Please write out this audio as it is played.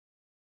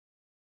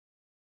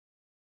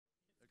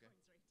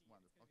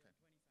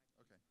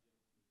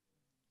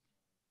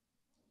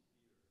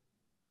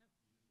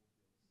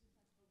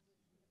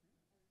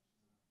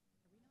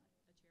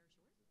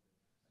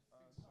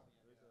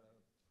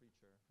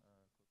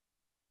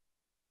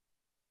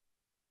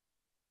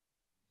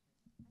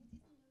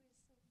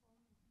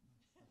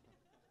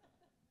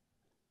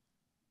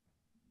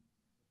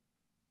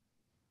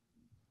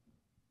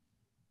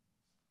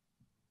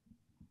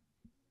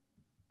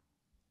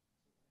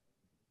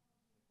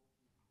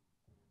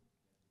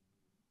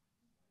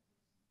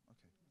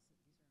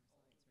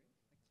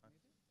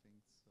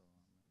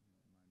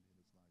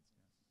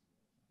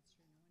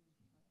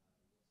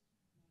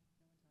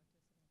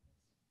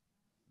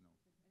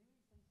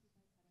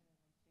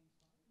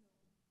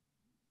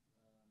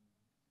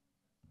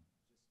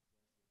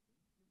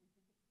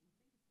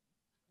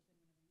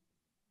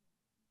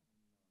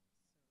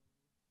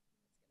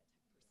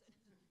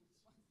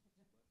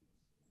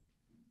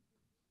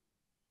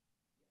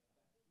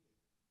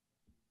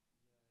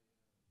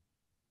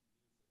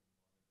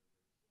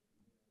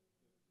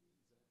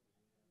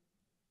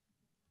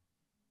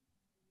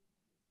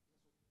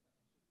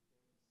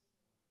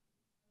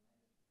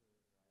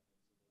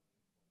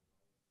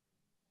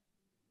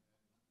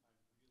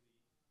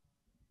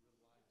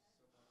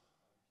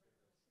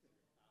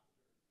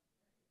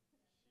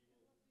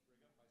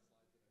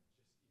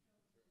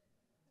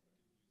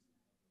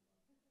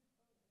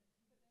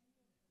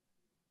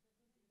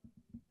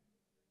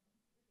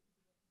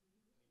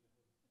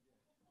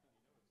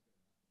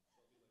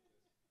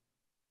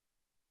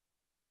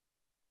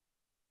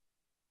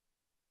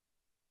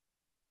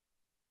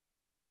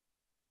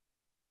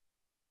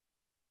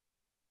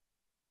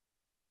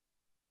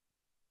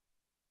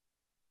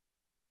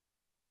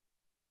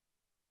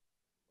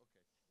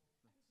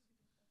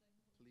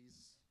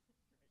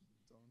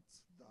please don't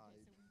die.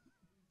 Hope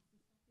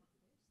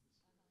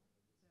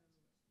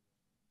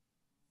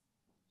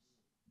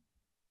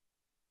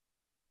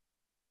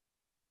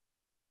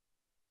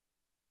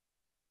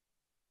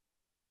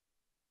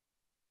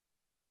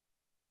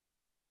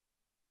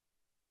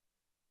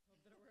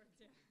that it worked,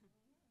 yeah.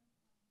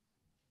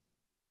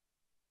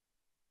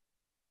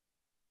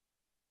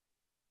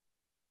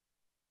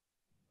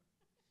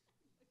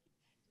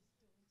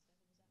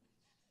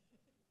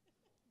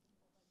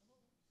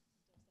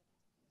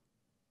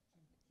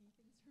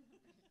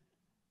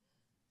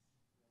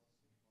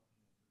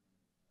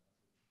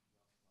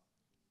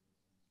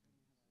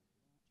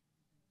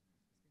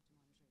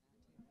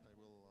 I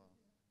will.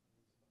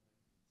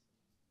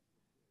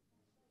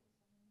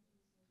 What time are we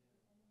supposed to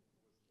start?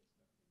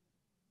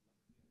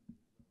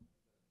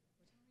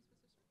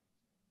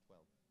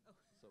 12. Oh.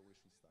 So we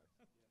should start.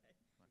 Okay. Right.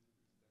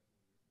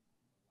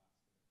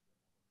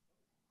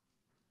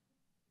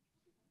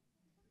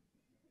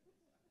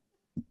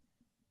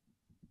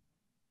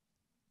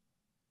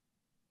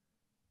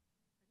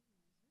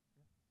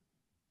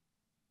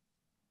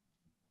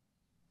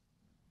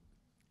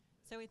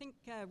 So I think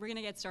we're going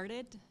to get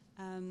started.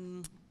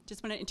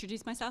 Just want to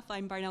introduce myself.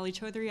 I'm Barnali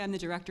Choudhury. I'm the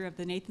director of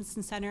the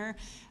Nathanson Center.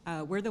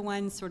 We're the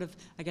ones sort of,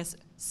 I guess,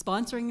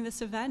 sponsoring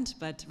this event,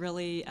 but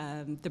really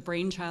the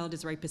brainchild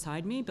is right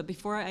beside me. But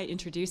before I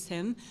introduce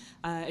him,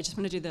 I just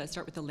want to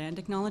start with the land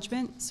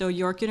acknowledgement. So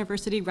York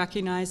University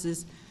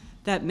recognizes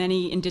that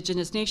many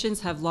Indigenous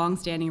nations have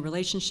long-standing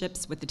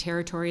relationships with the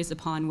territories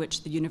upon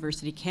which the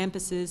university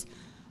campuses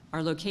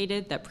are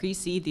located that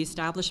precede the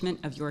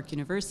establishment of York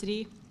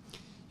University.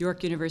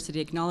 York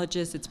University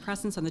acknowledges its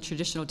presence on the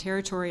traditional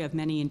territory of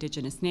many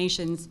Indigenous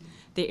nations.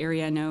 The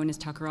area known as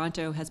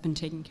Takaranto has been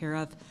taken care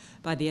of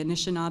by the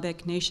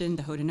Anishinaabeg Nation,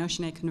 the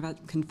Haudenosaunee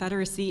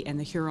Confederacy, and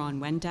the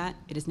Huron-Wendat.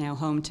 It is now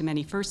home to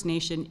many First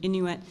Nation,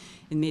 Inuit,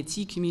 and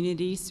Métis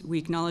communities. We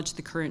acknowledge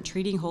the current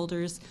treaty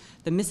holders,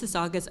 the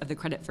Mississaugas of the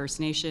Credit First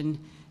Nation.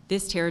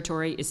 This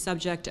territory is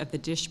subject of the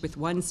Dish with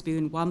One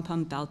Spoon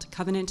Wampum Belt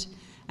Covenant,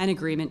 an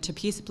agreement to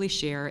peaceably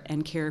share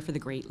and care for the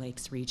Great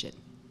Lakes region.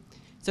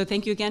 So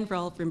thank you again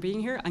for being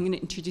here. I'm going to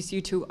introduce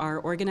you to our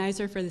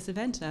organizer for this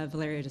event,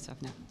 Valerio.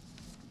 Stefano.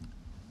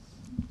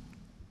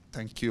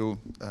 Thank you,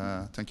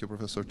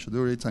 Professor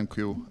Choudhury. Thank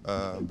you,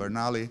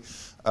 Barnali.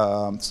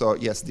 So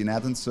yes, the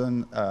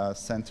Nathanson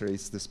Center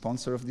is the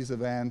sponsor of this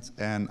event,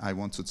 and I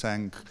want to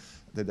thank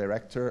the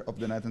director of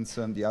the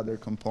Nathanson, the other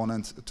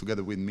component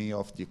together with me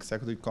of the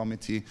executive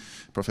committee,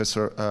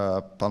 Professor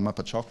Palma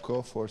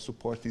Pachocco, for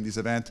supporting this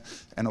event,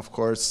 and of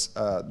course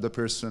the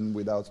person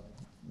without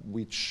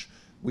which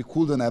we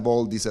couldn't have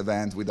all this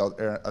event without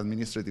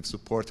administrative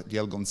support,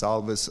 Liel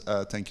Gonzalez.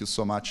 Thank you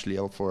so much,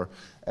 Liel, for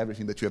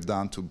everything that you have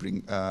done to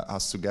bring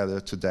us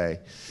together today.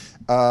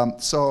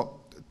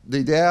 So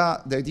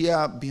the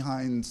idea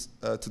behind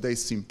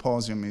today's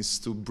symposium is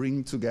to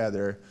bring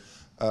together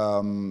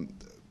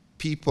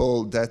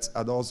people that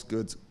at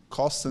Osgoode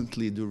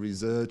constantly do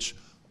research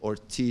or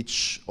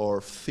teach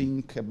or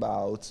think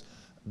about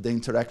the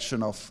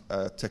interaction of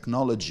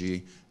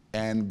technology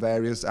and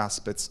various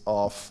aspects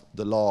of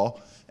the law,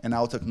 and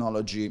how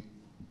technology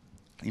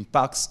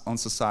impacts on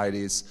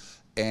societies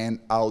and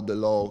how the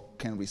law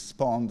can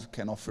respond,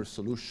 can offer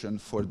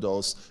solutions for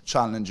those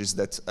challenges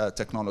that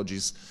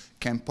technologies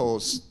can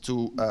pose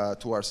to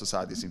our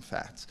societies, in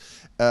fact.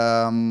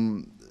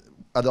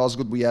 At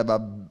Osgoode, we have a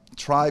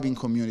thriving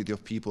community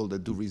of people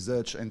that do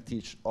research and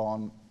teach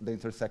on the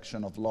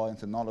intersection of law and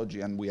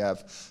technology, and we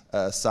have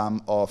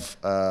some of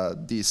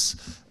these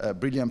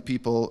brilliant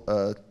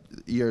people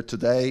here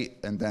today,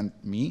 and then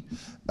me.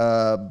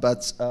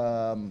 But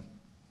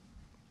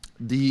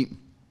the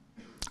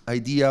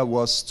idea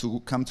was to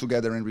come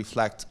together and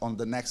reflect on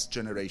the next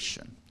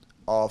generation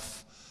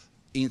of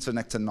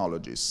internet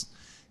technologies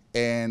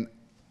and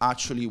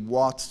actually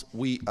what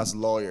we as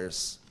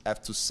lawyers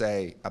have to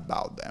say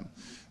about them.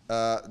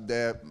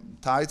 The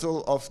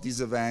title of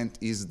this event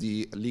is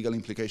the legal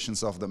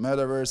implications of the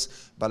metaverse,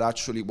 but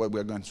actually what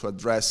we're going to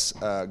address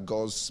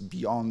goes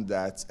beyond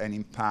that and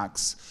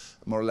impacts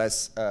more or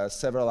less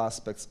several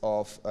aspects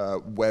of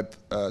Web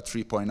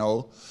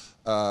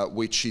 3.0,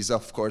 which is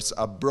of course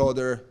a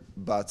broader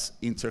but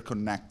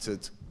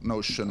interconnected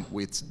notion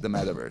with the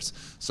metaverse.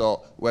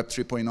 So Web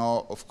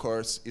 3.0, of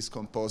course, is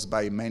composed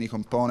by many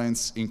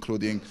components,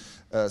 including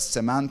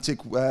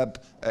semantic web,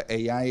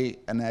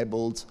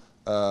 AI-enabled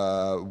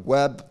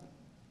web,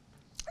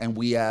 and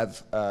we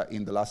have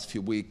in the last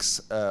few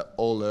weeks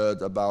all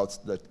heard about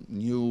the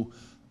new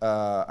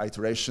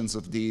iterations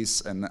of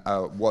this and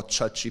what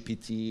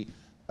ChatGPT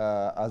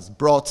has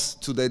brought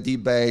to the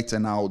debate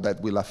and how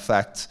that will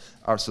affect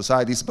our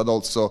societies, but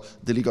also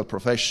the legal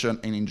profession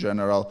and in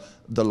general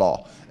the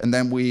law. And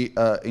then we,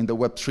 in the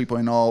Web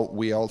 3.0,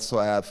 we also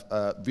have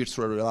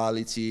virtual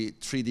reality,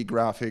 3D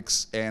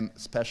graphics, and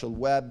spatial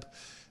web,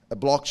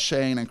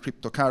 blockchain and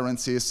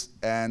cryptocurrencies,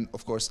 and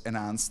of course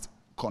enhanced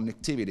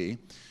connectivity.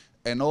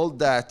 And all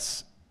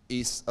that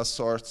is a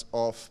sort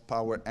of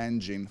power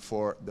engine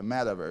for the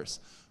metaverse,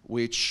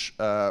 which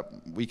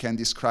we can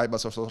describe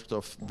as a sort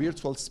of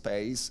virtual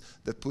space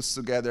that puts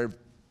together,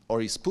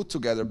 or is put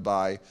together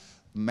by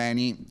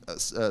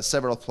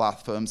several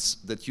platforms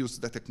that use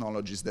the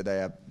technologies that I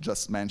have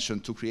just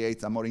mentioned to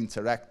create a more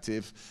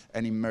interactive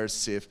and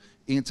immersive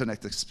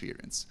internet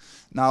experience.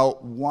 Now,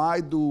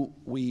 why do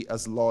we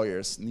as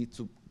lawyers need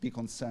to be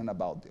concerned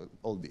about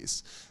all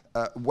this?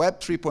 Web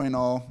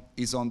 3.0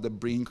 is on the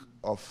brink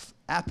of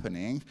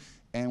happening,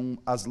 and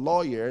as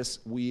lawyers,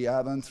 we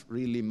haven't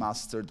really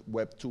mastered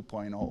Web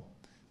 2.0.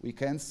 We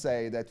can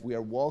say that we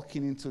are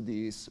walking into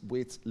this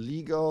with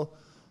legal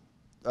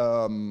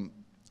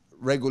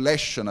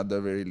regulation at the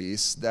very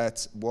least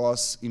that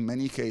was in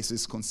many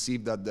cases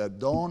conceived at the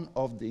dawn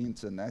of the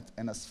internet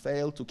and has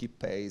failed to keep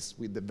pace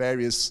with the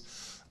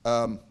various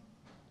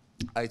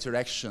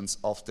iterations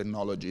of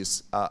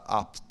technologies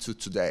up to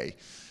today.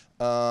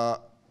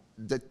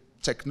 The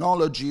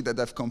technology that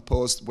have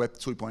composed Web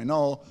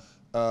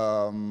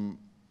 2.0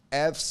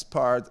 have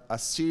spurred a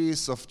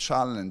series of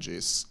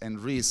challenges and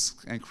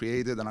risks and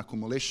created an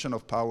accumulation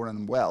of power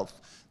and wealth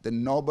that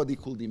nobody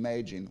could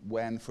imagine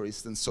when, for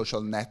instance,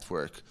 social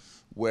networks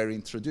were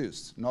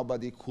introduced.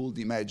 Nobody could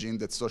imagine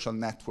that social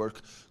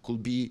network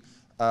could be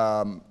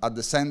at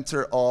the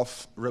center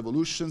of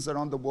revolutions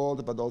around the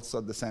world, but also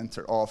at the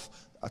center of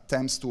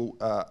attempts to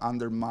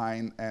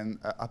undermine and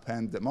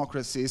upend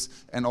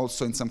democracies, and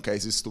also in some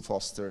cases to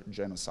foster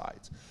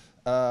genocide.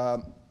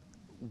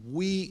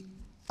 We,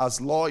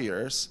 as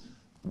lawyers,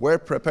 were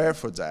prepared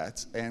for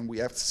that, and we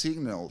have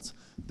signaled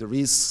the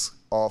risks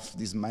of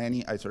these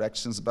many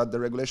interactions, but the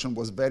regulation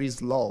was very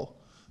slow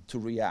to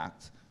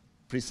react,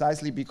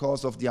 precisely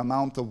because of the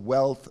amount of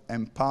wealth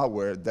and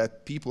power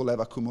that people have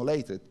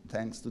accumulated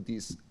thanks to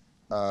these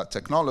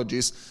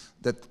technologies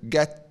that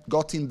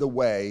got in the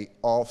way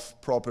of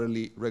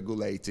properly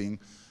regulating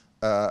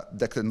the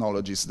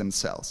technologies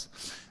themselves.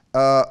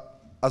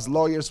 As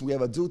lawyers, we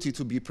have a duty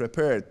to be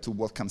prepared to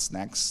what comes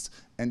next,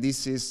 and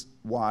this is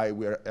why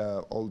we're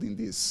holding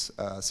this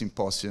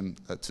symposium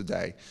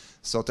today.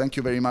 So thank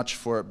you very much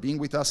for being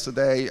with us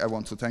today. I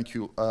want to thank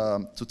you,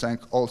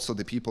 thank also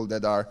the people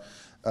that are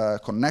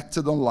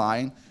connected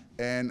online.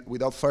 And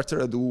without further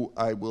ado,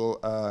 I will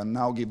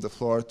now give the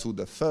floor to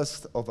the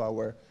first of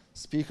our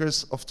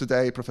speakers of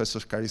today, Professor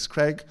Carys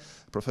Craig.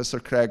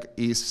 Professor Craig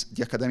is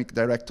the academic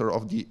director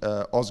of the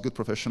Osgoode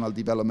Professional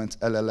Development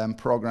LLM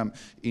program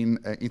in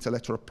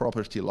intellectual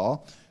property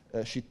law.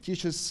 She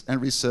teaches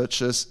and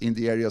researches in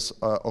the areas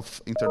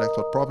of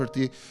intellectual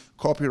property,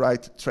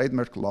 copyright,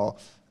 trademark law,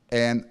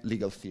 and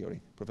legal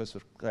theory. Professor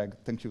Craig,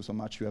 thank you so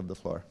much. You have the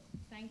floor.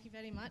 Thank you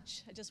very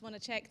much. I just want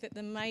to check that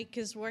the mic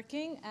is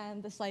working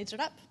and the slides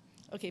are up.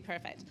 Okay,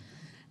 perfect.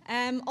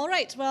 All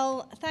right,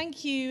 well,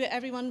 thank you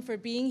everyone for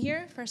being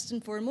here, first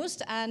and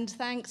foremost, and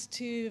thanks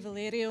to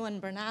Valerio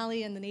and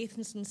Barnali and the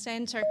Nathanson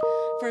Centre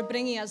for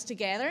bringing us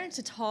together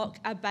to talk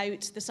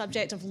about the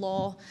subject of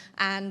law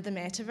and the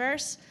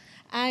metaverse.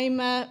 I'm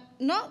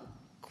not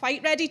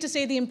quite ready to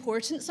say the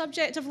important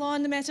subject of law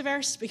and the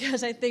metaverse,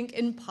 because I think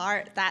in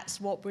part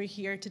that's what we're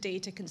here today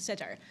to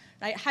consider,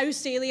 right? How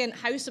salient,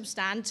 how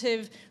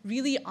substantive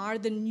really are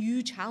the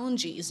new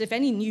challenges, if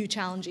any new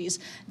challenges,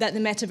 that the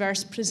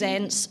metaverse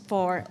presents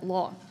for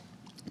law.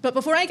 But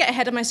before I get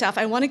ahead of myself,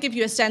 I want to give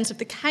you a sense of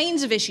the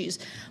kinds of issues,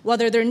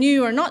 whether they're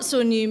new or not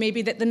so new,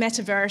 maybe that the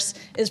metaverse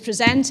is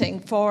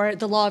presenting for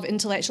the law of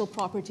intellectual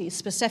property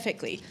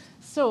specifically.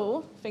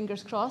 So,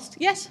 fingers crossed,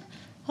 yes?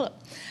 Hello.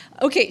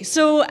 Okay,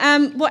 so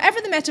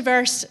whatever the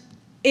metaverse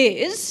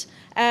is,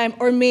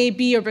 or may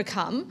be or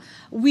become,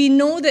 we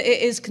know that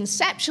it is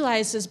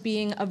conceptualized as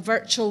being a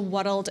virtual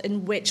world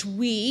in which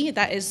we,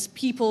 that is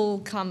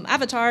people come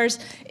avatars,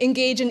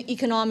 engage in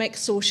economic,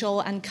 social,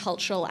 and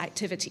cultural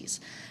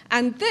activities.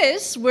 And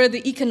this, where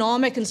the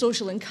economic and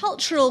social and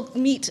cultural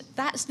meet,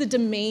 that's the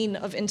domain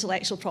of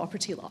intellectual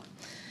property law.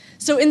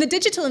 So in the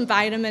digital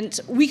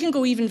environment, we can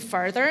go even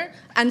further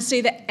and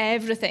say that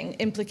everything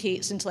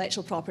implicates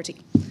intellectual property.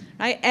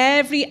 Right?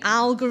 Every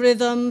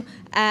algorithm,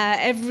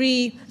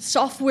 every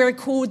software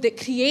code that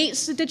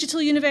creates the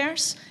digital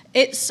universe,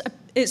 its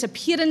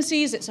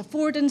appearances, its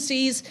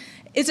affordances,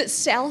 is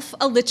itself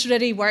a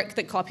literary work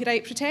that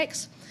copyright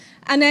protects.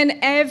 And then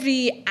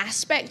every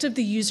aspect of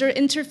the user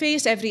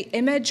interface, every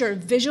image or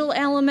visual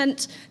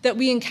element that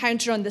we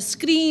encounter on the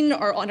screen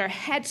or on our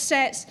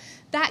headsets,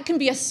 that can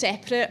be a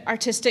separate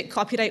artistic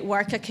copyright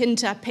work akin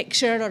to a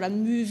picture or a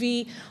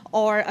movie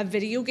or a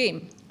video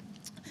game.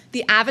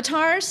 The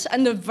avatars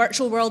and the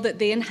virtual world that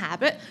they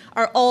inhabit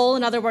are all,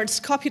 in other words,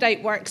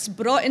 copyright works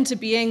brought into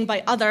being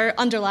by other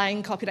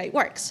underlying copyright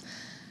works.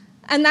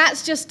 And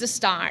that's just the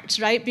start,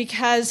 right?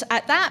 Because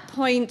at that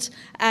point,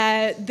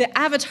 the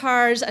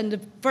avatars and the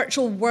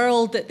virtual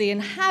world that they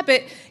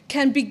inhabit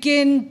can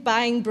begin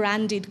buying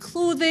branded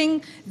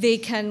clothing, they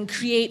can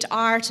create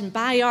art and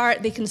buy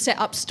art, they can set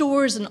up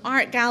stores and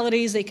art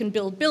galleries, they can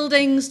build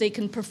buildings, they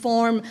can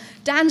perform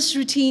dance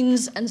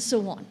routines, and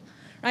so on.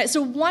 Right,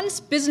 so once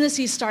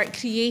businesses start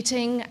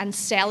creating and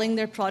selling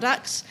their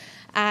products,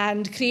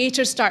 and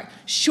creators start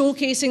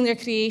showcasing their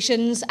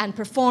creations, and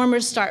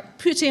performers start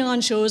putting on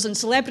shows, and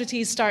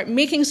celebrities start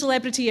making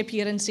celebrity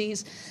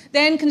appearances.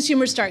 Then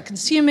consumers start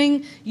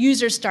consuming,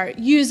 users start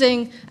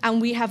using,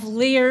 and we have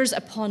layers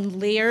upon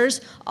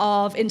layers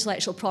of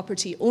intellectual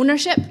property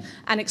ownership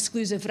and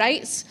exclusive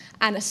rights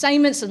and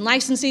assignments and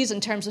licenses in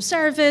terms of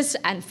service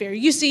and fair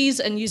uses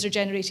and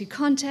user-generated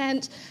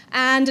content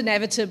and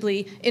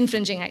inevitably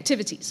infringing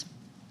activities.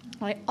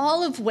 Right,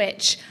 all of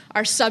which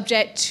are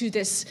subject to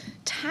this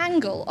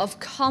tangle of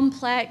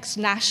complex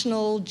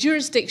national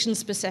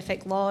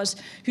jurisdiction-specific laws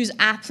whose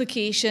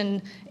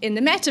application in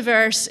the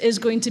metaverse is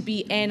going to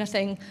be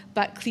anything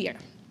but clear.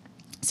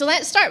 So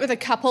let's start with a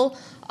couple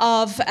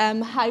of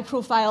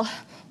high-profile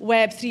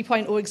Web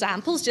 3.0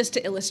 examples just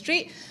to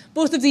illustrate.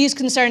 Both of these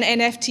concern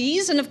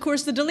NFTs, and of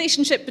course the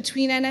relationship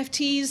between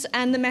NFTs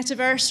and the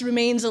metaverse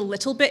remains a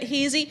little bit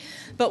hazy,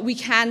 but we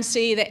can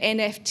say that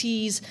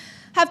NFTs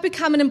have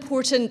become an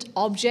important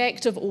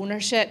object of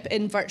ownership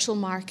in virtual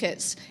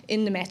markets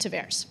in the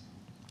metaverse.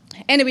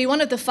 Anyway,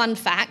 one of the fun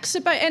facts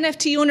about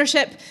NFT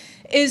ownership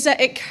is that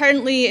it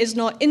currently is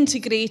not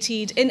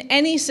integrated in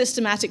any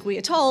systematic way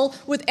at all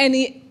with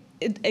any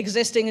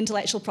existing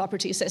intellectual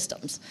property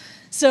systems.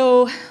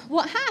 So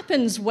what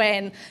happens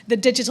when the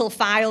digital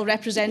file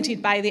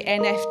represented by the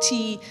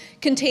NFT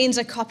contains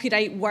a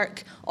copyright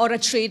work or a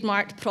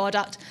trademarked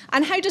product?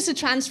 And how does the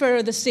transfer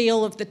or the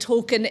sale of the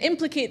token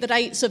implicate the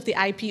rights of the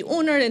IP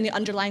owner in the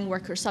underlying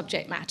work or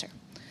subject matter?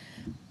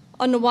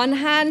 On the one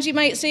hand, you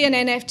might say an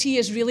NFT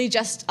is really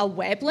just a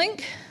web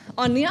link.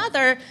 On the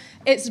other,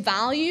 its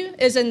value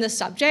is in the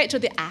subject or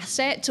the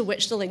asset to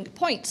which the link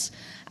points.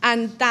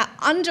 And that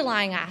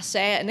underlying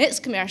asset and its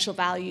commercial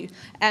value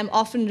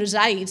often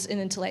resides in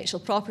intellectual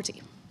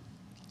property.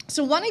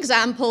 So one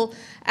example,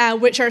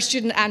 which our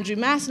student Andrew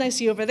Masson, I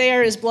see over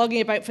there, is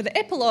blogging about for the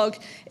Epilogue,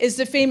 is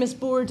the famous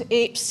Bored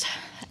Apes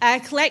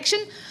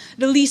collection,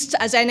 released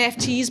as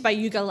NFTs by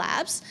Yuga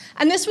Labs.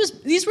 And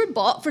these were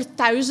bought for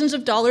thousands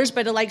of dollars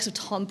by the likes of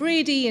Tom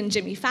Brady and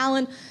Jimmy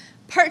Fallon.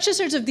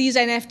 Purchasers of these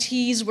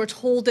NFTs were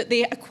told that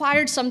they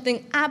acquired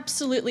something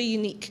absolutely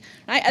unique,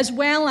 right, as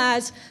well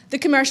as the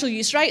commercial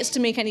use rights to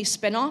make any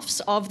spin-offs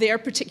of their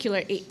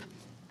particular ape.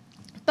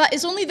 But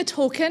it's only the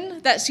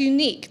token that's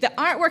unique. The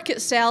artwork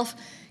itself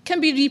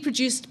can be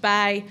reproduced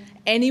by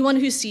anyone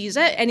who sees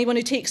it, anyone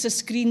who takes a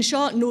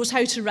screenshot, knows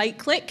how to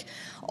right-click,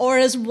 or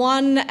as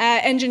one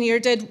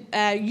engineer did,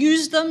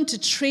 use them to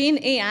train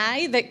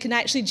AI that can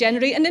actually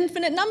generate an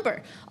infinite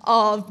number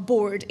of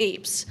bored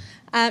apes.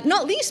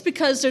 Not least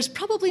because there's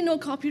probably no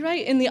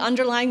copyright in the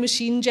underlying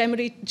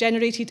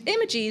machine-generated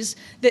images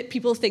that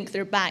people think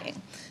they're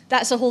buying.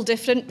 That's a whole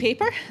different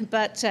paper,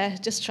 but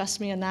just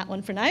trust me on that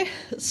one for now.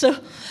 So,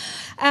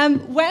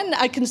 when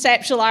a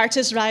conceptual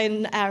artist,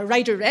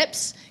 Ryder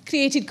Rips,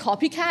 created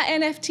copycat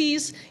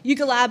NFTs,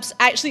 Yuga Labs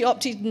actually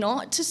opted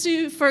not to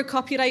sue for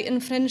copyright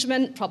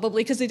infringement,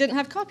 probably because they didn't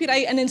have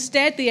copyright, and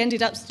instead they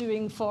ended up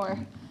suing for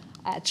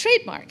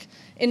trademark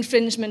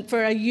infringement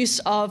for a use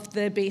of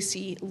the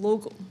BASI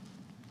logo.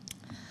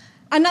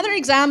 Another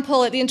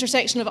example at the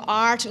intersection of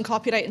art and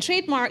copyright and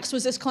trademarks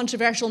was this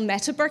controversial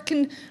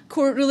Meta-Birkin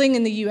court ruling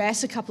in the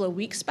US a couple of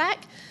weeks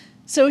back.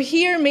 So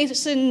here,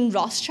 Mason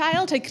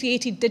Rothschild had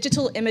created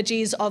digital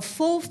images of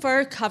faux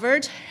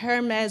fur-covered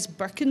Hermes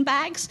Birkin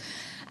bags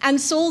and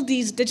sold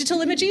these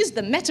digital images,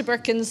 the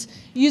Meta-Birkins,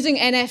 using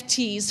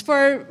NFTs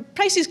for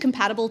prices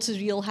comparable to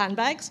real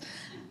handbags.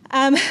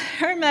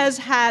 Hermes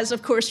has,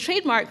 of course,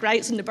 trademark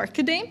rights in the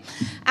Birkin name,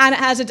 and it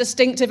has a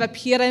distinctive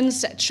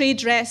appearance, trade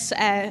dress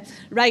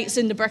rights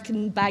in the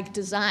Birkin bag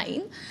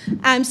design.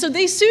 So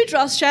they sued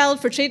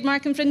Rothschild for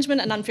trademark infringement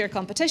and unfair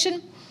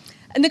competition.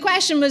 And the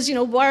question was,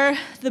 were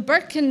the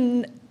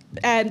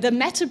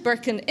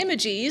Meta-Birkin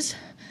images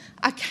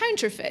a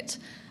counterfeit?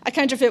 A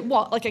counterfeit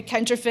what? Like a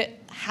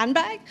counterfeit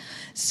handbag?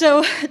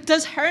 So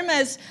does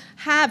Hermes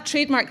have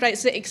trademark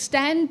rights that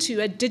extend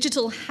to a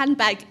digital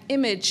handbag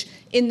image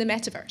in the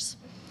metaverse?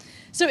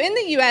 So in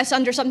the US,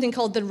 under something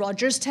called the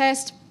Rogers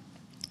test,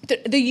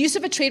 the use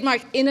of a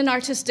trademark in an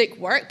artistic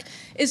work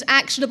is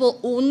actionable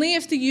only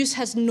if the use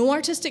has no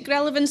artistic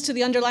relevance to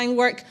the underlying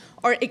work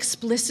or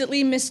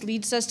explicitly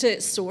misleads us to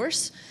its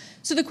source.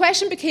 So the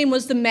question became,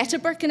 was the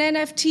Meta-Birkin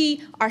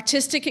NFT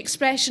artistic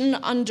expression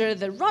under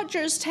the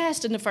Rogers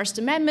test in the First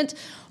Amendment,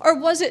 or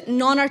was it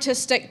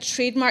non-artistic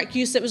trademark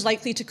use that was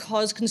likely to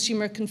cause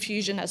consumer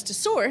confusion as to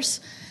source?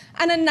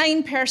 And a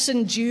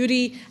 9-person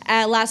jury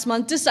last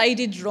month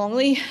decided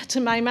wrongly, to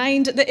my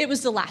mind, that it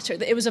was the latter,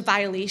 that it was a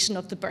violation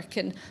of the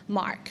Birkin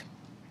mark.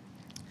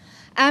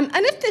 And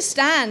if this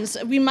stands,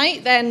 we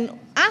might then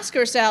ask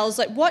ourselves,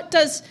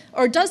 does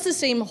the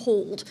same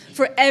hold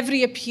for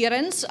every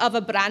appearance of a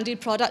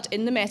branded product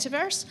in the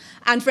metaverse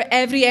and for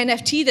every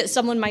NFT that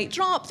someone might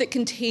drop that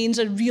contains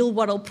a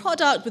real-world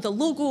product with a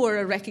logo or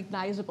a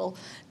recognizable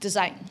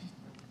design?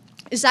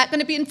 Is that going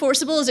to be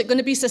enforceable? Is it going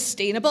to be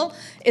sustainable?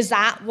 Is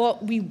that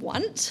what we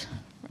want,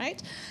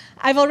 right?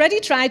 I've already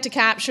tried to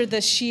capture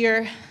the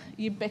sheer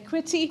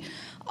ubiquity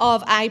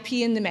of IP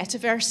in the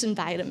metaverse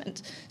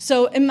environment.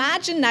 So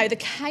imagine now the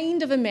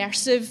kind of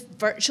immersive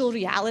virtual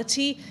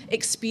reality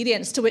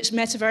experience to which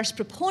metaverse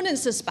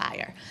proponents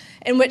aspire,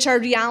 in which our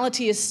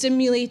reality is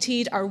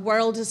simulated, our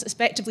world is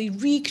effectively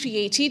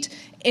recreated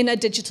in a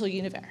digital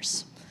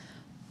universe.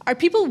 Are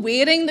people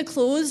wearing the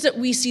clothes that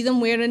we see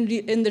them wearing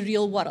in the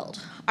real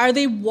world? Are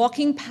they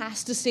walking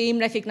past the same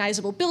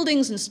recognizable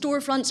buildings and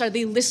storefronts? Are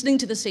they listening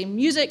to the same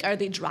music? Are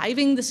they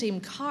driving the same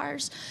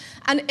cars?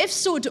 And if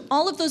so, do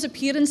all of those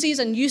appearances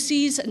and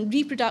uses and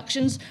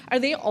reproductions, are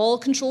they all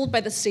controlled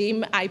by the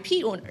same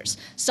IP owners,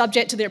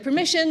 subject to their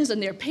permissions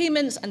and their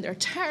payments and their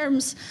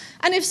terms?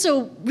 And if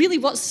so, really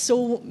what's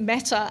so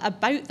meta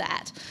about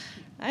that?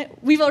 Right?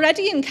 We've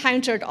already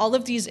encountered all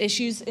of these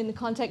issues in the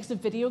context of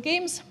video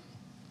games.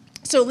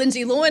 So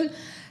Lindsay Lohan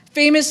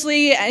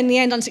famously, in the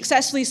end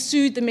unsuccessfully,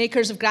 sued the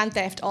makers of Grand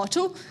Theft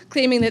Auto,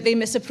 claiming that they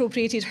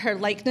misappropriated her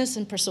likeness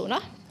and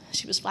persona.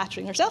 She was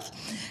flattering herself.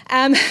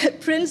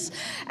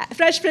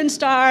 Fresh Prince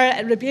star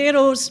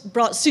Ribeiro's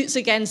brought suits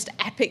against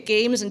Epic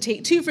Games and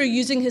Take-Two for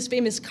using his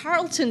famous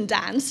Carlton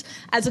dance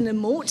as an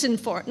emote in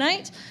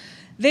Fortnite.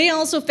 They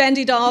also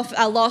fended off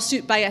a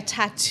lawsuit by a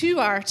tattoo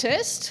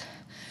artist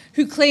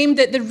who claimed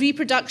that the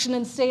reproduction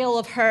and sale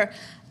of her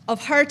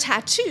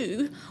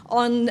tattoo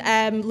on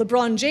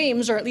LeBron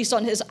James, or at least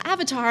on his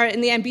avatar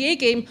in the NBA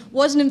game,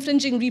 was an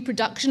infringing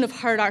reproduction of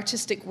her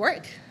artistic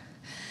work.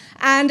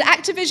 And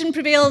Activision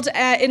prevailed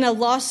in a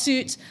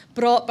lawsuit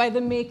brought by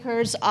the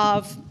makers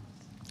of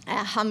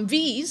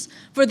Humvees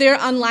for their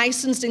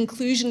unlicensed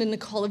inclusion in the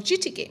Call of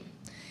Duty game.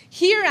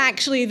 Here,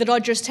 actually, the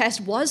Rogers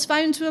test was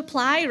found to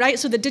apply, right?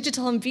 So the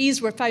digital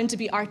Humvees were found to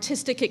be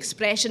artistic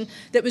expression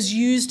that was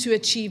used to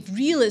achieve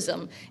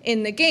realism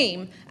in the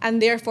game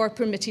and therefore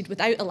permitted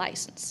without a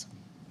license.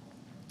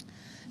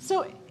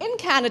 So in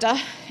Canada,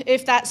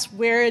 if that's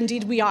where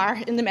indeed we are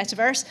in the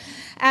metaverse,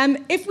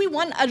 if we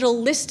want a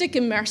realistic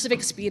immersive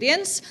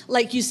experience,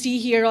 like you see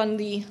here on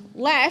the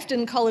left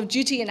in Call of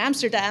Duty in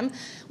Amsterdam,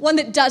 one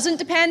that doesn't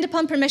depend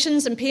upon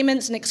permissions and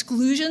payments and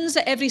exclusions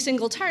at every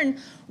single turn,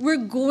 we're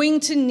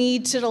going to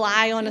need to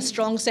rely on a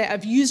strong set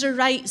of user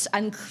rights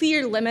and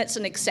clear limits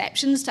and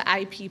exceptions to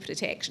IP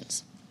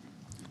protections.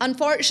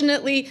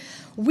 Unfortunately,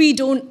 we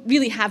don't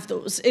really have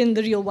those in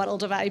the real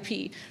world of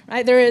IP.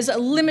 Right? There is a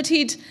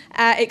limited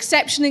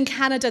exception in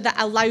Canada that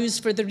allows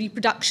for the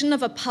reproduction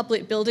of a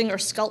public building or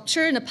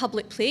sculpture in a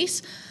public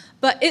place,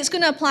 but it's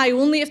going to apply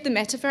only if the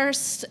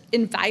metaverse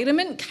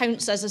environment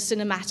counts as a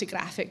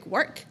cinematographic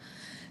work.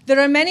 There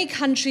are many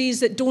countries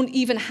that don't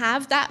even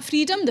have that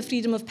freedom, the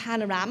freedom of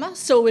panorama.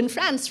 So in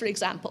France, for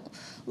example,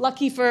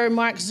 lucky for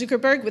Mark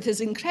Zuckerberg with his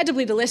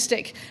incredibly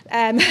realistic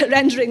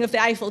rendering of the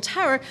Eiffel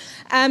Tower,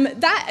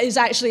 that is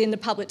actually in the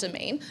public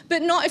domain,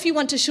 but not if you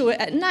want to show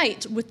it at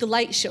night with the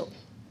light show.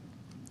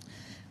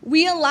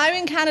 We allow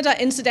in Canada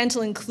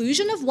incidental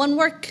inclusion of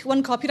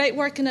one copyright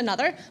work in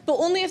another, but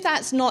only if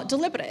that's not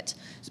deliberate,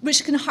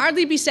 which can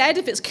hardly be said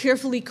if it's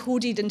carefully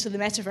coded into the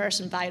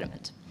metaverse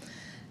environment.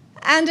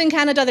 And in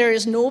Canada, there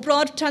is no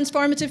broad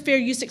transformative fair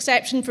use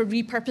exception for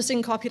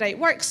repurposing copyright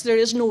works. There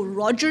is no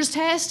Rogers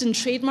test in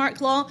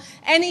trademark law.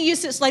 Any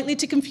use that's likely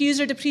to confuse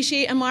or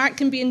depreciate a mark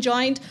can be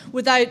enjoined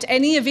without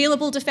any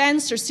available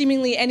defense or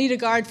seemingly any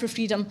regard for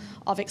freedom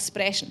of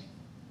expression.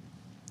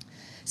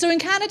 So in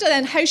Canada,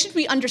 then, how should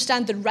we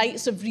understand the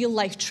rights of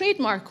real-life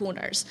trademark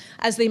owners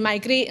as they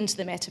migrate into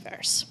the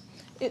metaverse?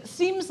 It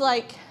seems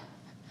likely,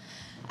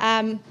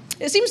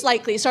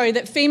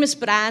 that famous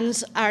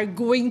brands are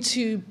going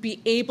to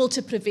be able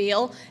to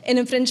prevail in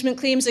infringement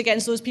claims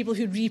against those people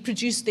who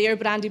reproduce their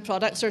branded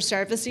products or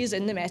services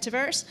in the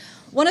metaverse.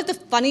 One of the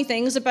funny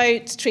things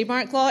about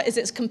trademark law is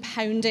its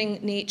compounding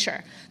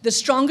nature. The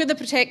stronger the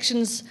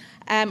protections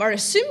are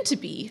assumed to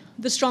be,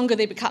 the stronger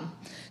they become.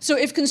 So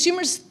if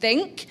consumers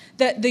think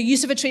that the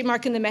use of a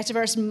trademark in the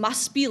metaverse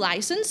must be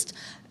licensed,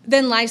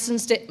 then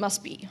licensed it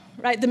must be,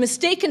 right? The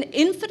mistaken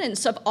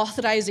inference of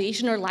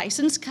authorization or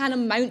license can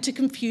amount to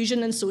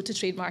confusion and so to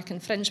trademark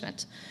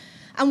infringement.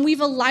 And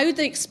we've allowed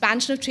the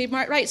expansion of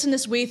trademark rights in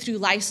this way through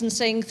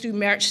licensing, through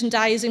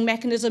merchandising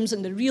mechanisms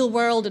in the real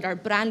world and our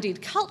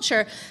branded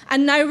culture,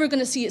 and now we're going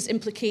to see its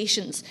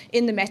implications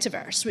in the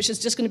metaverse, which is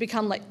just going to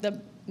become like the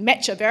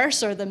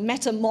metaverse or the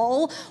meta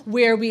mall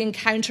where we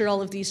encounter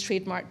all of these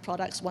trademark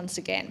products once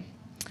again.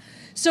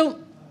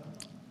 So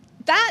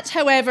that,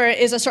 however,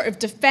 is a sort of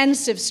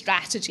defensive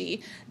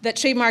strategy that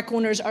trademark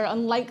owners are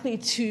unlikely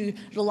to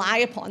rely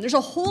upon. There's a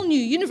whole new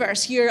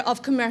universe here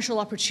of commercial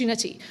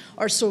opportunity,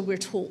 or so we're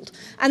told.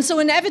 And so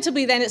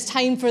inevitably then it's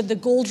time for the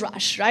gold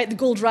rush, right? The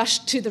gold rush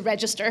to the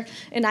register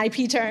in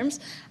IP terms.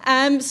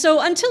 So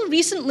until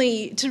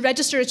recently, to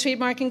register a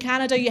trademark in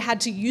Canada, you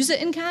had to use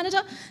it in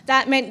Canada.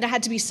 That meant there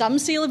had to be some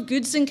sale of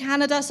goods in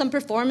Canada, some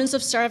performance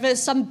of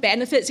service, some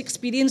benefits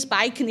experienced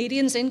by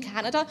Canadians in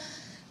Canada.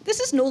 This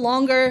is no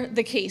longer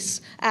the case.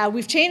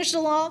 We've changed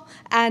the law,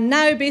 and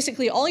now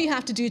basically all you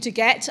have to do to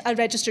get a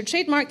registered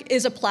trademark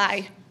is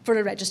apply for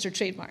a registered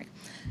trademark.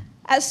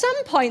 At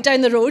some point down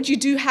the road, you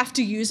do have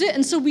to use it,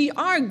 and so we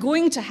are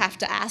going to have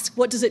to ask,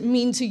 what does it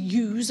mean to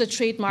use a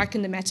trademark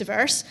in the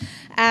metaverse?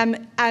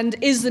 And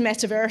is the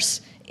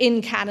metaverse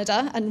in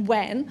Canada, and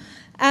when?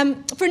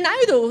 For now,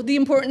 though, the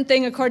important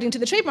thing, according to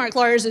the trademark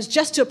lawyers, is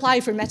just to apply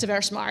for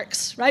metaverse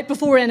marks, right,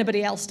 before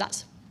anybody else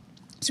does.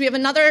 So we have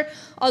another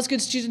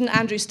Osgoode student,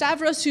 Andrew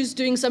Stavros, who's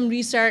doing some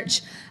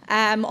research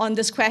on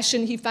this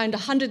question. He found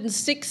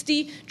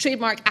 160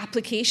 trademark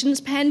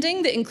applications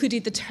pending that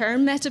included the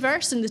term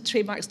metaverse in the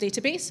trademarks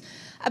database.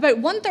 About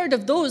 1/3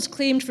 of those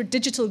claimed for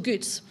digital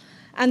goods,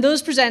 and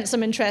those present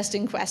some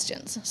interesting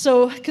questions.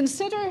 So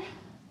consider,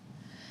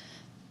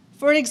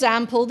 for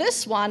example,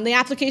 this one, the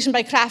application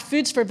by Kraft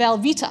Foods for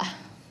Velveeta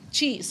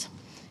cheese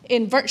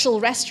in virtual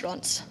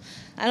restaurants.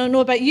 I don't know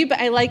about you, but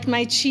I like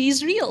my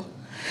cheese real.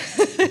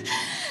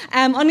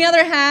 On the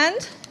other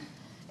hand,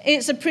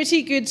 it's a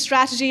pretty good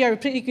strategy or a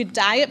pretty good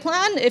diet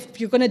plan. If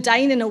you're going to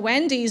dine in a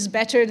Wendy's,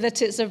 better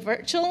that it's a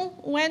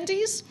virtual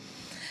Wendy's.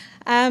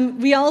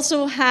 We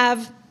also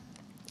have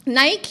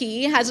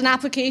Nike has an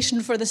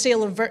application for the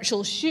sale of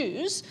virtual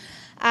shoes.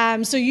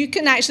 So you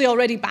can actually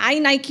already buy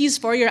Nikes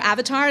for your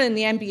avatar in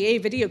the NBA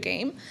video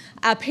game.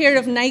 A pair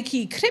of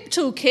Nike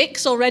crypto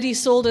kicks already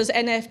sold as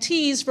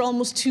NFTs for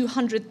almost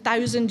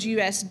 $200,000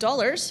 US.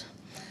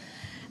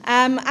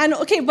 And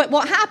okay, but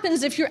what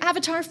happens if your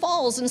avatar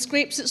falls and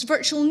scrapes its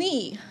virtual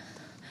knee?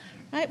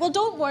 Right, well,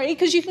 don't worry,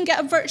 because you can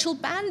get a virtual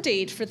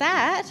Band-Aid for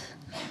that.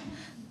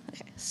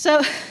 Okay,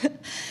 so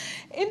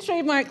in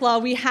trademark law,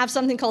 we have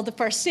something called the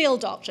first sale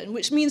doctrine,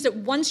 which means that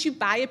once you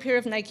buy a pair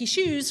of Nike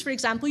shoes, for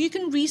example, you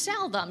can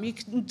resell them. You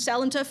can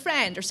sell them to a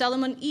friend or sell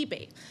them on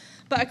eBay.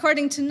 But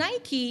according to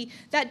Nike,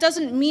 that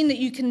doesn't mean that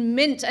you can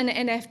mint an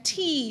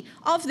NFT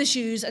of the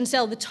shoes and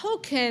sell the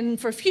token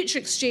for future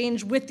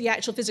exchange with the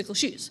actual physical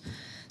shoes.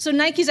 So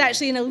Nike's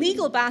actually in a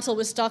legal battle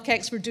with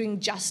StockX for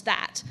doing just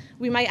that.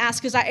 We might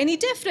ask, is that any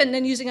different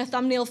than using a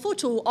thumbnail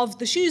photo of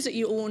the shoes that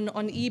you own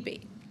on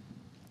eBay?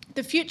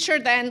 The future,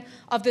 then,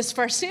 of this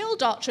first sale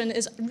doctrine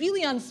is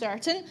really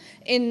uncertain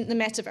in the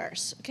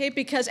metaverse, okay?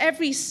 Because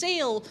every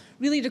sale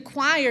really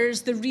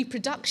requires the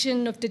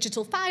reproduction of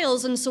digital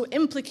files and so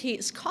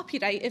implicates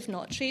copyright, if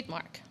not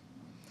trademark.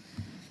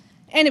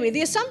 Anyway,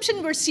 the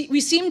assumption we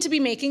seem to be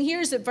making here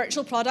is that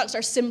virtual products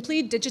are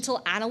simply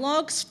digital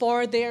analogs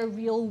for their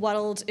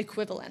real-world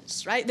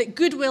equivalents, right? That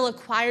goodwill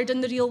acquired in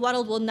the real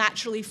world will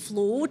naturally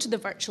flow to the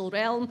virtual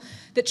realm,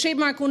 that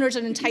trademark owners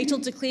are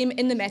entitled to claim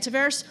in the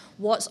metaverse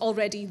what's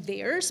already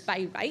theirs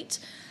by right.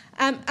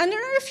 And there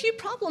are a few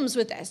problems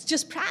with this.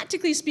 Just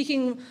practically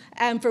speaking,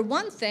 for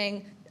one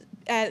thing,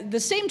 the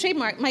same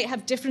trademark might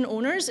have different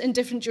owners in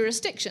different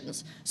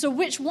jurisdictions. So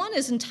which one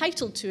is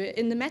entitled to it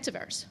in the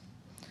metaverse?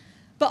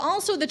 But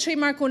also, the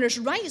trademark owner's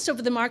rights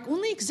over the mark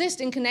only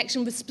exist in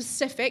connection with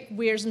specific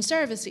wares and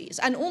services,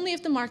 and only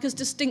if the mark is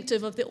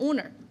distinctive of the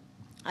owner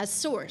as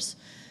source.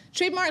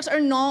 Trademarks are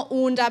not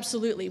owned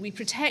absolutely. We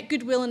protect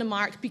goodwill in a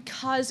mark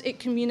because it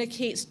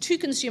communicates to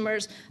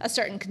consumers a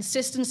certain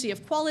consistency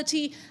of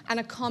quality and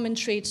a common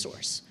trade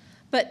source.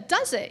 But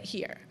does it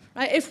here?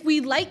 Right? If we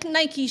like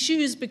Nike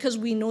shoes because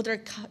we know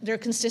they're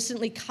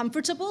consistently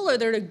comfortable or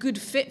they're a good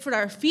fit for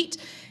our feet,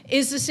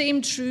 is the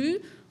same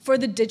true for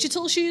the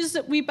digital shoes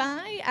that we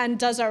buy, and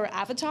does our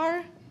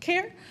avatar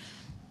care?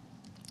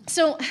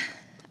 So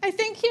I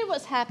think here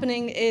what's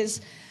happening is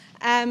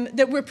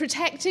that we're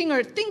protecting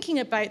or thinking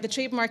about the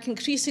trademark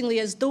increasingly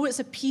as though it's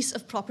a piece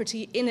of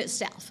property in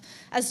itself,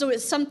 as though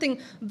it's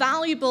something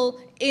valuable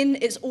in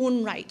its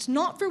own right,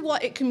 not for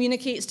what it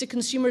communicates to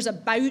consumers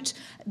about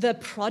the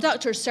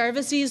product or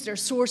services, their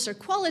source or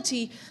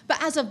quality,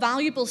 but as a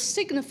valuable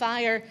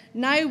signifier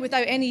now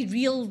without any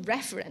real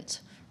referent.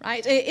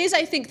 Right? It is,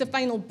 I think, the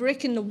final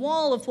brick in the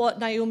wall of what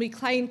Naomi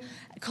Klein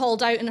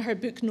called out in her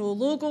book, No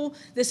Logo.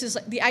 This is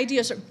the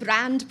idea of sort of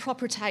brand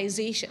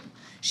propertization.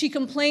 She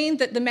complained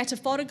that the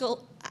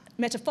metaphorical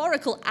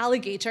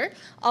alligator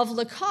of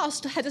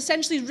Lacoste had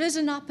essentially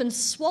risen up and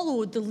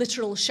swallowed the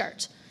literal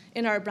shirt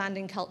in our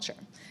branding culture.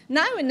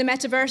 Now in the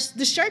metaverse,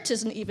 the shirt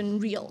isn't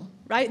even real,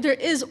 right? There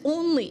is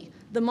only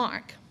the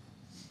mark.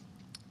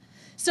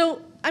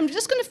 So I'm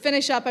just going to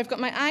finish up. I've got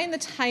my eye on the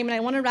time, and I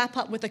want to wrap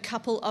up with a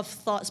couple of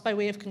thoughts by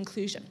way of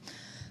conclusion.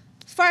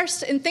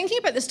 First, in thinking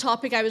about this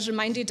topic, I was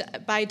reminded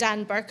by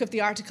Dan Burke of the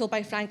article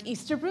by Frank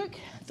Easterbrook,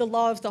 The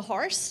Law of the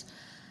Horse.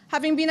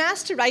 Having been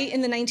asked to write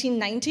in the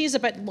 1990s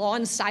about law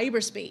in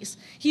cyberspace,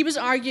 he was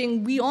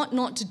arguing we ought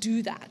not to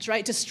do that,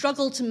 right? To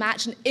struggle to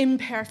match an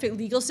imperfect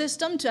legal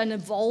system to an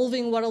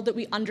evolving world that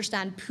we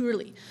understand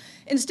poorly.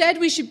 Instead,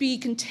 we should be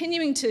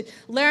continuing to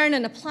learn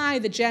and apply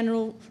the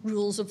general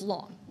rules of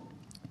law.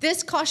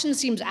 This caution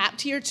seems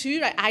apt here too,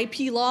 right?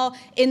 IP law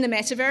in the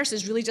metaverse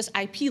is really just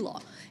IP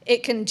law.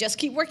 It can just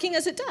keep working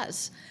as it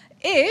does.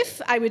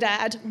 If, I would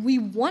add, we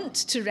want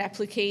to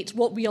replicate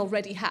what we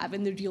already have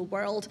in the real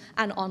world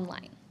and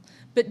online.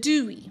 But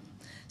do we?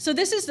 So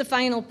this is the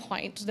final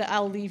point that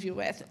I'll leave you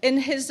with. In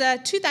his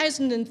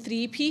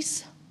 2003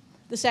 piece,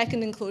 The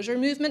Second Enclosure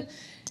Movement,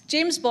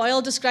 James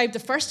Boyle described the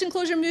first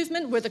enclosure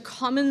movement where the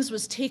commons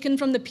was taken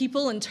from the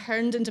people and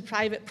turned into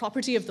private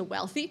property of the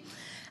wealthy.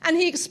 And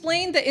he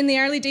explained that in the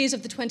early days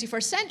of the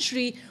 21st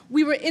century,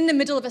 we were in the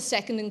middle of a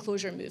second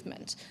enclosure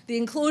movement, the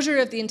enclosure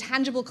of the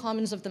intangible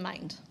commons of the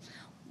mind.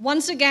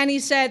 Once again, he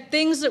said,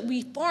 things that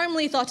we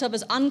formerly thought of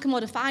as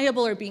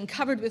uncommodifiable are being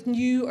covered with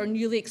new or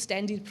newly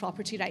extended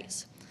property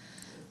rights.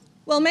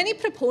 Well, many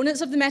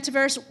proponents of the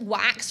metaverse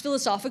wax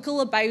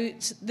philosophical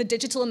about the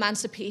digital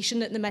emancipation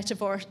that the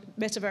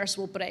metaverse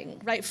will bring,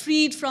 right?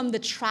 Freed from the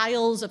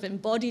trials of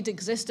embodied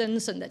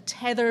existence and the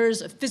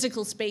tethers of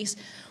physical space,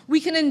 we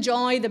can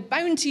enjoy the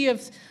bounty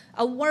of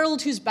a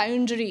world whose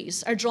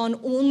boundaries are drawn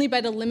only by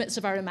the limits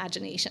of our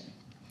imagination.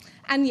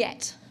 And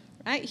yet,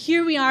 right,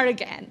 here we are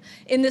again,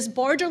 in this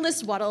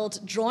borderless world,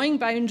 drawing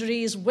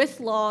boundaries with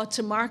law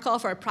to mark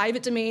off our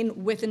private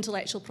domain with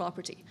intellectual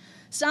property.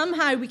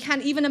 Somehow we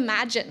can't even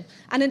imagine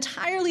an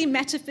entirely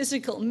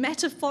metaphysical,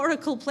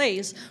 metaphorical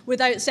place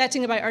without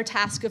setting about our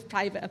task of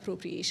private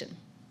appropriation.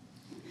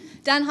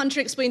 Dan Hunter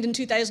explained in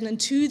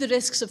 2002 the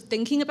risks of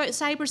thinking about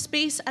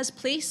cyberspace as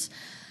place.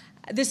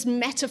 This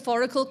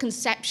metaphorical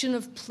conception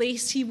of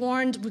place, he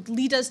warned, would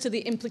lead us to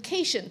the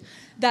implication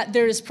that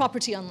there is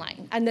property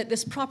online and that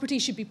this property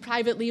should be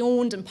privately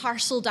owned and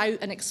parceled out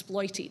and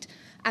exploited.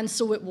 And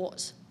so it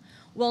was.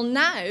 Well,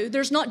 now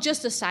there's not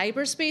just a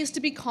cyberspace to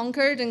be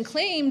conquered and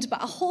claimed,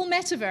 but a whole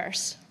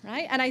metaverse,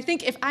 right? And I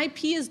think if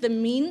IP is the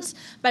means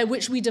by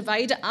which we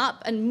divide it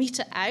up and mete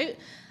it out,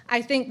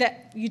 I think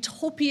that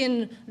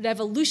utopian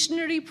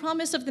revolutionary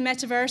promise of the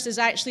metaverse is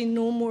actually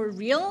no more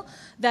real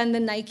than the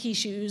Nike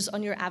shoes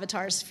on your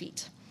avatar's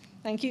feet.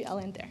 Thank you. I'll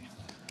end there.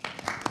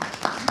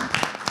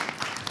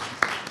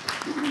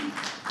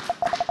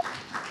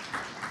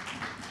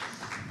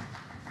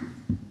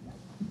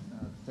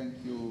 Thank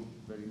you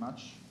very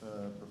much,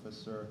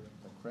 Professor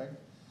Craig.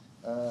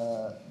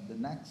 The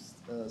next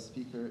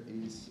speaker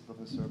is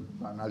Professor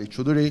Barnali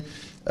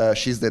Choudhury.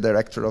 She's the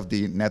director of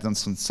the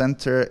Nathanson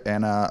Center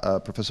and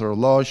a professor of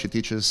law. She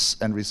teaches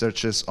and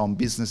researches on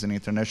business and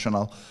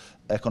international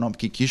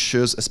economic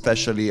issues,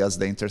 especially as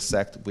they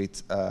intersect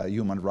with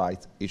human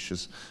rights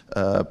issues.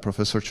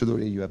 Professor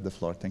Choudhury, you have the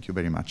floor. Thank you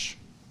very much.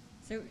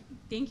 So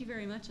thank you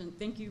very much, and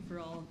thank you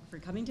for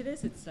coming to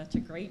this. It's such a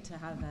great to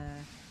have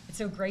it's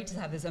so great to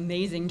have this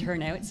amazing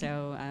turnout,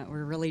 so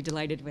we're really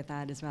delighted with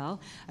that as well.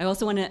 I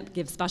also want to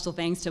give special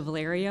thanks to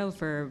Valerio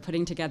for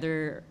putting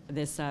together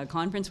this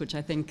conference, which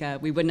I think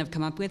we wouldn't have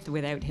come up with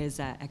without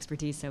his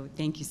expertise, so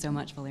thank you so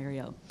much,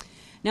 Valerio.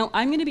 Now,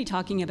 I'm going to be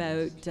talking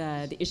about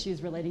the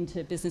issues relating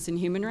to business and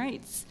human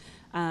rights,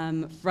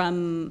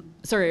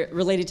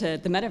 related to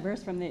the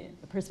metaverse from the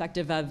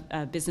perspective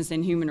of business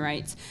and human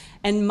rights.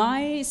 And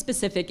my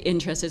specific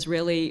interest is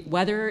really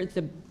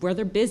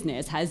whether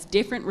business has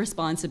different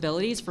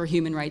responsibilities for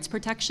human rights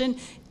protection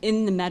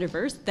in the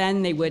metaverse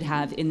than they would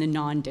have in the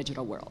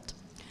non-digital world.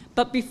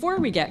 But before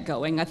we get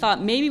going, I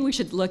thought maybe we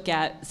should look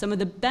at some of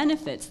the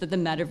benefits that the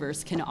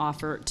metaverse can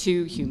offer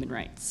to human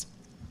rights.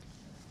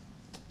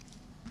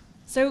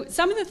 So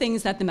some of the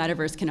things that the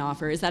metaverse can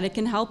offer is that it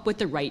can help with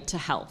the right to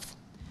health.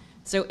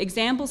 So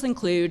examples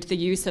include the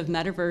use of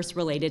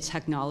metaverse-related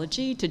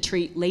technology to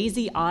treat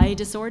lazy eye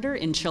disorder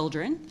in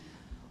children,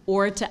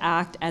 or to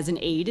act as an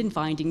aid in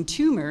finding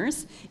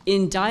tumors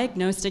in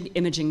diagnostic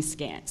imaging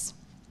scans.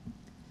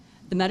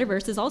 The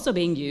metaverse is also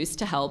being used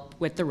to help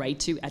with the right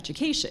to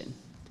education.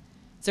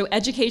 So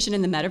education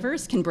in the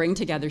metaverse can bring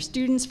together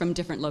students from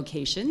different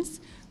locations,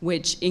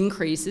 which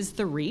increases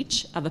the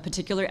reach of a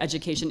particular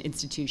education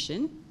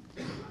institution,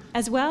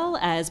 as well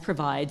as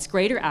provides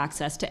greater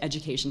access to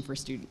education for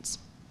students.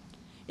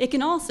 It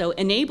can also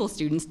enable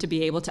students to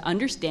be able to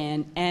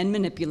understand and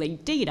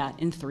manipulate data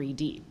in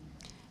 3D.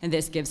 And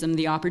this gives them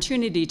the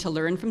opportunity to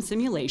learn from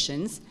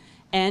simulations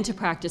and to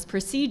practice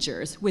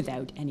procedures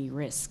without any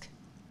risk.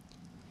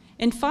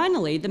 And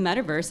finally, the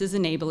metaverse is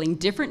enabling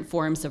different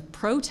forms of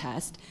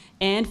protest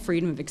and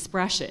freedom of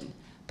expression,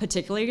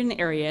 particularly in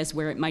areas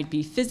where it might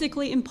be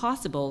physically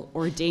impossible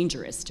or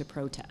dangerous to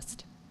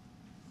protest.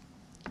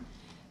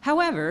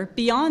 However,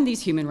 beyond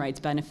these human rights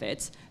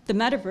benefits, the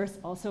metaverse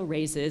also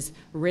raises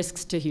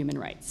risks to human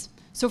rights.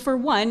 So for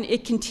one,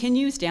 it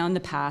continues down the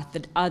path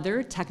that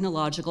other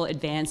technological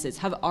advances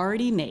have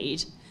already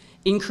made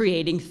in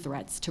creating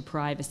threats to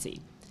privacy.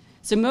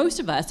 So most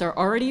of us are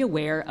already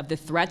aware of the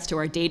threats to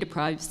our data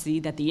privacy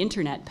that the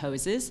internet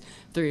poses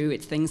through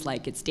its things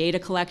like its data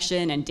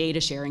collection and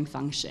data sharing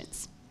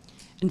functions.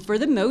 And for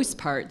the most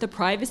part, the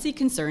privacy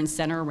concerns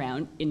center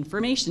around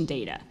information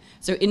data.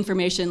 So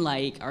information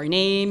like our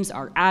names,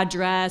 our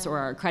address, or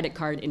our credit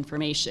card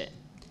information.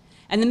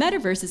 And the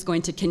metaverse is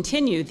going to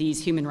continue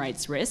these human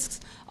rights risks,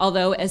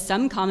 although as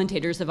some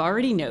commentators have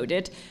already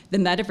noted, the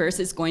metaverse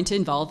is going to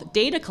involve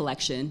data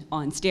collection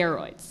on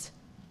steroids.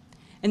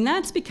 And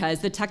that's because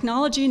the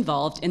technology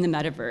involved in the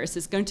metaverse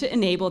is going to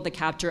enable the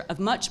capture of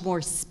much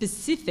more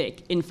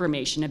specific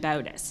information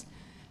about us.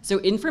 So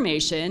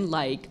information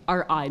like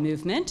our eye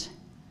movement,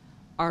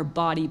 our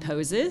body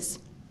poses,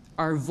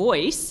 our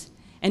voice,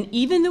 and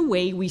even the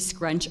way we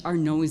scrunch our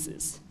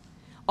noses.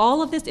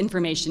 All of this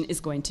information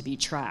is going to be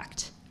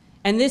tracked.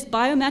 And this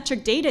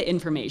biometric data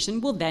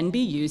information will then be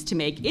used to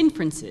make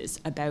inferences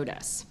about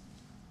us.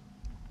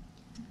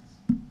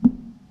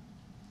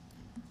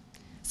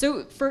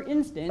 So for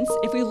instance,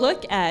 if we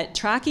look at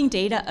tracking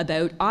data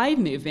about eye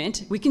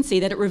movement, we can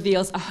see that it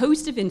reveals a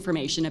host of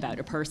information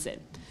about a person.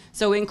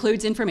 So it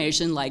includes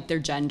information like their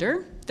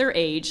gender, their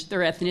age,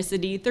 their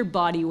ethnicity, their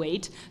body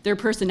weight, their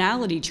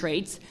personality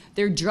traits,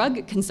 their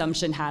drug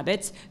consumption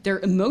habits, their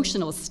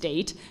emotional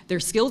state, their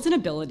skills and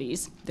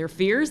abilities, their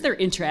fears, their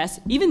interests,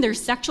 even their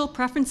sexual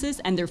preferences,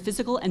 and their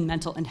physical and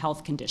mental and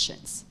health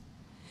conditions.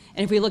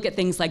 And if we look at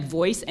things like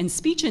voice and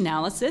speech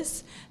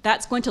analysis,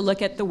 that's going to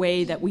look at the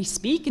way that we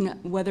speak and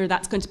whether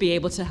that's going to be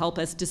able to help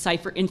us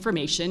decipher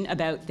information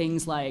about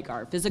things like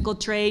our physical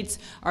traits,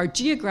 our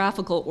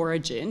geographical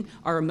origin,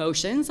 our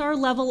emotions, our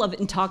level of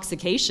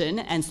intoxication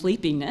and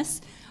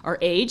sleepiness, our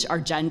age, our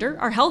gender,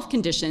 our health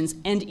conditions,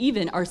 and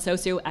even our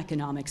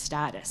socioeconomic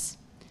status.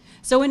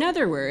 So in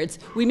other words,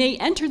 we may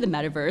enter the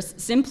metaverse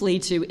simply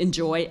to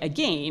enjoy a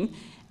game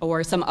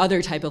or some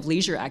other type of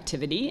leisure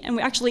activity, and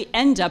we actually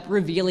end up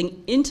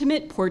revealing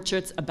intimate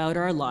portraits about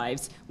our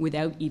lives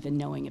without even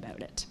knowing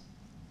about it.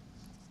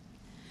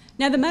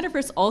 Now, the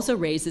metaverse also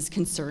raises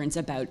concerns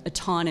about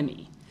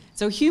autonomy.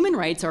 So human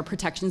rights are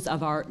protections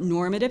of our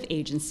normative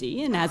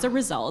agency, and as a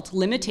result,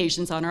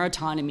 limitations on our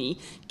autonomy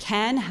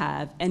can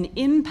have an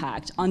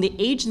impact on the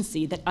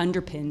agency that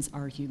underpins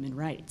our human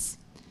rights.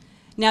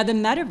 Now, the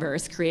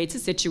metaverse creates a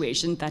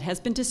situation that has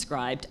been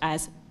described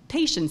as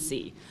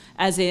patiency,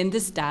 as in the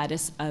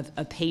status of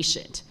a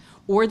patient,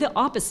 or the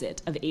opposite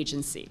of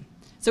agency.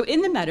 So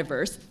in the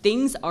metaverse,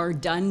 things are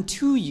done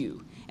to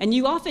you, and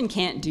you often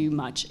can't do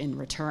much in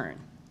return.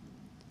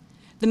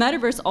 The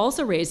metaverse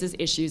also raises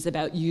issues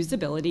about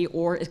usability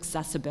or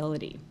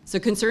accessibility. So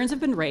concerns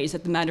have been raised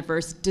that the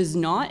metaverse does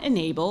not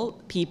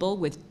enable people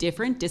with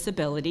different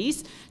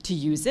disabilities to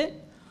use it,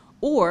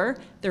 or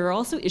there are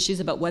also issues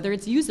about whether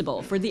it's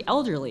usable for the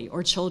elderly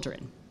or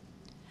children.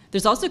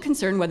 There's also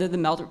concern whether the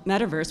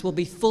metaverse will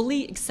be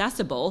fully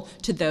accessible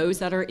to those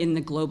that are in the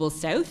global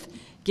south,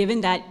 given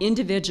that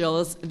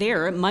individuals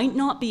there might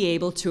not be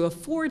able to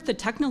afford the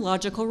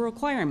technological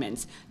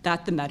requirements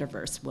that the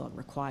metaverse will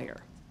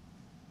require.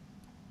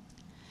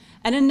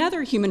 And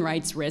another human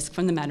rights risk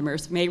from the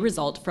metaverse may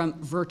result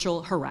from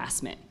virtual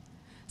harassment.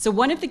 So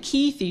one of the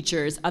key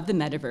features of the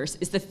metaverse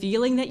is the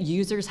feeling that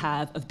users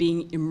have of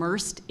being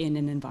immersed in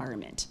an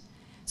environment.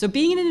 So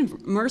being in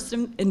an immersed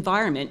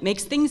environment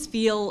makes things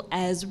feel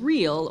as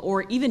real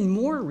or even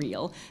more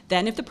real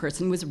than if the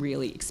person was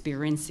really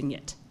experiencing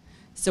it.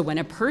 So when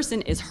a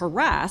person is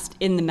harassed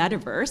in the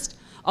metaverse,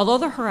 although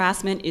the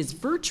harassment is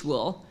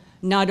virtual,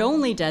 not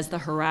only does the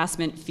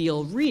harassment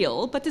feel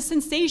real, but the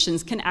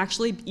sensations can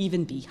actually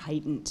even be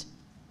heightened.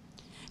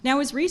 Now,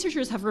 as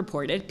researchers have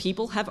reported,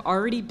 people have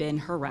already been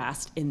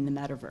harassed in the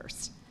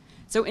metaverse.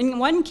 So in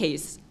one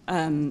case,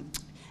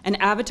 an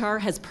avatar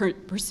has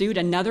pursued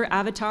another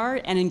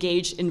avatar and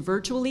engaged in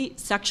virtually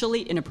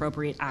sexually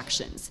inappropriate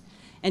actions.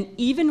 And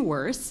even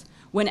worse,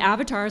 when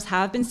avatars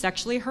have been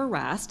sexually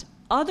harassed,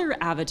 other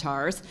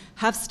avatars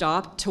have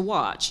stopped to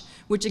watch,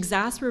 which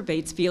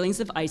exacerbates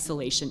feelings of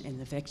isolation in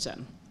the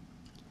victim.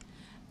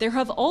 There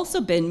have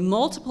also been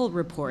multiple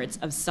reports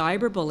of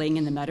cyberbullying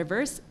in the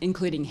metaverse,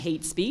 including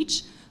hate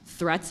speech,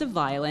 threats of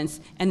violence,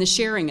 and the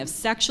sharing of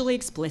sexually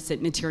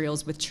explicit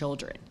materials with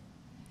children.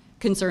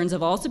 Concerns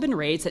have also been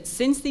raised that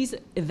since these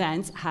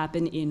events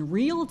happen in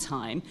real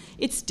time,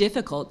 it's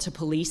difficult to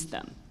police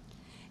them.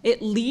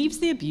 It leaves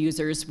the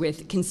abusers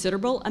with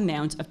considerable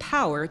amount of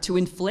power to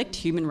inflict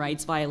human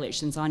rights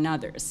violations on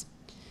others.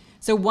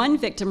 So one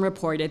victim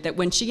reported that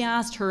when she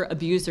asked her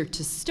abuser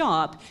to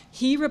stop,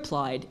 he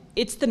replied,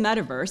 "It's the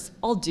metaverse,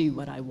 I'll do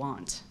what I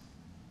want."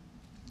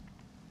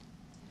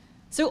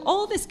 So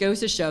all this goes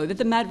to show that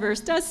the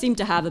metaverse does seem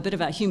to have a bit of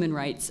a human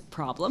rights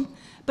problem,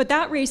 but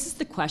that raises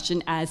the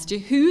question as to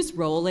whose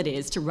role it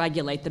is to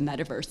regulate the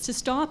metaverse to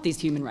stop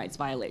these human rights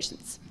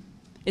violations.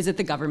 Is it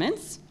the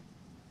government's?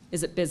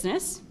 Is it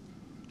business?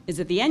 Is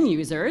it the end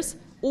users?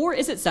 Or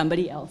is it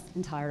somebody else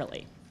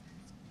entirely?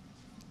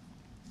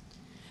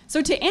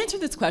 So to answer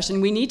this question,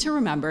 we need to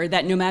remember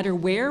that no matter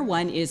where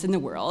one is in the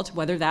world,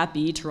 whether that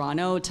be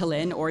Toronto,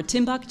 Tallinn, or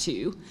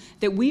Timbuktu,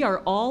 that we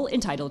are all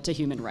entitled to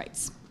human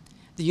rights.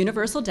 The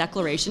Universal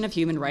Declaration of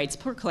Human Rights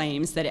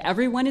proclaims that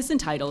everyone is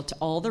entitled to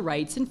all the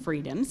rights and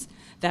freedoms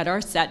that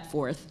are set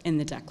forth in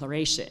the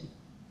Declaration.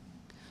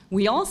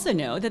 We also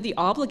know that the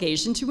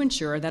obligation to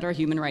ensure that our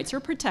human rights are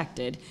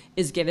protected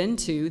is given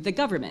to the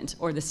government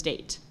or the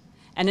state.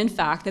 And in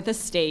fact, that the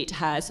state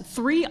has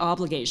 3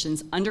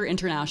 obligations under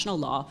international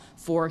law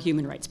for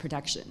human rights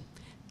protection.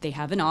 They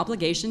have an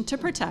obligation to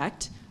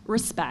protect,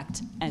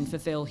 respect, and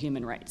fulfill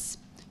human rights.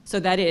 So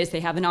that is,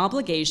 they have an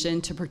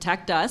obligation to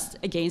protect us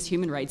against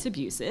human rights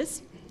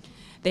abuses.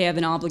 They have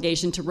an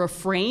obligation to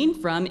refrain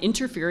from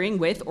interfering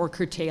with or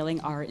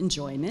curtailing our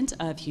enjoyment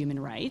of human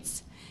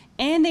rights.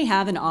 And they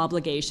have an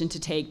obligation to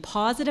take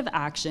positive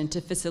action to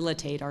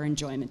facilitate our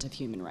enjoyment of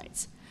human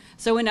rights.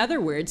 So in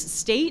other words,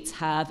 states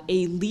have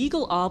a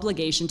legal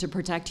obligation to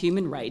protect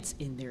human rights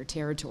in their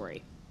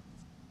territory.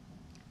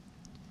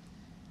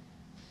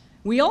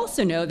 We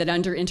also know that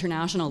under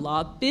international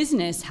law,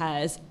 business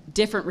has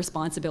different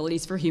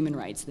responsibilities for human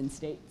rights than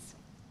states.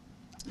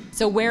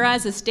 So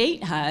whereas a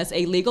state has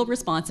a legal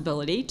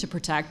responsibility to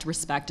protect,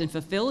 respect, and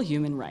fulfill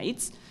human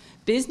rights,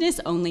 business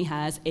only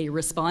has a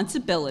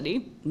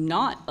responsibility,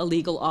 not a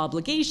legal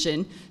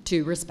obligation,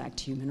 to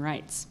respect human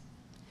rights.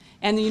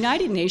 And the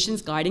United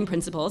Nations Guiding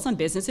Principles on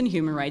Business and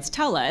Human Rights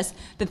tell us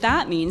that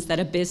that means that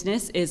a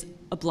business is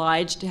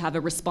obliged to have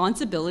a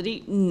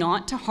responsibility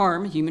not to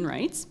harm human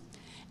rights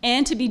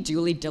and to be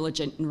duly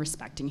diligent in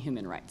respecting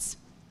human rights.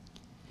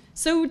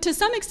 So to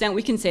some extent,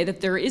 we can say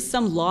that there is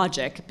some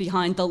logic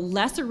behind the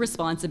lesser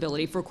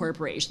responsibility for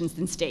corporations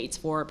than states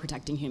for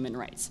protecting human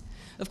rights.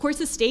 Of course,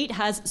 a state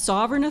has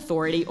sovereign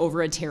authority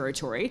over a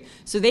territory,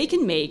 so they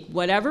can make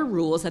whatever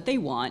rules that they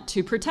want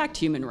to protect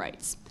human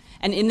rights.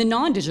 And in the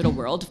non-digital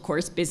world, of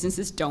course,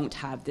 businesses don't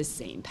have this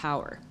same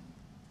power.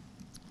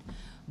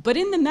 But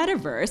in the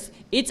metaverse,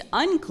 it's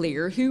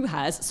unclear who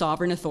has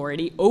sovereign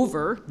authority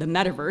over the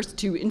metaverse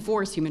to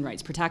enforce human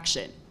rights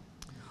protection.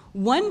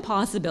 One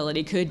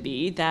possibility could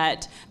be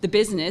that the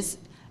business,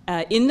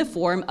 in the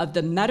form of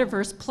the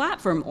metaverse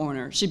platform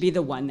owner, should be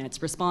the one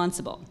that's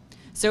responsible.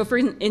 So for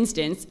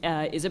instance,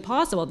 is it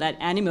possible that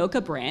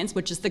Animoca Brands,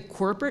 which is the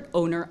corporate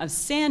owner of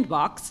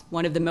Sandbox,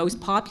 one of the most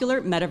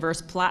popular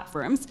metaverse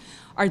platforms,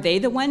 are they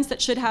the ones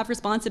that should have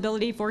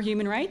responsibility for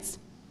human rights?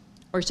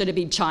 Or should it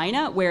be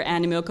China, where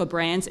Animoca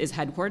Brands is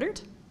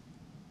headquartered?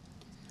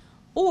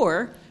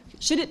 Or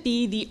should it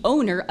be the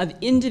owner of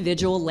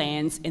individual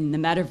lands in the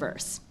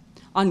metaverse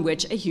on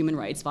which a human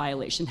rights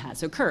violation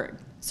has occurred?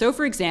 So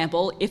for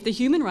example, if the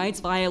human rights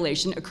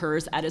violation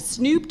occurs at a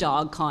Snoop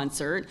Dogg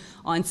concert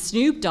on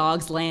Snoop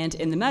Dogg's land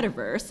in the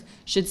metaverse,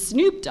 should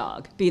Snoop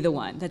Dogg be the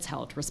one that's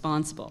held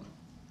responsible?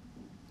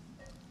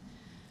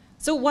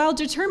 So while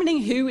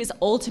determining who is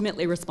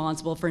ultimately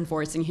responsible for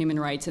enforcing human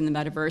rights in the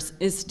metaverse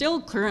is still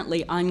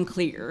currently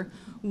unclear,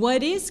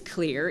 what is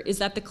clear is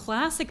that the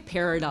classic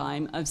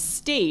paradigm of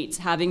states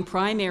having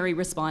primary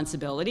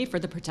responsibility for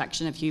the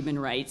protection of human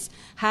rights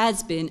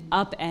has been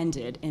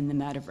upended in the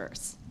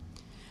metaverse.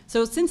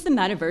 So since the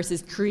metaverse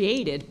is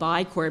created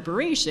by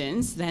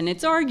corporations, then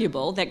it's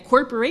arguable that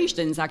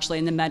corporations actually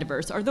in the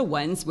metaverse are the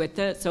ones with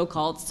the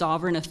so-called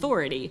sovereign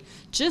authority,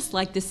 just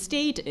like the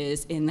state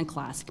is in the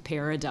classic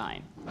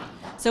paradigm.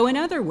 So in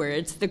other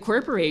words, the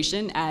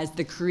corporation as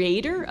the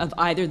creator of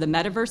either the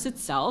metaverse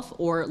itself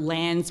or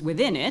lands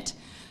within it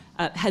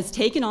has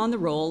taken on the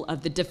role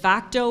of the de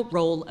facto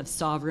role of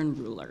sovereign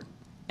ruler.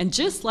 And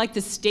just like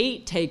the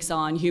state takes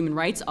on human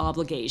rights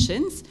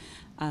obligations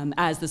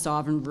as the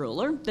sovereign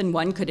ruler, then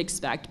one could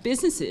expect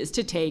businesses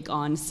to take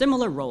on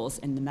similar roles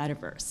in the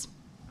metaverse.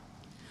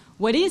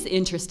 What is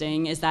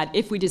interesting is that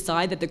if we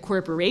decide that the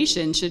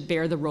corporation should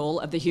bear the role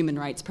of the human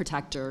rights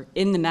protector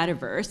in the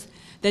metaverse,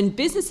 then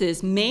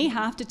businesses may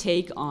have to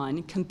take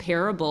on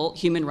comparable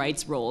human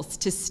rights roles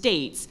to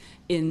states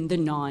in the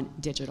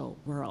non-digital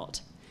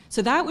world.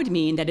 So that would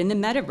mean that in the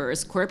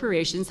metaverse,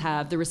 corporations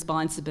have the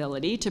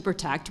responsibility to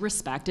protect,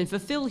 respect, and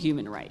fulfill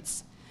human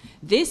rights.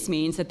 This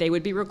means that they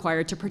would be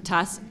required to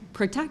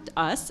protect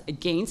us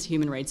against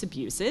human rights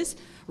abuses,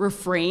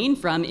 refrain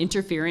from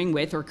interfering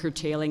with or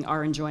curtailing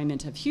our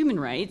enjoyment of human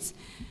rights,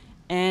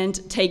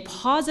 and take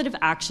positive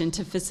action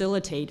to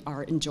facilitate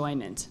our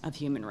enjoyment of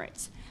human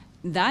rights.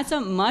 That's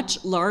a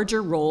much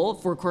larger role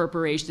for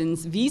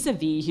corporations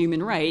vis-a-vis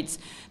human rights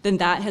than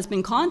that has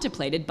been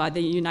contemplated by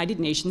the United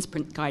Nations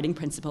Guiding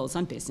Principles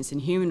on Business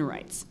and Human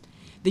Rights.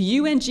 The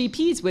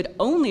UNGPs would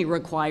only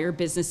require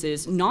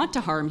businesses not to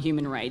harm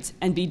human rights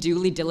and be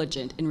duly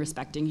diligent in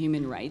respecting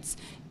human rights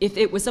if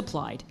it was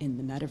applied in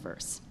the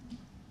metaverse.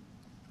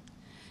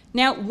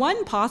 Now,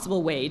 one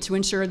possible way to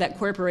ensure that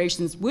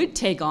corporations would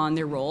take on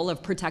their role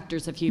of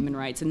protectors of human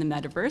rights in the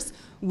metaverse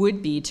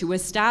would be to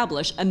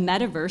establish a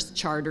metaverse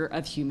charter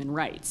of human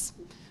rights.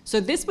 So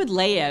this would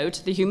lay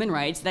out the human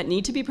rights that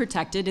need to be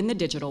protected in the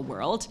digital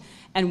world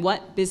and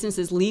what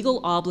businesses'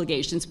 legal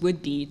obligations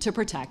would be to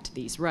protect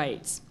these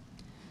rights.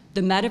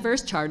 The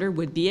Metaverse Charter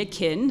would be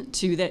akin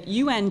to the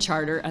UN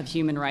Charter of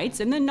Human Rights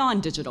in the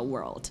non-digital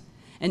world.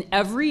 And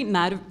every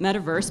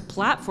metaverse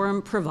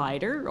platform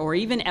provider, or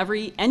even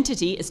every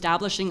entity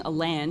establishing a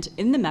land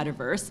in the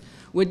metaverse,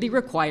 would be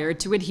required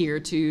to adhere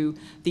to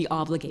the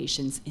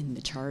obligations in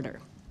the Charter.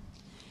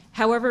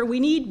 However, we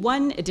need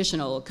one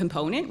additional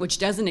component which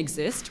doesn't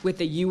exist with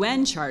the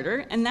UN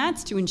Charter, and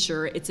that's to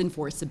ensure its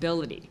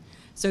enforceability.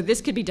 So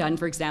this could be done,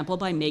 for example,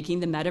 by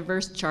making the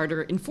Metaverse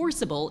Charter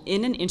enforceable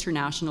in an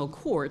international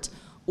court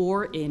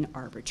or in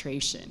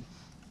arbitration.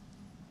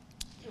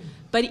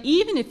 But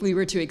even if we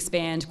were to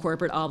expand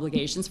corporate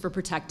obligations for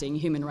protecting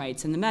human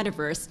rights in the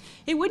metaverse,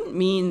 it wouldn't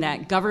mean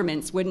that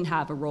governments wouldn't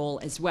have a role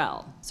as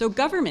well. So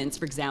governments,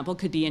 for example,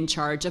 could be in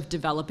charge of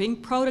developing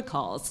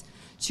protocols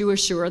to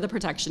assure the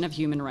protection of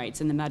human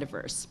rights in the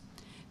metaverse.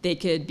 They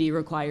could be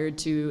required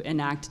to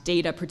enact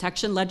data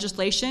protection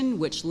legislation,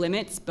 which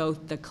limits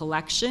both the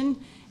collection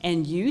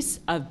and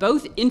use of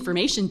both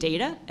information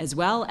data as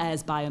well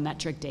as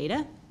biometric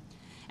data.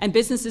 And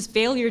businesses'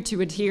 failure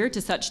to adhere to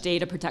such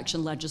data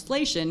protection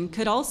legislation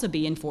could also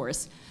be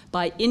enforced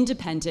by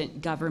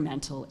independent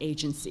governmental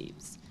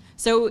agencies.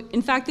 So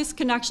in fact, this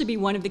can actually be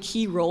one of the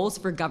key roles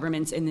for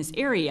governments in this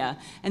area,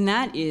 and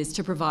that is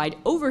to provide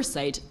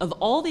oversight of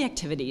all the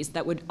activities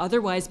that would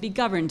otherwise be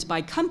governed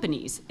by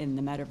companies in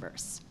the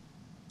metaverse.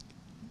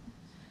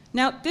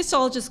 Now, this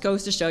all just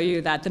goes to show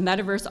you that the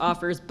metaverse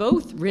offers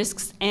both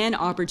risks and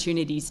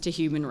opportunities to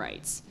human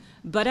rights.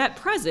 But at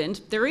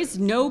present, there is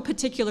no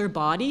particular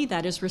body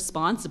that is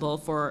responsible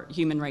for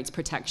human rights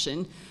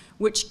protection,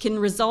 which can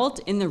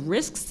result in the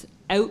risks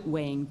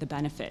outweighing the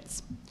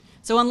benefits.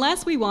 So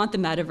unless we want the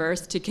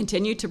metaverse to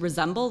continue to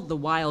resemble the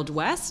Wild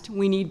West,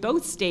 we need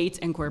both states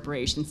and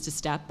corporations to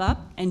step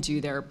up and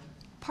do their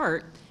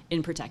part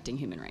in protecting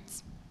human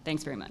rights.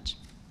 Thanks very much.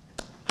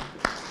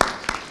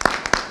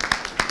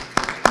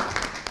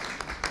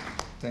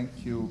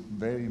 Thank you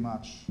very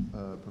much,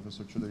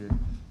 Professor Choudhury,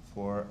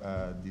 for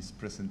this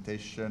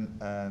presentation,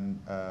 and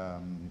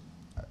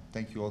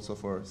thank you also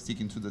for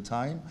sticking to the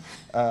time.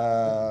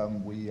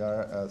 We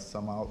are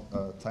somehow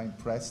time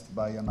pressed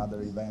by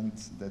another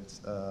event that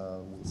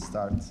will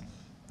start.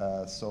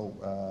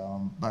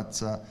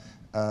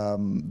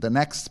 The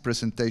next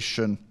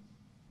presentation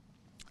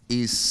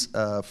is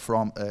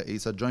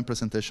is a joint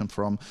presentation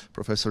from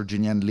Professor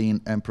Jinyan Lin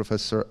and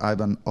Professor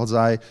Ivan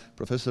Ozai.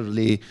 Professor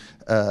Lee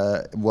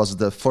is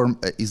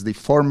the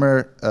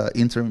former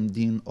interim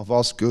dean of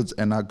Osgoode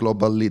and a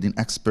global leading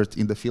expert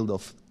in the field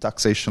of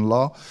taxation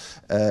law.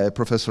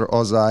 Professor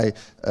Ozai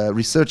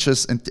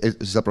researches and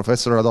is a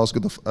professor at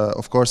Osgoode,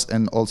 of course,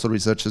 and also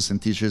researches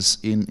and teaches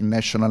in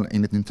national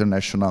and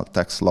international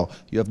tax law.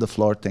 You have the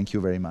floor. Thank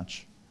you very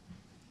much.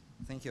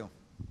 Thank you.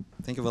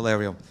 Thank you,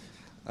 Valerio.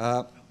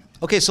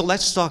 Okay, so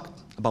let's talk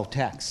about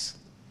tax.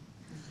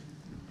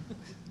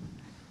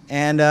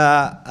 And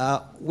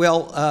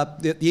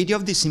the idea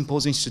of this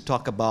symposium is to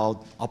talk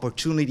about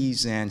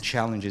opportunities and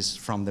challenges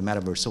from the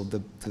metaverse, so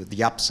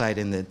the upside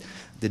and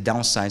the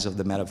downsides of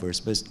the metaverse.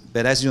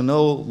 But as you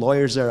know,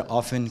 lawyers are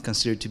often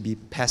considered to be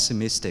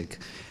pessimistic.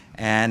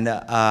 And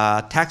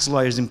tax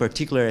lawyers in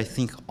particular, I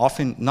think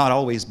often, not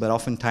always, but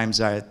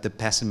oftentimes are the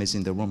pessimists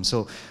in the room.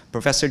 So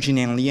Professor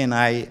Jinyan Lee and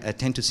I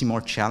tend to see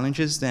more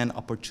challenges than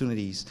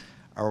opportunities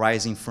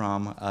arising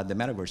from the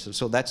metaverse.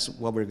 So that's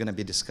what we're going to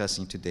be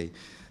discussing today.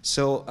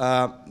 So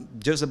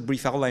just a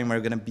brief outline,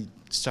 we're going to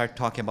start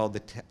talking about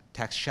the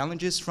tax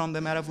challenges from the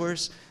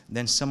metaverse,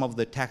 then some of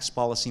the tax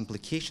policy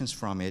implications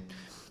from it,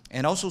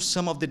 and also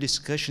some of the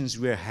discussions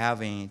we're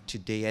having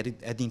today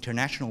at the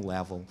international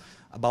level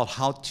about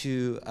how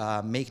to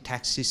make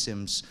tax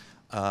systems,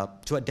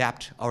 to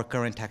adapt our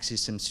current tax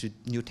systems to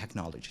new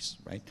technologies,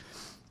 right?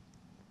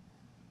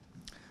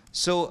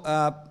 So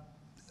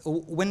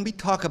when we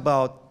talk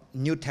about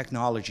new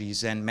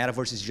technologies, and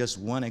metaverse is just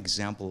one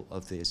example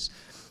of this,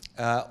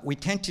 we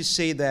tend to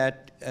say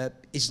that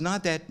it's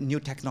not that new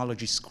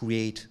technologies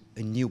create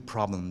a new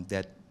problem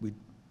that we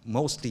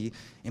mostly,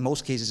 in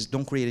most cases,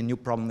 don't create a new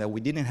problem that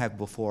we didn't have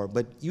before,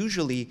 but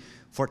usually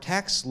for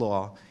tax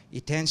law,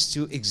 it tends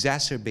to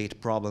exacerbate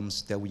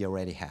problems that we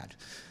already had.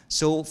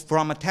 So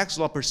from a tax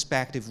law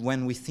perspective,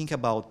 when we think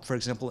about, for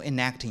example,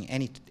 enacting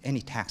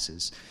any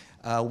taxes,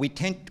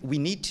 we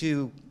need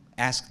to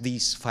ask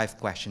these 5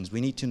 questions.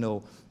 We need to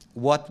know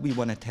what we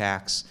want to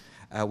tax.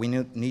 We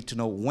need to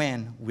know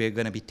when we're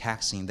going to be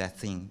taxing that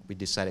thing we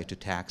decided to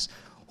tax,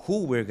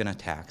 who we're going to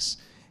tax,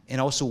 and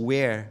also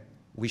where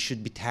we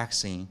should be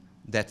taxing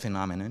that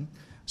phenomenon.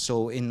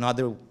 So in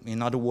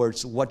other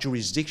words, what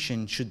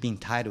jurisdiction should be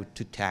entitled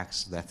to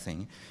tax that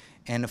thing.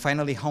 And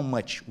finally, how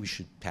much we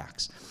should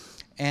tax.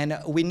 And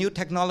with new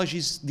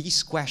technologies,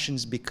 these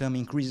questions become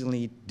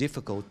increasingly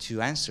difficult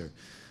to answer.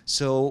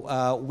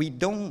 So we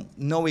don't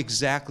know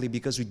exactly,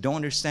 because we don't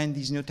understand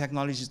these new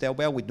technologies that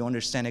well, we don't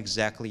understand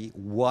exactly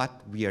what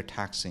we are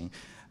taxing.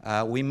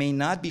 We may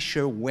not be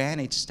sure when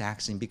it's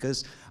taxing,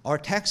 because our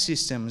tax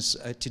systems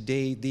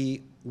today,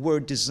 they were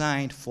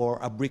designed for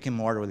a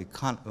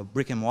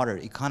brick-and-mortar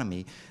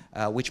economy,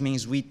 which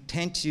means we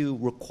tend to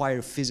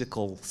require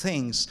physical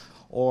things,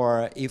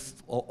 or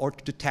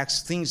to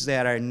tax things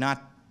that are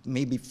not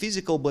maybe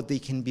physical, but they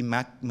can be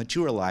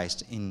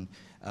materialized in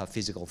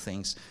physical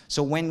things.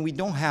 So when we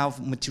don't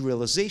have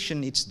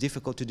materialization, it's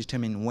difficult to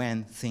determine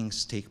when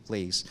things take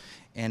place.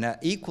 And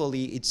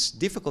equally, it's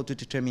difficult to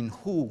determine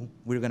who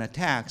we're going to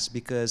tax,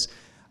 because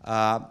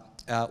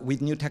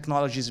with new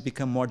technologies, it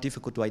becomes more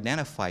difficult to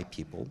identify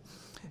people.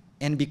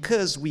 And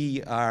because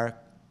we are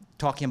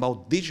talking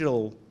about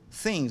digital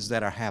things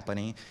that are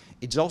happening,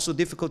 it's also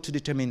difficult to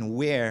determine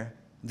where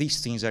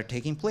these things are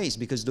taking place,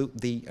 because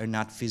they are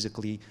not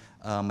physically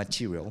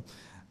material.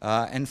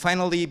 And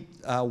finally,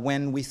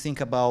 when we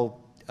think about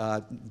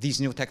these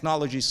new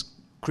technologies,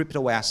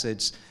 crypto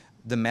assets,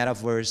 the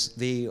metaverse,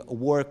 they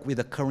work with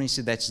a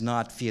currency that's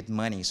not fiat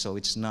money. So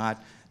it's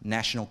not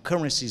national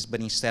currencies, but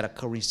instead a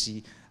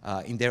currency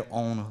in their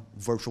own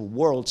virtual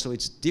world. So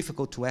it's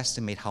difficult to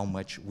estimate how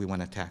much we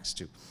want to tax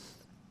to.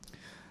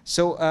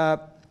 So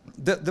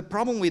the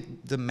problem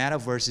with the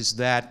metaverse is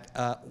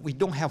that we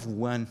don't have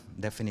one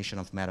definition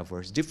of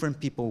metaverse. Different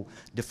people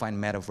define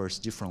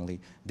metaverse differently.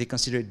 They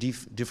consider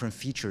different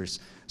features.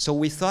 So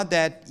we thought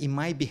that it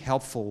might be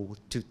helpful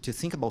to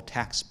think about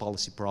tax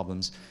policy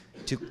problems,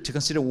 to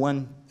consider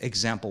one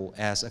example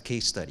as a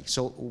case study.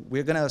 So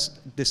we're going to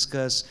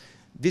discuss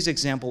this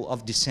example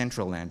of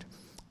Decentraland.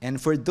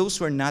 And for those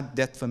who are not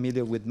that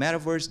familiar with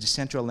metaverse,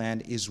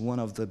 Decentraland is one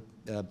of the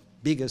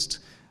biggest,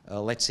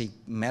 let's say,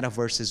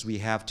 metaverses we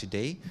have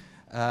today.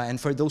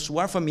 And for those who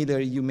are familiar,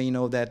 you may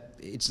know that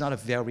it's not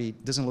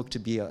doesn't look to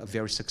be a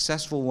very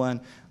successful one.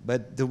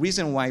 But the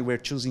reason why we're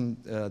choosing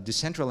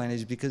Decentraland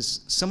is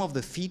because some of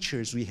the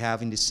features we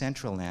have in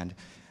Decentraland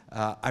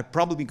are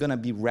probably going to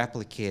be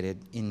replicated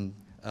in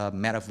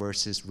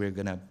metaverses we're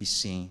going to be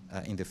seeing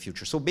in the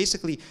future. So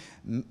basically,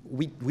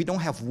 we don't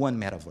have one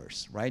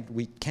metaverse, right?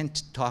 We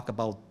can't talk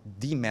about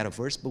the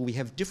metaverse, but we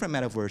have different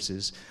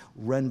metaverses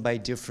run by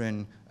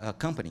different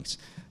companies.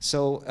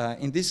 So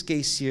in this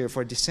case here,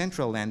 for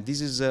Decentraland, this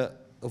is a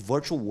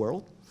virtual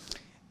world,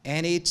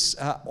 and it's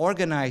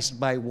organized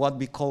by what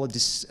we call a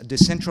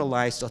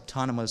decentralized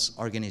autonomous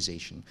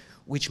organization,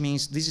 which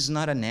means this is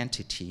not an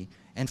entity,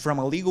 and from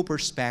a legal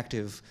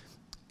perspective,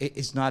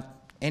 it's not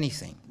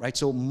anything, right?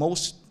 So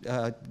most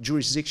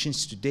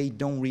jurisdictions today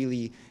don't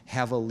really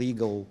have a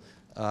legal,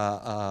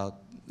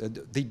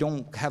 they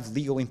don't have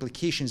legal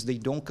implications. They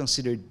don't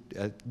consider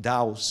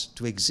DAOs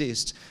to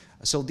exist.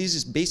 So this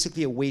is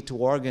basically a way to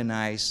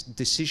organize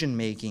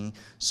decision-making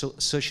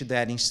such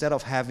that instead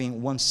of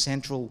having one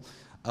central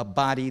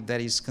body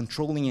that is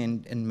controlling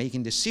and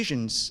making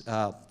decisions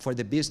for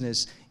the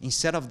business,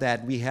 instead of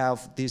that, we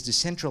have this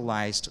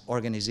decentralized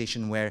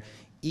organization where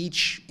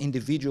each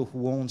individual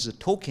who owns a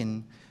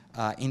token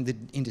in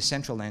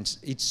Decentraland,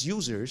 its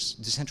users,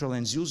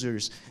 Decentraland's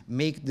users,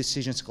 make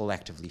decisions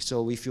collectively.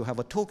 So if you have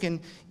a token,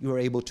 you are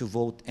able to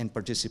vote and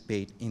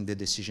participate in the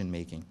decision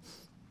making.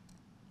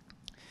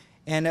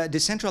 And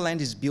Decentraland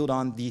is built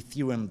on the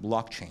Ethereum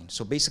blockchain.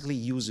 So basically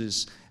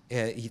uses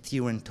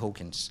Ethereum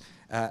tokens.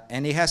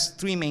 And it has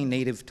three main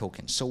native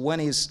tokens. So one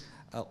is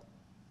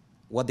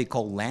what they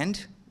call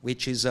land,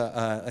 which is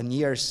an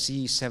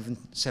ERC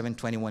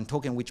 721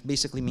 token, which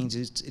basically means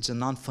it's a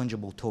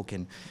non-fungible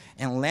token.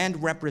 And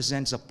land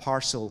represents a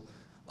parcel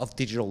of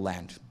digital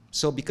land.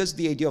 So because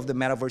the idea of the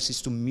metaverse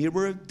is to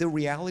mirror the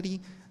reality,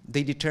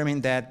 they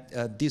determined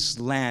that this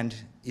land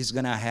is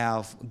going to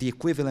have the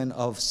equivalent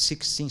of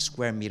 16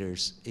 square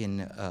meters in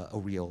the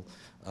real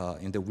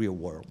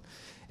world.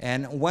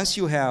 And once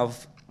you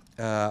have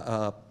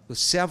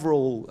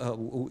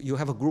you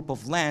have a group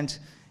of land,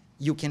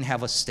 you can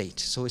have a state.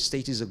 So a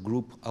state is a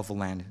group of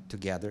land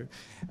together.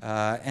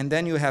 And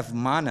then you have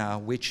mana,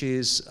 which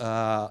is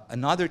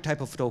another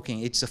type of token.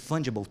 It's a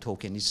fungible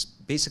token. It's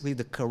basically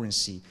the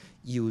currency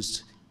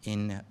used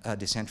in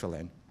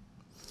Decentraland.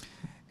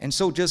 And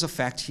so just a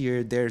fact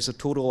here, there's a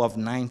total of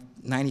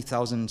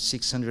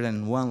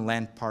 90,601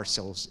 land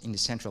parcels in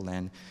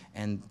Decentraland.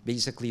 And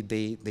basically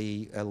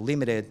they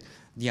limited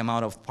the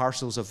amount of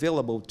parcels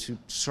available to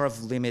sort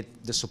of limit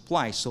the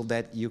supply so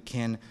that you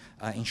can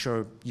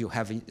ensure you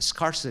have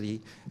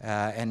scarcity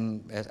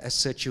and as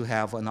such you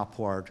have an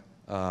upward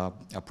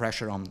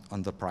pressure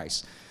on the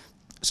price.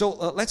 So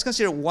let's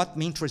consider what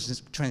main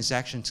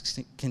transactions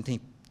can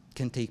take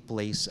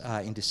place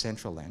in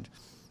Decentraland.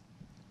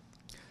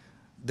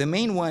 The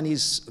main one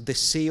is the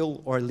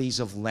sale or lease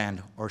of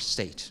land or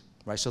state,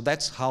 right? So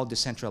that's how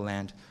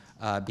Decentraland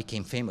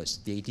became famous.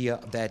 The idea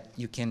that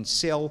you can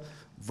sell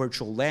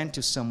virtual land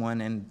to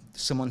someone and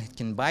someone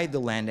can buy the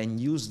land and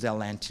use that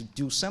land to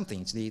do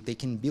something. They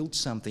can build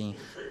something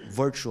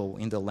virtual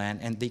in the land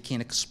and they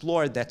can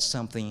explore that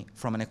something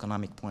from an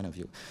economic point of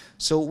view.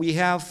 So we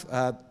have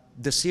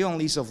the sale and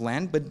lease of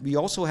land, but we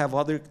also have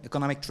other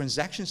economic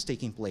transactions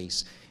taking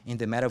place in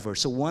the metaverse.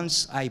 So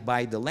once I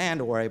buy the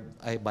land or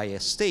I buy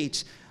a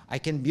state, I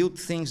can build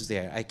things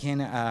there. I can,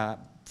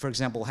 for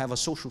example, have a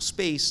social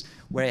space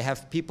where I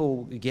have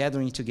people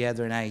gathering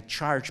together and I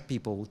charge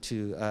people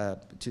to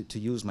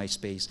use my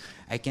space.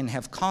 I can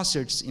have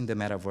concerts in the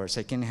metaverse.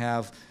 I can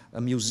have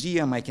a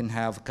museum. I can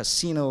have a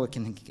casino. I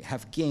can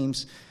have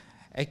games.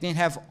 I can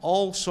have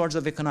all sorts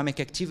of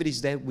economic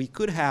activities that we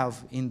could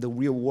have in the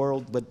real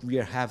world, but we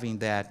are having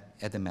that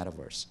at the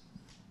metaverse.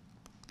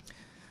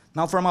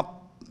 Now, from a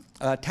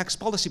tax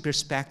policy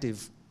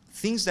perspective,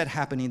 things that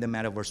happen in the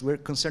metaverse, we're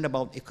concerned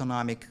about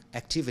economic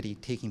activity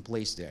taking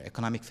place there,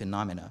 economic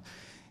phenomena.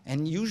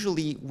 And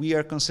usually we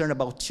are concerned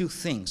about two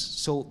things.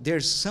 So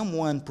there's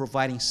someone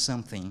providing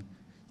something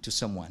to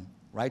someone,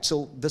 right?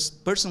 So this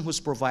person who's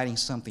providing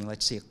something,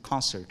 let's say a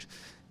concert,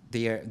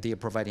 they are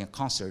providing a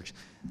concert.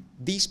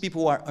 These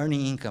people are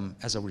earning income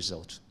as a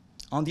result.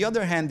 On the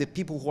other hand, the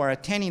people who are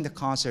attending the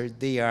concert,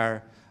 they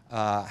are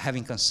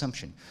having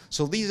consumption.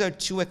 So these are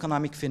two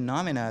economic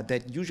phenomena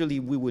that usually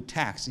we would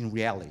tax in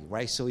reality,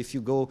 right? So if you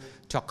go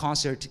to a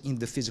concert in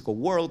the physical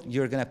world,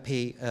 you're going to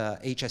pay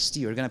HST,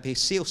 you're going to pay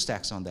sales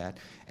tax on that.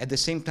 At the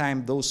same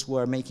time, those who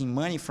are making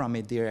money from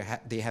it,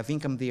 they have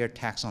income, they are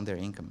taxed on their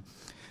income.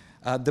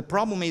 The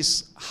problem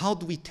is, how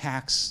do we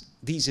tax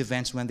these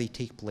events when they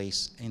take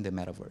place in the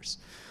metaverse.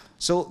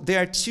 So there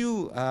are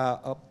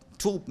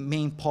two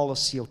main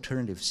policy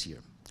alternatives here.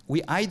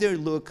 We either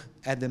look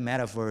at the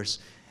metaverse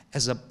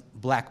as a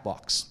black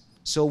box.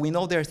 So we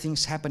know there are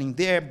things happening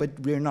there, but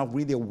we're not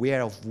really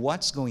aware of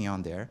what's going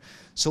on there.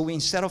 So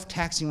instead of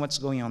taxing what's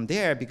going on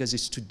there, because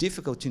it's too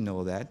difficult to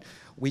know that,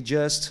 we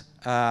just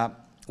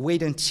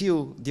wait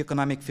until the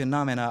economic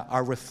phenomena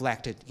are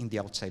reflected in the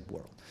outside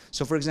world.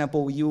 So for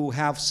example, you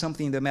have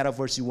something in the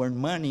metaverse, you earn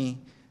money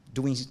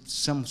doing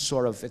some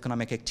sort of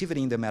economic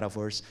activity in the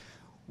metaverse.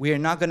 We are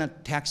not going to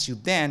tax you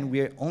then.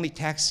 We're only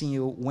taxing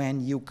you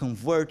when you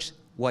convert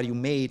what you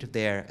made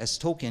there as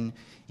token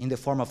in the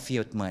form of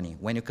fiat money,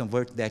 when you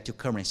convert that to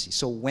currency.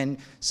 So when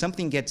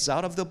something gets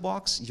out of the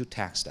box, you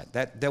tax that.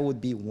 That would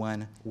be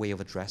one way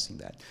of addressing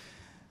that.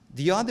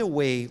 The other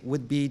way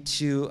would be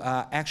to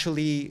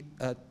actually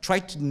try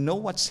to know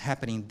what's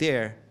happening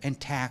there and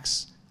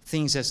tax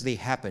things as they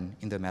happen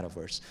in the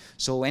metaverse.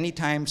 So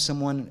anytime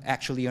someone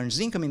actually earns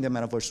income in the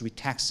metaverse, we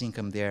tax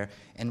income there.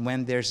 And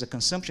when there's a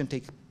consumption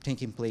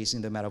taking place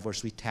in the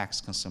metaverse, we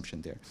tax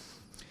consumption there.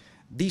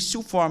 These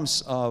two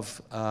forms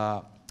of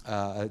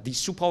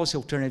these two policy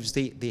alternatives,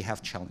 they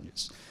have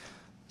challenges.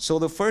 So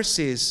the first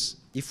is,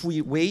 if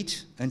we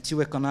wait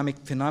until economic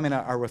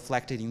phenomena are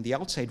reflected in the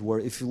outside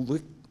world, if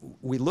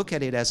we look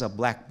at it as a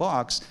black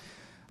box,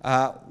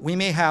 we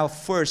may have,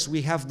 first,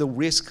 we have the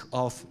risk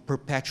of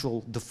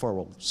perpetual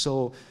deferral.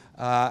 So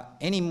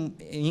any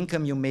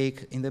income you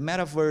make in the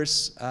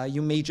metaverse,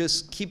 you may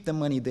just keep the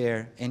money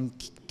there and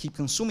keep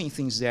consuming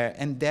things there,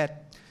 and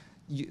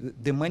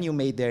the money you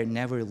made there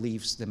never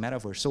leaves the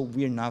metaverse. So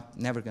we're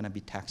never going to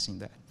be taxing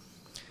that.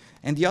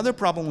 And the other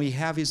problem we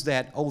have is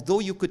that although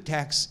you could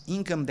tax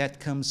income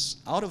that comes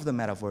out of the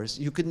metaverse,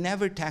 you could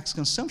never tax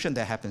consumption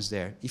that happens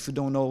there if you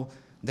don't know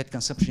that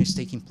consumption is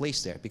taking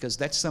place there, because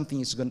that's something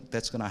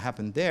that's going to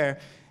happen there,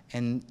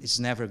 and it's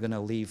never going to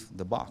leave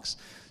the box.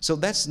 So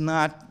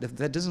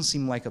that doesn't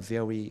seem like a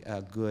very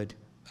good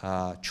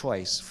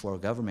choice for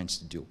governments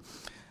to do.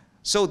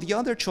 So the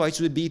other choice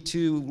would be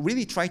to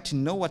really try to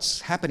know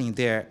what's happening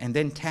there and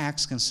then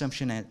tax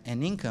consumption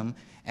and income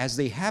as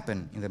they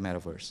happen in the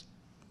metaverse.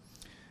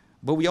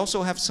 But we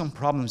also have some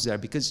problems there,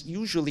 because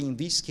usually in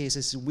these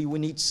cases, we will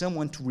need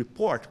someone to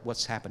report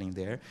what's happening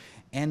there,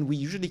 and we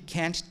usually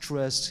can't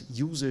trust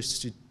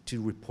users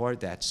to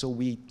report that. So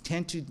we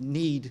tend to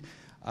need,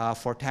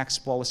 for tax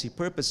policy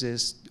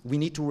purposes, we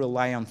need to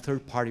rely on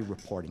third-party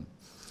reporting.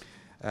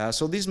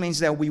 So this means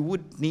that we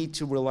would need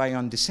to rely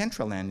on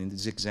Decentraland, in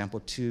this example,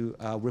 to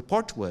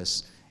report to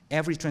us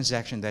every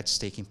transaction that's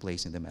taking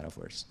place in the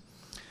metaverse.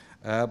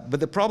 But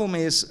the problem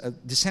is,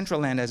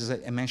 Decentraland, as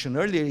I mentioned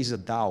earlier, is a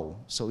DAO.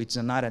 So it's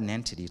not an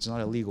entity. It's not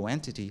a legal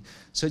entity.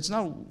 So it's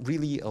not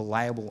really a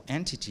liable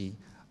entity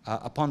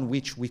upon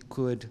which we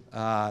could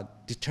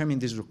determine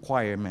this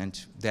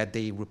requirement that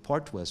they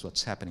report to us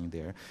what's happening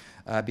there,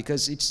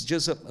 because it's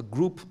just a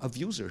group of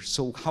users.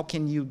 So how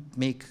can you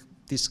make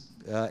this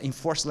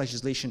enforce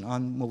legislation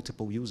on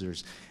multiple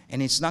users?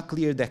 And it's not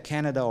clear that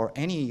Canada or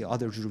any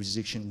other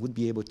jurisdiction would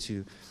be able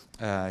to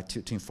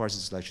enforce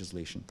this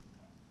legislation.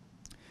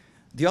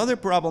 The other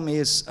problem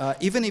is,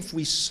 even if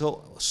we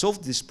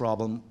solve this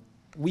problem,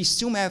 we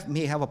still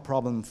may have a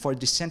problem for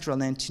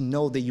Decentraland to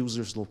know the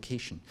user's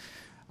location.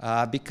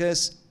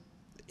 Because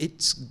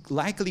it's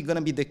likely going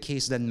to be the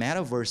case that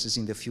metaverses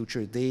in the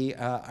future, they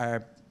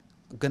are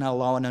going to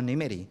allow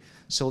anonymity.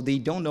 So they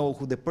don't know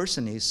who the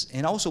person is.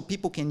 And also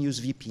people can use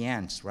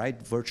VPNs,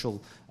 right?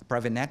 Virtual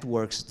private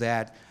networks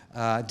that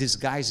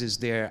disguises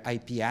their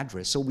IP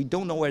address. So we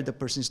don't know where the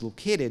person is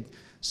located.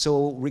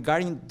 So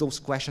regarding those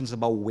questions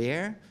about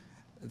where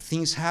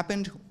things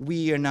happened,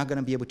 we are not going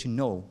to be able to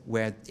know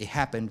where it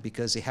happened,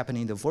 because it happened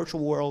in the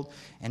virtual world,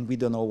 and we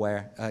don't know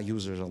where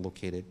users are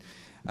located.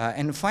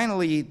 And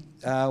finally,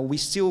 we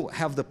still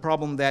have the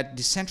problem that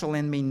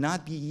Decentraland may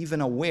not be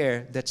even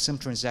aware that some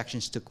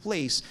transactions took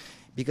place,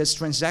 because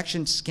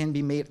transactions can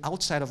be made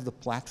outside of the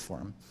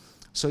platform.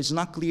 So it's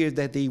not clear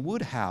that they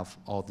would have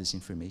all this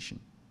information.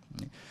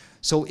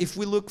 So if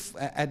we look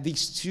at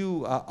these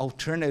two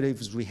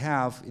alternatives we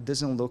have, it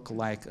doesn't look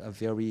like a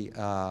very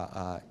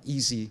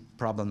easy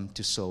problem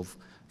to solve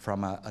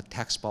from a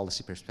tax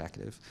policy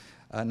perspective.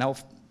 Now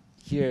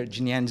here,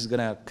 Jinyan is going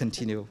to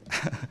continue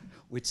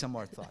with some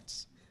more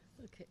thoughts.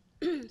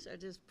 Okay, so I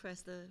just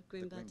press the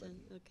green button.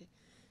 Okay.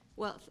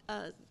 Well,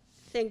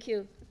 thank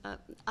you.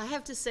 I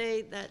have to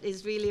say that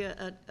it's really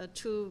a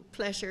true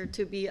pleasure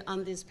to be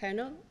on this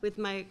panel with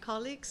my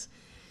colleagues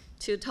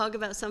to talk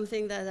about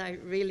something that I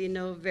really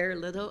know very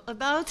little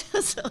about.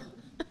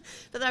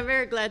 But I'm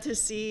very glad to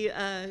see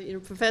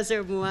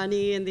Professor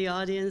Muani in the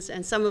audience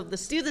and some of the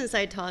students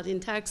I taught in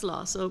tax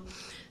law. So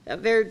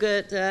very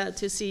good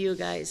to see you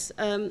guys.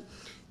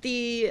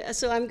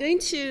 So I'm going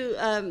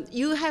to,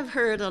 you have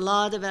heard a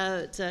lot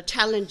about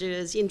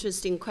challenges,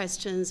 interesting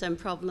questions and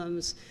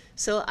problems.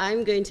 So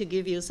I'm going to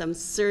give you some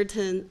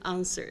certain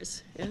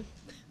answers. Yeah?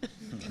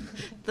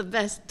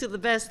 to the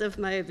best of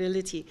my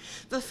ability.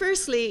 But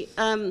firstly,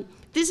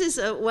 this is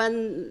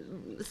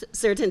one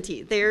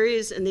certainty. There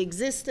is an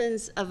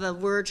existence of a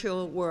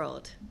virtual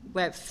world,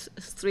 Web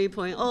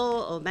 3.0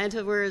 or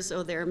Metaverse,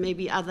 or there may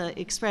be other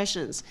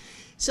expressions.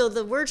 So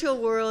the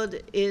virtual world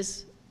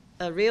is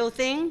a real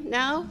thing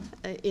now,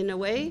 in a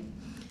way.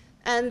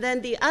 And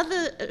then the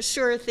other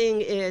sure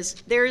thing is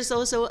there is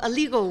also a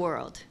legal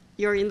world.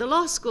 You're in the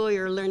law school,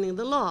 you're learning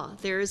the law.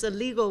 There is a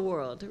legal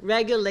world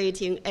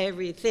regulating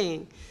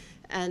everything.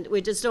 And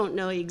we just don't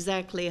know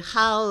exactly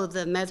how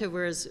the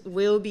metaverse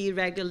will be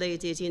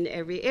regulated in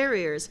every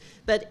areas,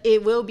 but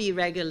it will be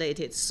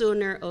regulated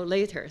sooner or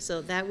later,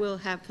 so that will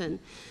happen.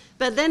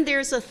 But then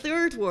there's a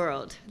third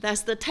world,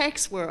 that's the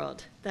text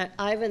world that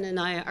Ivan and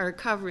I are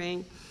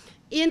covering.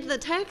 In the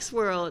text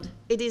world,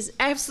 it is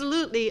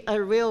absolutely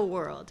a real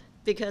world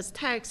because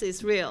tax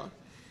is real.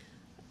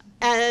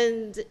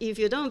 And if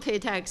you don't pay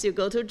tax, you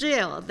go to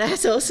jail.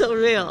 That's also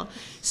real.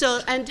 So,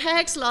 and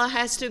tax law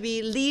has to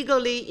be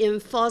legally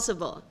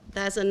enforceable.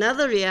 That's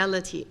another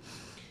reality.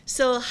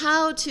 So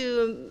how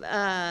to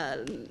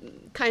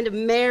kind of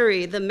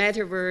marry the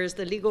metaverse,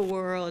 the legal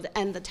world,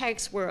 and the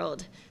tax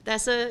world,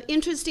 that's an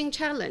interesting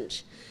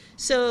challenge.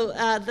 So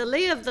the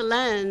lay of the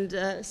land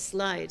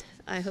slide,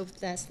 I hope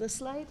that's the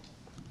slide?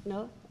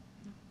 No?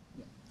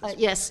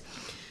 Yes.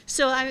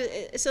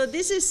 So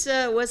this is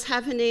what's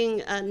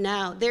happening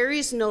now. There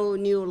is no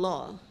new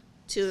law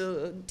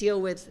to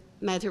deal with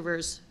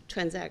metaverse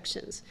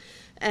transactions.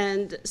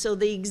 And so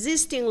the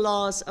existing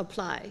laws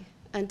apply.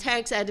 And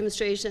tax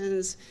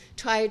administrations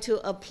try to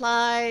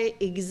apply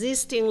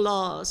existing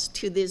laws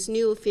to this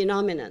new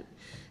phenomenon.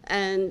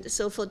 And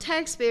so for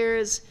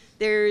taxpayers,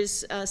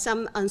 there's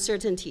some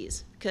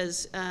uncertainties,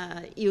 because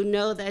you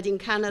know that in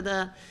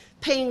Canada,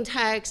 paying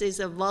tax is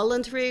a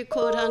voluntary,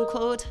 quote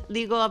unquote,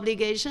 legal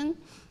obligation.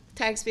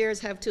 Taxpayers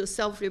have to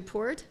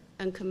self-report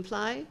and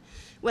comply.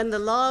 When the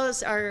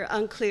laws are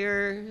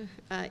unclear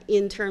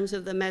in terms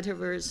of the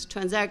metaverse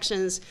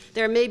transactions,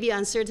 there may be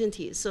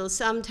uncertainties. So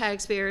some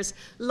taxpayers,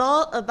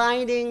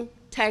 law-abiding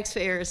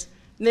taxpayers,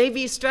 may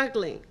be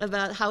struggling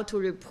about how to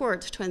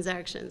report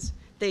transactions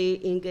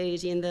they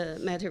engage in the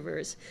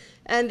metaverse.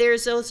 And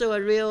there's also a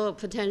real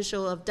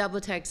potential of double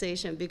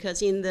taxation,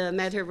 because in the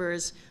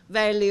metaverse,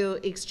 value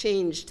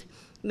exchanged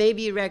may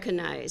be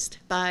recognized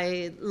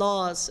by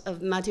laws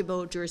of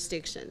multiple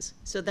jurisdictions.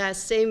 So that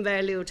same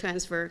value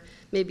transfer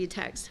may be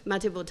taxed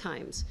multiple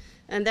times.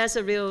 And that's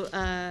a real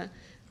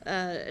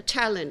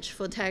challenge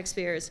for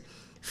taxpayers.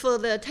 For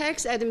the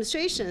tax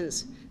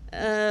administrations,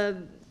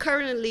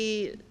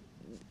 currently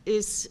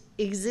is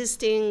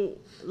existing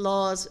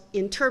laws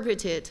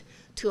interpreted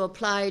to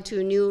apply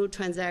to new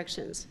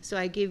transactions. So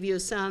I give you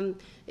some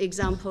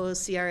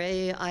examples: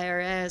 CRA,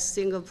 IRS,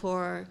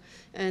 Singapore,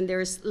 and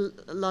there's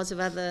lots of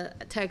other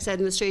tax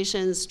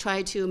administrations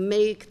try to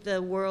make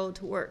the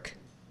world work.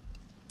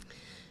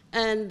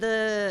 And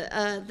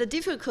the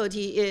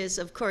difficulty is,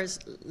 of course,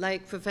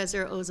 like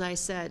Professor Ozai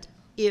said,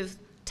 if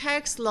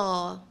tax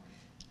law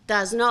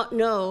does not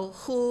know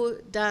who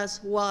does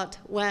what,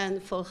 when,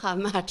 for how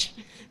much,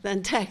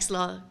 then tax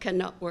law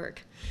cannot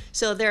work.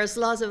 So there's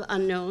lots of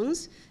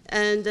unknowns,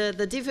 and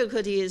the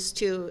difficulty is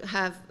to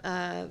have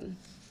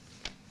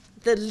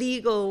the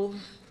legal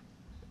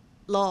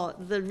law,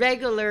 the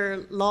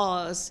regular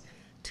laws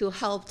to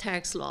help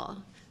tax law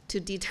to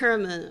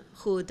determine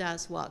who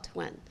does what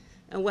when.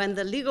 And when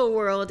the legal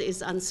world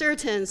is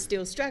uncertain,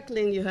 still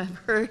struggling, you have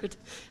heard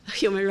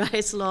human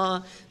rights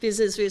law,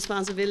 business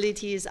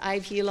responsibilities,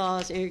 IP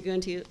laws, and you're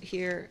going to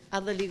hear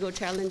other legal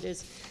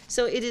challenges.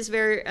 So it is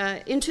very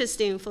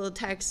interesting for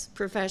tax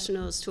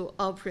professionals to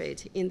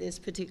operate in this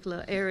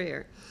particular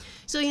area.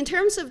 So in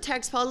terms of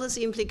tax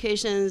policy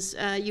implications,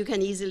 you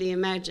can easily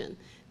imagine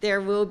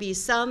there will be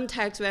some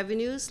tax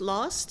revenues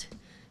lost,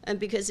 and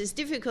because it's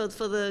difficult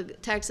for the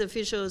tax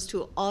officials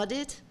to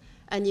audit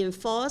and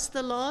enforce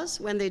the laws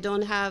when they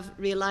don't have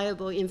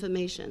reliable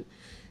information.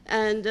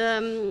 And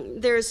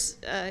there's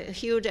a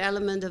huge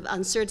element of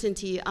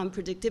uncertainty,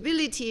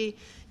 unpredictability.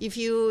 If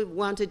you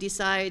want to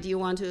decide you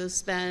want to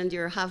spend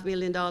your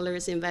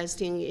 $500,000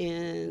 investing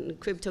in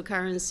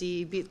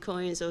cryptocurrency,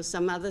 Bitcoins, or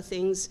some other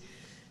things,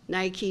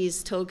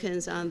 Nike's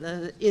tokens in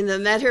the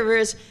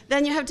metaverse,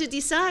 then you have to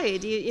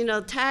decide. You know,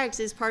 tax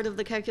is part of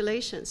the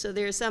calculation. So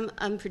there's some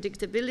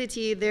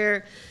unpredictability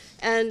there.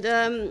 And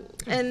the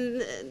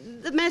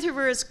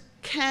metaverse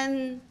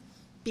can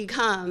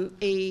become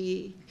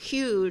a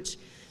huge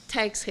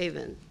tax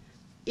haven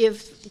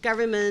if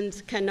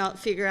government cannot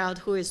figure out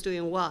who is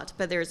doing what,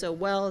 but there's a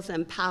wealth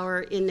and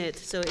power in it,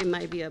 so it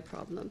might be a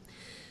problem.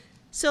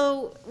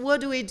 So what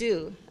do we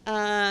do?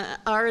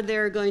 Are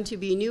there going to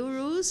be new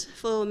rules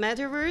for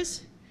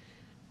metaverse?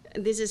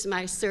 This is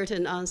my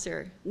certain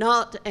answer: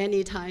 not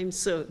anytime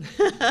soon.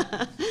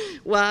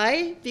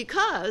 Why?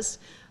 Because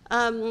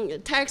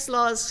tax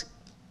laws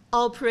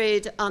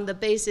operate on the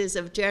basis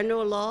of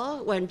general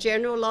law. When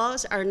general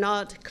laws are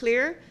not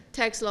clear,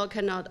 tax law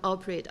cannot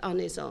operate on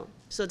its own.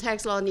 So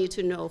tax law need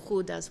to know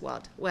who does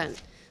what, when,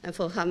 and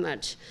for how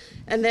much.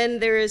 And then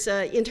there is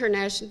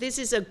international, this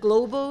is a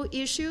global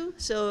issue,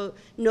 so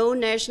no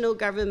national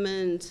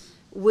government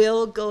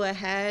will go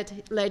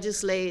ahead,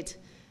 legislate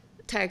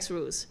tax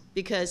rules,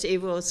 because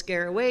it will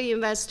scare away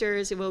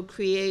investors, it will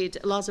create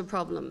lots of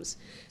problems.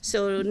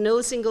 So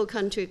no single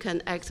country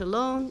can act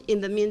alone. In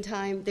the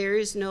meantime, there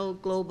is no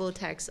global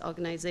tax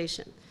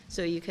organization.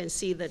 So you can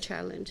see the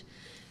challenge.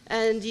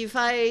 And if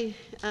I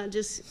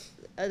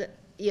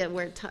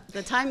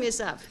the time is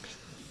up.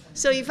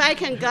 So if I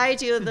can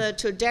guide you the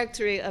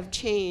trajectory of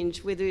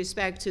change with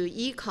respect to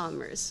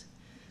e-commerce.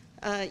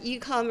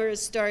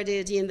 E-commerce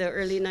started in the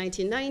early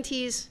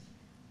 1990s.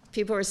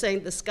 People were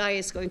saying the sky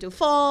is going to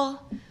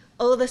fall.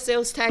 All the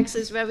sales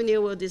taxes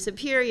revenue will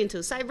disappear into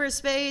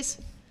cyberspace.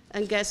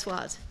 And guess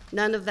what?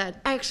 None of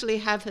that actually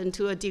happened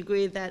to a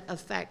degree that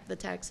affect the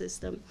tax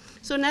system.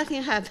 So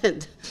nothing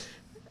happened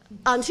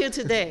until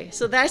today.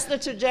 So that's the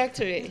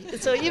trajectory.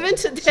 So even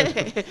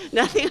today,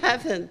 nothing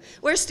happened.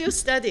 We're still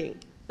studying.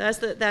 That's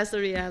the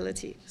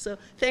reality. So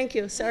thank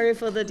you. Sorry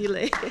for the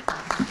delay.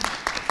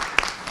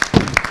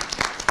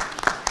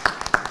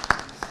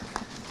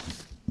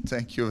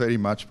 Thank you very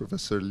much,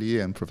 Professor Lee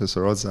and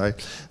Professor Ozai.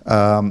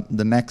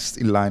 The next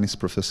in line is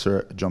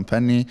Professor John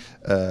Penney,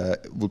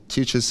 who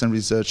teaches and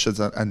researches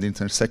at the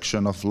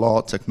intersection of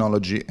law,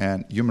 technology,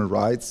 and human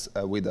rights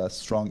with a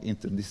strong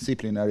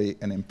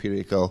interdisciplinary and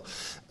empirical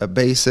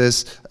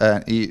basis.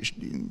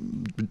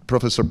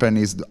 Professor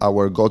Penney is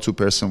our go-to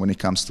person when it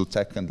comes to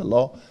tech and the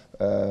law.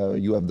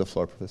 You have the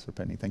floor, Professor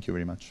Penney. Thank you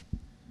very much.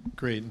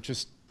 Great.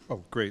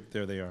 Great.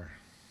 There they are.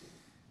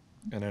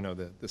 And I know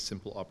the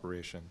simple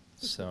operation.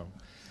 So.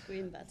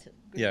 Green button.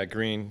 Yeah,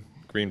 green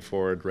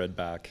forward, red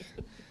back.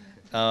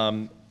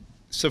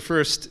 So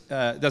first,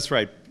 that's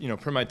right.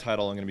 Per my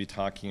title, I'm going to be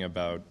talking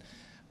about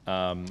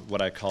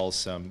what I call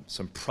some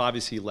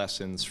privacy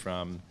lessons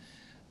from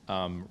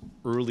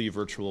early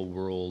virtual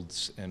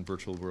worlds and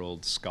virtual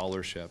world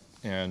scholarship.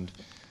 And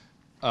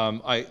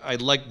I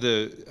like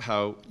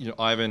how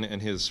Ivan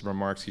in his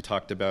remarks, he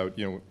talked about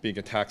being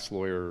a tax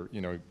lawyer.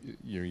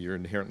 You're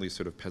inherently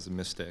sort of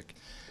pessimistic.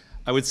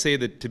 I would say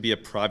that to be a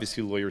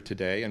privacy lawyer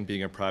today and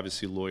being a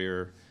privacy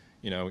lawyer,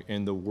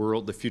 in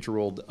the future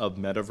world of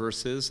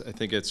metaverses, I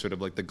think it's sort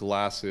of like the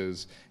glass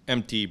is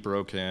empty,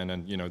 broken,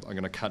 and I'm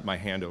going to cut my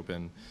hand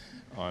open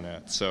on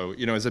it. So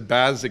as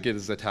bad as it gets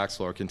as a tax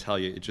lawyer, I can tell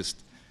you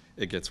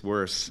it gets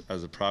worse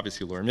as a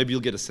privacy lawyer. Maybe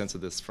you'll get a sense of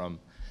this from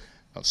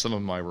some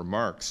of my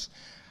remarks.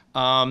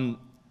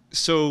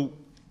 So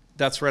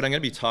that's right. I'm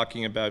going to be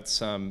talking about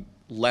some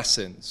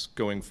lessons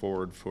going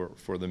forward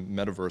for the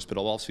metaverse, but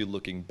I'll also be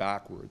looking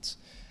backwards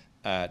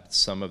at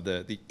some of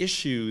the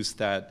issues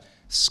that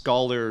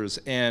scholars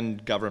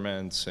and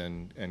governments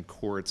and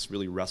courts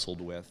really wrestled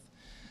with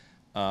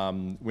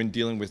when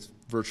dealing with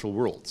virtual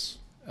worlds,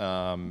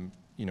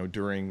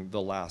 during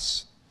the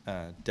last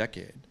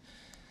decade.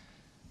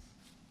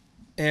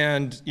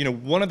 And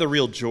one of the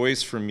real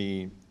joys for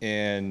me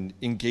in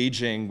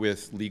engaging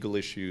with legal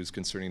issues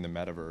concerning the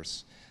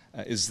metaverse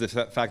is the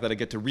fact that I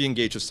get to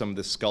re-engage with some of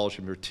this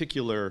scholarship, in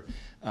particular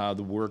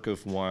the work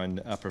of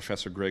one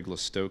Professor Greg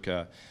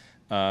Listoka,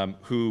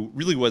 who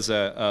really was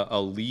a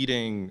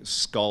leading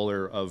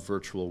scholar of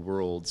virtual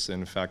worlds. And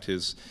in fact,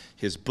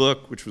 his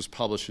book, which was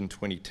published in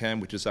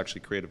 2010, which is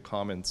actually Creative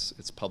Commons,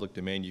 it's public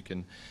domain, you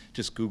can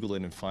just Google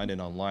it and find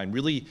it online,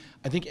 really,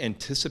 I think,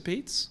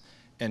 anticipates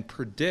and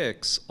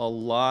predicts a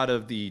lot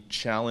of the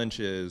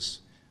challenges,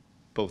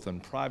 both on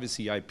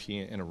privacy,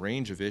 IP, and a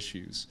range of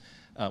issues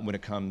when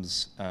it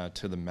comes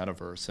to the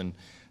metaverse. And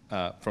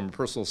from a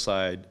personal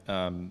side,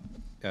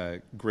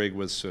 Greg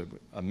was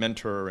a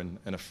mentor and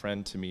a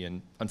friend to me,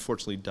 and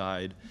unfortunately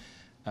died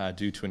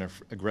due to an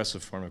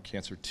aggressive form of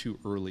cancer too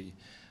early.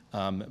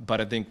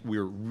 But I think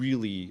we're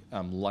really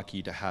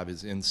lucky to have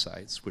his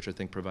insights, which I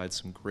think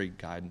provides some great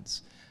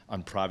guidance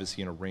on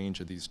privacy and a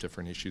range of these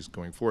different issues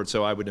going forward.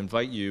 So I would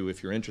invite you,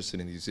 if you're interested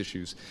in these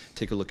issues,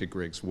 take a look at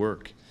Greg's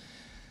work.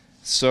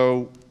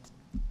 So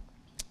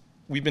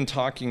we've been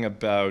talking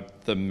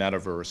about the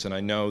metaverse, and I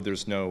know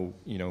there's no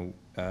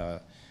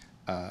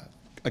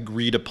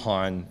agreed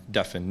upon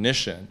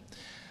definition.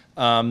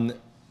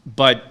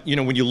 But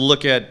when you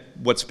look at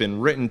what's been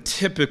written,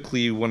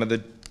 typically one of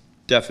the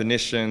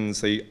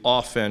definitions, they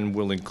often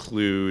will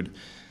include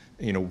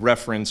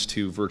reference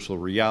to virtual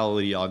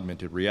reality,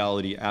 augmented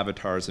reality,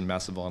 avatars, and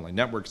massive online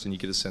networks, and you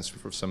get a sense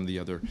for some of the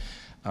other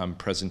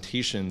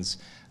presentations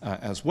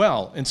as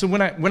well. And so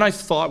when I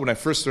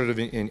first started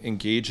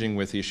engaging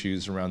with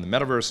issues around the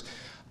metaverse,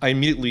 I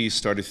immediately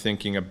started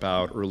thinking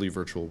about early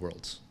virtual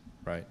worlds,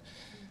 right?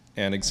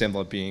 An example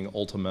of being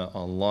Ultima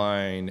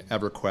Online,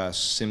 EverQuest,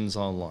 Sims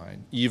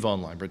Online, EVE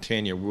Online,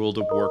 Britannia, World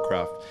of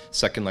Warcraft,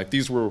 Second Life.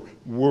 These were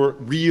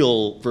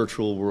real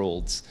virtual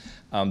worlds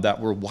that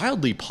were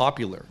wildly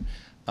popular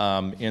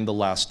in the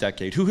last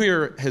decade. Who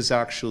here has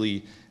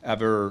actually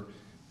ever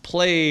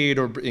played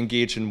or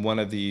engaged in one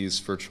of these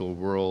virtual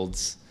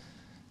worlds?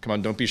 Come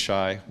on, don't be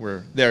shy.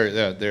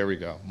 There we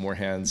go. More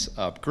hands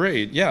up.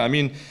 Great. Yeah, I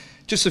mean,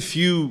 just a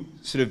few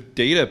sort of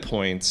data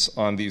points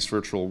on these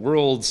virtual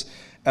worlds.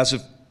 As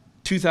of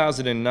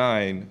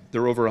 2009,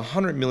 there were over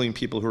 100 million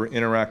people who are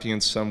interacting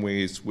in some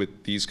ways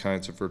with these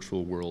kinds of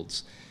virtual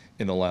worlds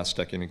in the last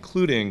decade,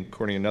 including,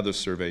 according to another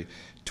survey,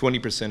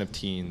 20% of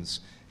teens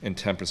and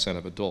 10%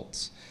 of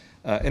adults.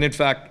 And in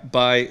fact,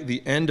 by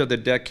the end of the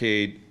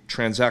decade,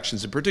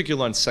 transactions, in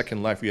particular on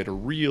Second Life, we had a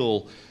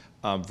real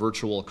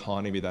virtual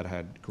economy that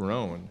had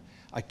grown.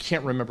 I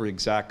can't remember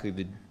exactly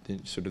the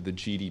sort of the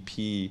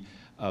GDP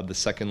of the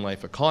Second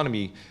Life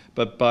economy,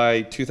 but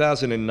by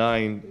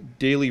 2009,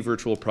 daily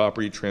virtual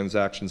property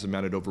transactions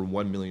amounted over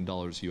 $1 million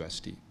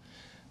USD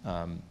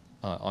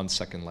on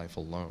Second Life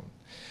alone.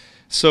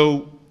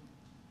 So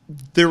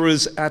there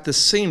was, at the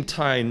same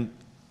time,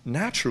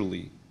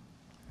 naturally,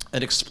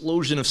 an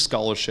explosion of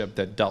scholarship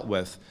that dealt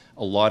with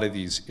a lot of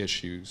these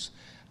issues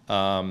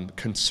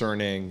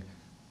concerning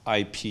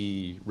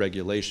IP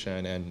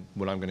regulation and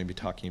what I'm going to be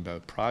talking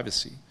about,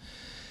 privacy.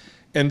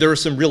 And there are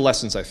some real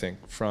lessons, I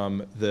think,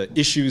 from the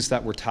issues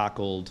that were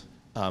tackled,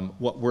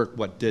 what worked,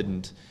 what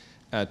didn't,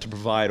 to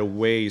provide a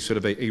way, sort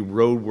of a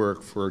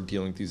roadwork for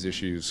dealing with these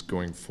issues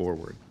going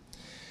forward.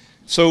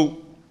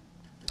 So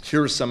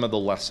here are some of the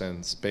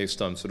lessons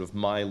based on sort of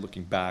my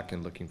looking back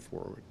and looking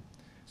forward.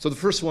 So the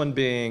first one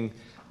being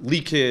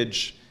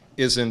leakage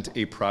isn't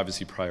a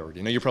privacy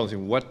priority. Now you're probably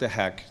thinking, what the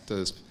heck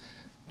does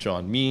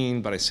John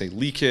mean? But I say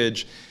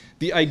leakage.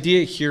 The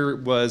idea here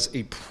was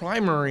a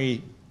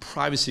primary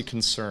privacy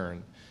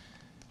concern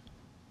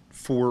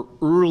for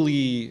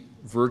early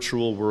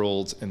virtual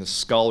worlds and the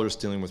scholars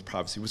dealing with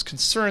privacy was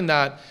concerned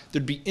that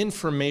there'd be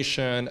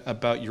information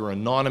about your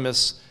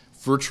anonymous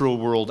virtual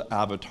world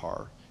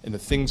avatar and the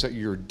things that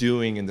you're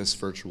doing in this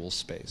virtual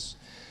space.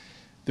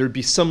 There'd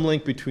be some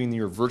link between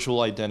your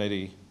virtual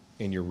identity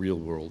and your real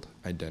world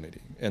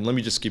identity. And let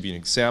me just give you an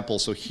example.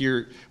 So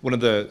here, one of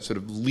the sort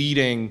of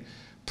leading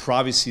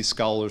privacy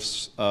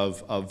scholars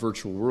of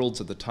virtual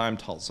worlds at the time,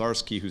 Tal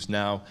Zarsky, who's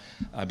now,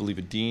 I believe,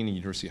 a dean at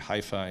University of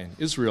Haifa in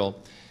Israel,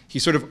 he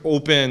sort of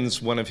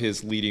opens one of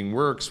his leading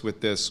works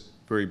with this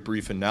very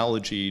brief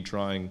analogy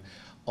drawing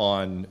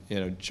on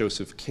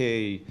Joseph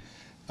K.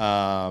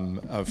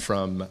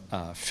 From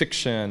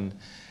fiction.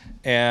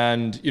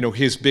 And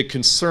his big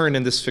concern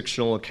in this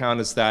fictional account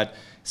is that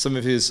some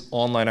of his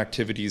online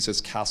activities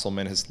as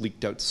Castleman has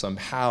leaked out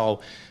somehow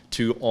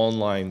to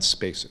online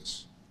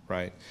spaces,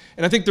 right?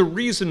 And I think the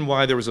reason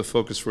why there was a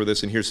focus for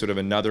this, and here's sort of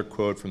another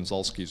quote from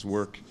Zarsky's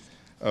work.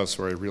 Oh,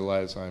 sorry, I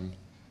realize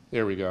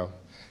there we go.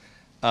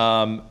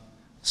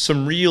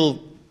 Some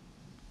real,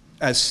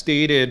 as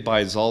stated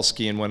by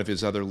Zarsky in one of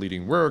his other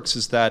leading works,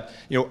 is that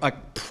a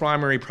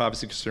primary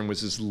privacy concern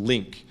was this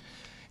link.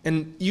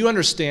 And you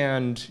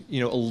understand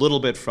a little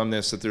bit from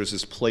this that there's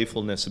this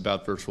playfulness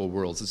about virtual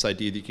worlds, this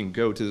idea that you can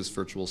go to this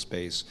virtual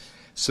space,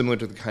 similar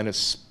to the kind of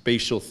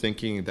spatial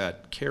thinking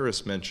that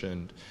Carys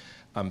mentioned,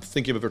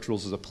 thinking of virtual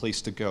worlds as a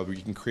place to go where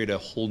you can create a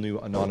whole new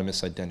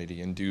anonymous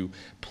identity and do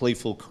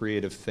playful,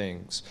 creative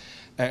things.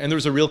 And there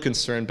was a real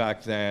concern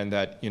back then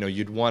that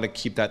you'd want to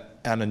keep that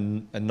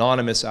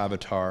anonymous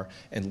avatar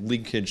and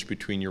linkage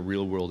between your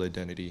real world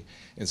identity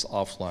is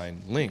offline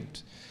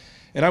linked.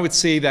 And I would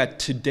say that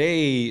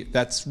today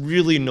that's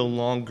really no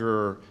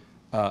longer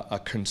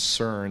a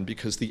concern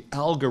because the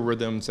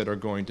algorithms that are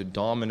going to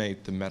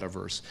dominate the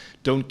metaverse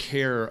don't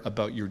care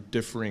about your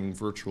differing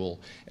virtual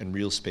and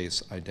real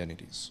space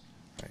identities.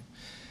 Right?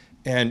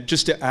 And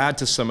just to add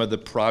to some of the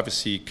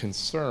privacy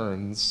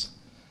concerns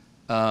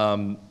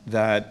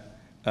that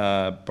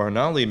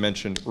Barnali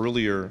mentioned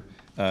earlier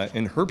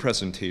in her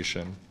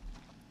presentation,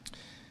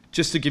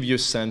 just to give you a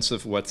sense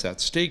of what's at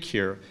stake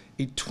here,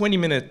 a 20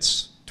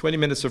 minutes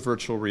of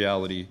virtual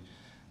reality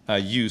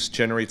use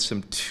generates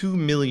some 2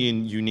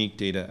 million unique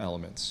data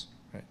elements.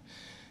 Right?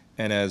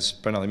 And as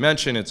Barnali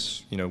mentioned,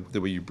 it's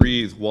the way you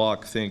breathe,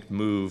 walk, think,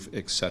 move,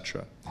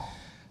 etc.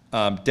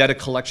 Data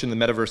collection in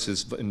the metaverse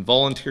is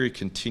involuntary,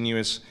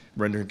 continuous,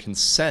 rendering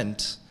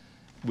consent,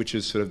 which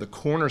is sort of the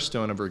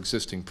cornerstone of our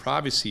existing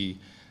privacy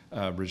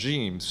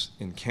regimes,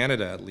 in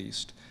Canada at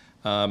least,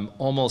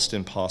 almost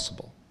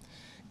impossible.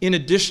 In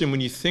addition,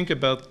 when you think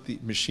about the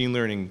machine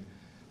learning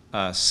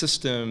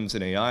systems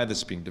and AI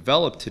that's being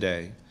developed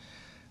today,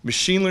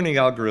 machine learning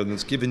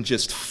algorithms, given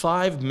just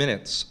 5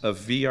 minutes of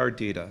VR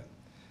data,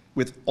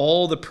 with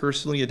all the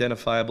personally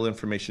identifiable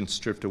information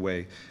stripped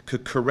away,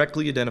 could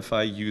correctly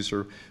identify a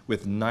user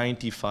with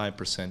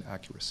 95%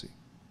 accuracy.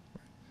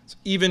 So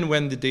even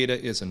when the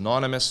data is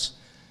anonymous,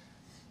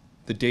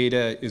 the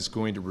data is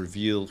going to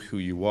reveal who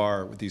you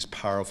are with these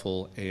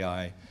powerful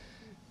AI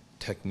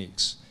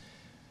techniques.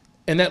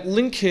 And that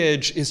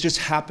linkage is just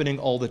happening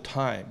all the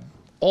time.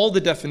 All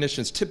the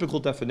definitions, typical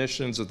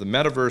definitions of the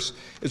metaverse,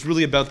 is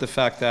really about the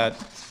fact that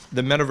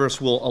the metaverse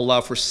will allow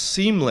for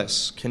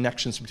seamless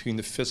connections between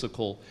the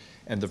physical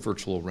and the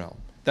virtual realm.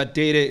 That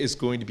data is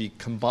going to be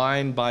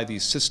combined by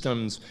these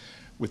systems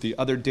with the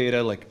other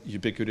data like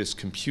ubiquitous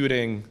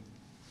computing,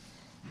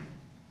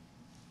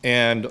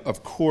 and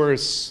of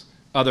course,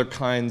 other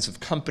kinds of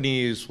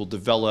companies will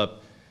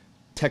develop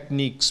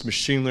techniques,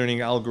 machine learning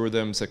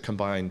algorithms that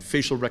combine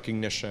facial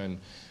recognition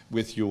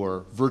with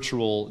your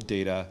virtual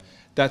data,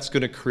 that's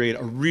going to create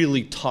a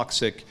really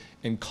toxic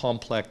and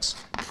complex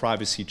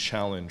privacy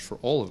challenge for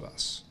all of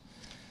us.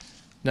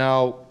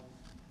 Now,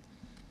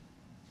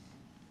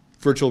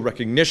 virtual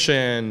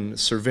recognition,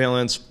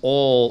 surveillance,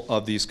 all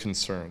of these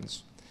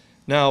concerns.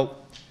 Now,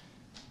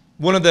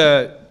 one of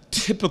the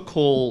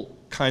typical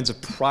kinds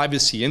of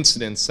privacy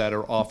incidents that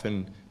are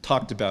often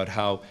talked about,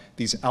 how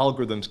these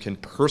algorithms can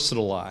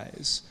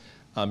personalize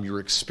your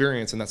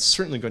experience, and that's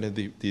certainly going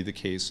to be the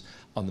case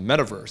on the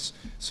metaverse.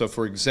 So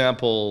for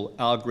example,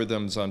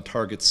 algorithms on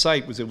Target's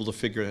site was able to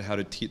figure out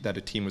that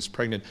a teen was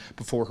pregnant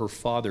before her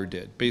father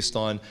did, based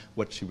on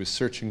what she was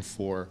searching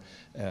for,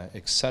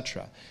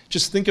 etc.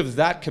 Just think of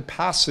that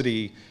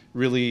capacity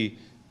really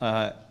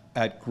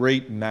at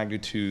great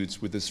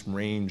magnitudes with this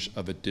range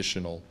of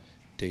additional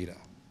data.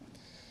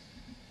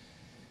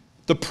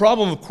 The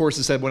problem, of course,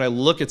 is that when I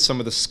look at some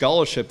of the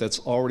scholarship that's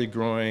already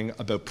growing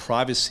about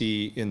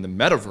privacy in the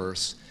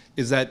metaverse,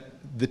 is that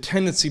the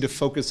tendency to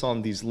focus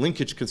on these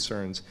linkage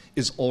concerns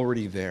is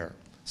already there.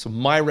 So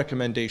my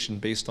recommendation,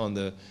 based on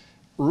the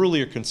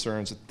earlier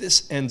concerns, that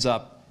this ends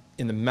up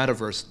in the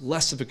metaverse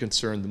less of a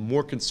concern. The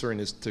more concern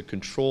is to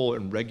control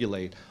and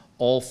regulate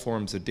all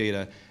forms of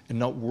data and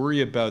not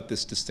worry about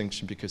this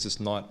distinction because it's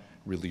not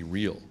really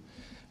real.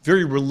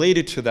 Very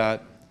related to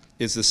that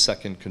is the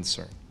second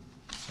concern.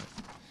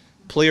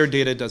 Player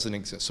data doesn't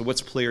exist. So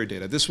what's player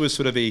data? This was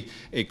sort of a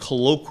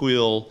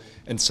colloquial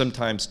and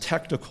sometimes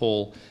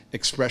technical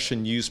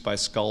expression used by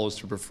scholars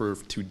to refer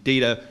to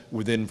data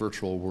within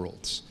virtual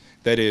worlds.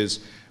 That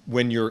is,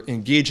 when you're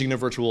engaging in a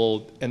virtual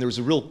world, and there's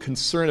a real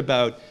concern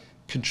about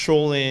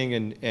controlling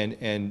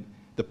and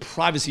the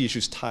privacy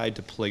issues tied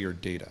to player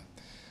data.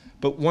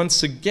 But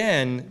once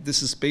again,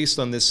 this is based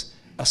on this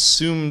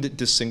assumed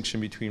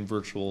distinction between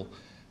virtual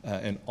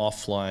and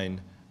offline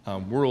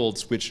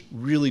worlds, which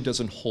really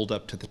doesn't hold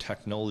up to the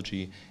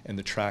technology and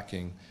the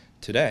tracking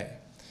today.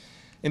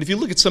 And if you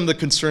look at some of the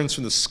concerns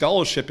from the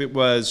scholarship, it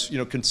was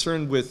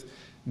concerned with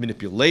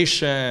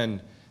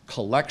manipulation,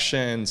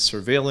 collection,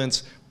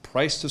 surveillance,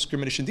 price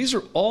discrimination. These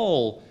are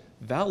all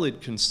valid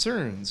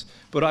concerns,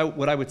 but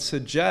what I would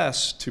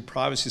suggest to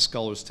privacy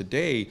scholars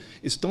today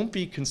is don't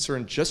be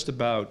concerned just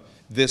about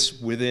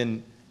this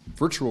within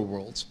virtual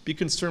worlds. Be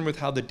concerned with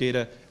how the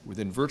data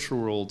within virtual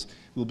worlds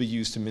will be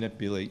used to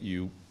manipulate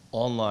you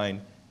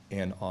online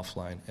and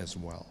offline as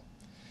well.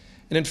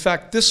 And in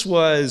fact, this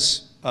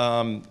was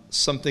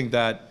something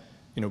that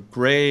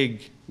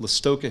Greg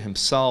Listoka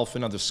himself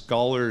and other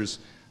scholars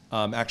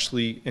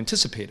actually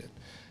anticipated.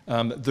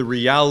 The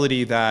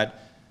reality that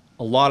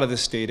a lot of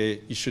this data,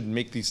 you should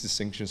make these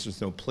distinctions.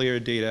 There's no player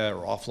data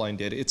or offline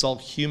data. It's all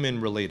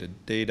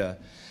human-related data.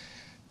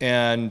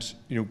 And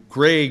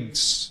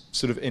Greg's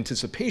sort of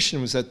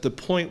anticipation was that the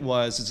point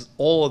was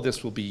all of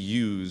this will be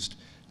used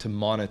to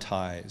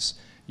monetize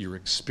your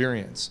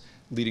experience,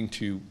 leading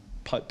to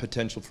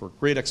potential for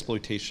great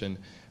exploitation,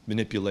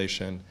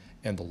 manipulation,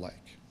 and the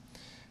like.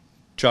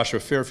 Joshua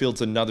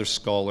Fairfield's another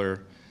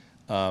scholar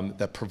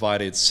that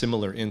provided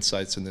similar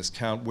insights in this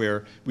count,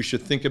 where we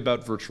should think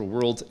about virtual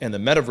worlds and the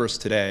metaverse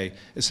today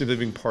as sort of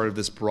being part of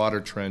this broader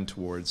trend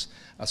towards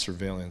a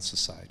surveillance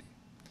society.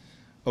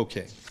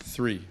 Okay,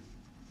 3.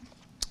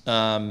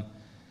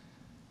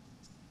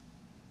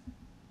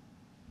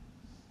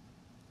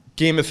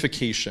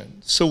 Gamification.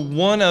 So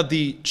one of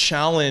the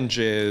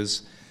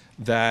challenges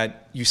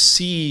that you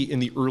see in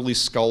the early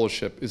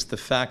scholarship is the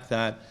fact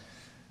that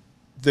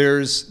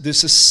there's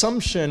this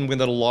assumption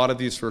within a lot of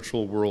these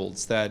virtual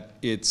worlds that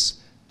it's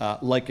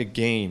like a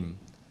game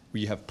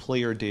where you have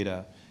player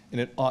data and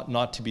it ought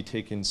not to be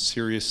taken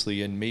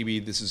seriously, and maybe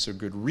this is a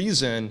good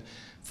reason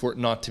for it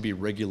not to be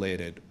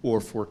regulated or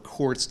for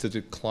courts to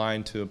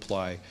decline to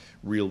apply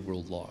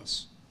real-world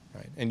laws.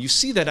 Right? And you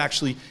see that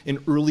actually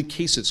in early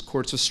cases,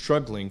 courts are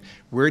struggling.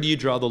 Where do you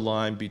draw the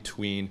line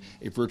between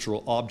a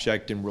virtual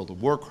object in World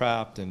of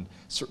Warcraft and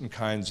certain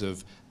kinds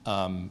of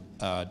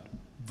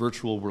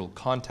virtual world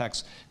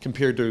contexts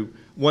compared to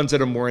ones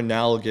that are more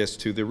analogous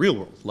to the real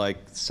world, like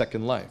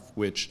Second Life,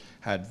 which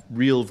had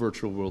real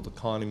virtual world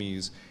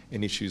economies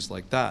and issues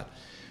like that.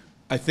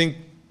 I think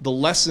the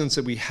lessons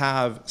that we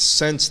have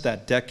since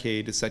that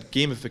decade is that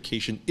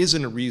gamification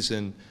isn't a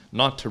reason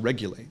not to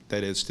regulate,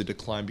 that is, to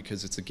decline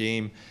because it's a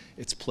game,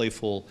 it's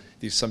playful.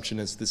 The assumption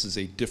is this is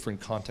a different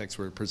context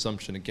where a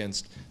presumption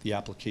against the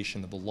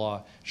application of the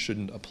law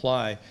shouldn't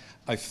apply.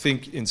 I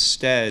think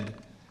instead,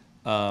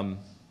 let me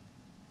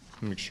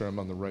make sure I'm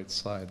on the right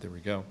side, there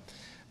we go.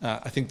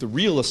 I think the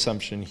real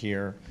assumption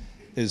here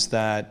is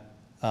that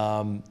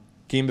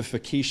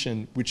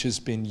gamification, which has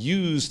been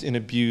used and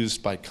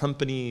abused by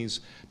companies,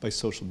 by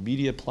social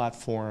media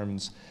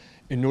platforms,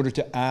 in order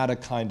to add a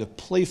kind of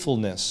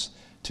playfulness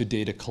to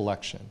data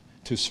collection,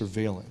 to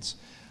surveillance.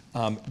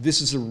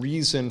 This is a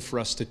reason for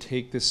us to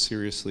take this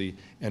seriously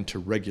and to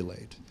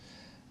regulate.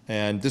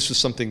 And this was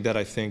something that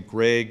I think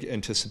Greg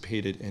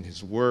anticipated in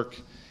his work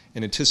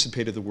and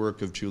anticipated the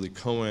work of Julie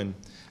Cohen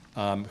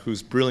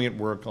whose brilliant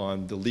work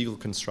on the legal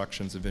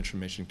constructions of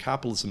information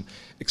capitalism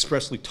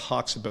expressly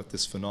talks about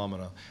this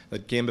phenomena,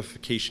 that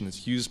gamification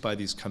is used by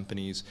these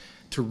companies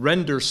to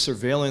render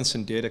surveillance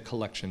and data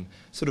collection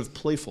sort of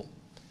playful.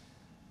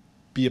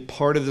 Be a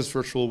part of this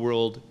virtual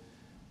world,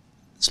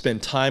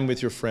 spend time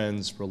with your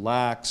friends,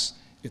 relax.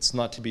 It's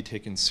not to be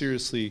taken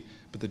seriously,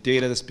 but the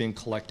data that's being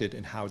collected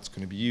and how it's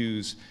going to be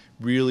used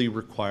really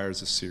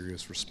requires a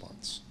serious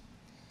response.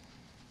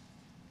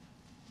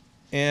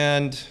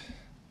 And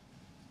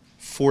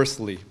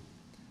fourthly,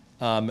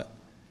 one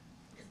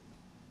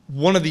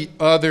of the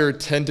other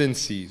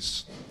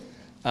tendencies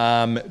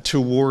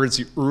towards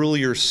the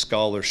earlier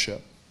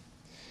scholarship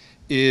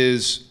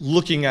is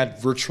looking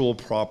at virtual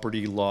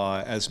property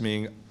law as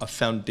being a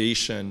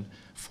foundation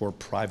for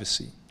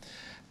privacy.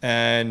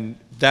 And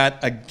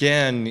that,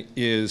 again,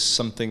 is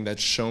something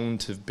that's shown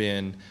to have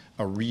been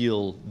a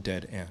real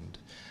dead end.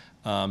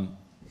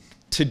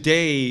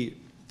 Today,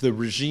 the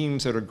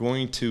regimes that are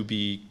going to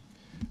be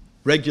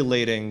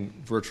regulating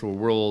virtual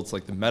worlds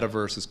like the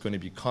metaverse is going to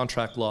be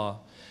contract law,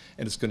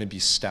 and it's going to be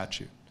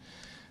statute.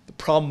 The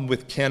problem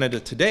with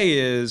Canada today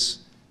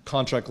is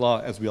contract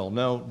law, as we all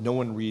know, no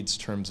one reads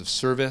terms of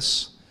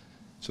service,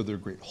 so there are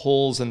great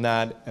holes in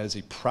that as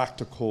a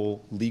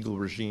practical legal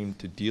regime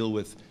to deal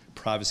with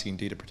privacy and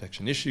data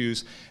protection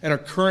issues. And our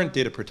current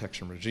data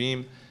protection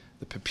regime,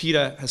 the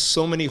PIPEDA, has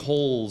so many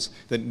holes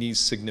that needs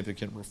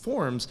significant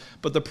reforms,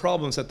 but the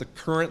problem is that the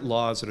current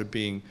laws that are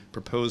being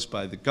proposed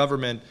by the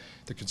government,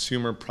 the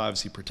Consumer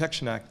Privacy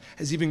Protection Act,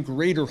 has even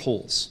greater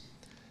holes.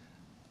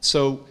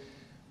 So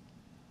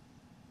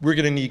we're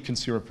going to need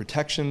consumer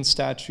protection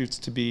statutes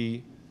to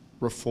be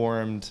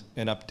reformed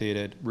and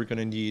updated. We're going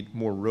to need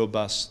more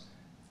robust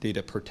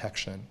data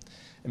protection.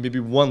 And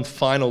maybe one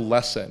final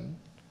lesson,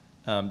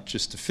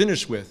 just to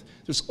finish with,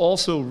 there's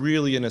also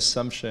really an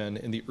assumption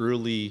in the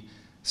early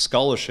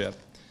scholarship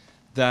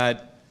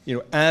that, you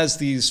know, as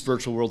these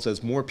virtual worlds,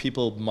 as more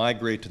people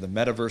migrate to the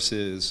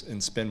metaverses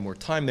and spend more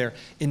time there,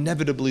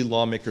 inevitably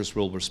lawmakers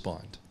will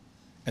respond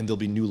and there'll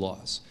be new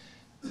laws.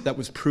 That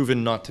was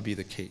proven not to be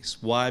the case.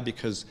 Why?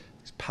 Because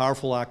these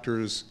powerful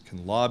actors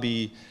can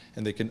lobby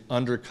and they can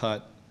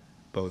undercut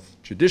both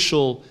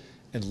judicial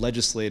and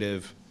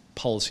legislative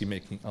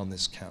policymaking on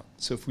this count.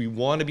 So if we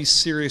want to be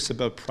serious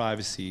about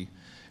privacy,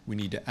 we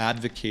need to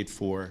advocate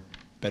for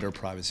better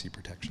privacy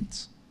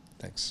protections.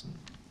 Thanks.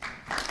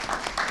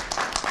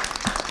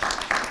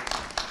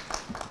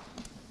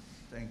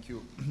 Thank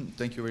you.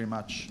 Thank you very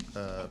much,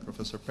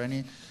 Professor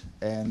Penney.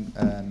 And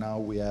now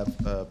we have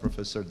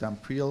Professor Dan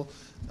Priel.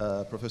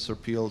 Professor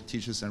Priel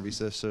teaches and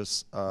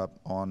researches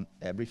on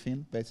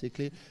everything,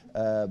 basically,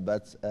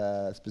 but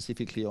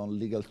specifically on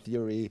legal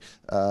theory,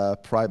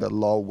 private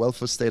law,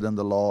 welfare state and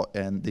the law,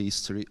 and the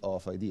history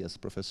of ideas.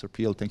 Professor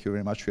Priel, thank you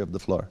very much. You have the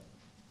floor.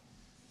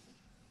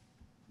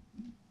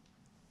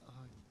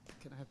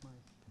 Can I have my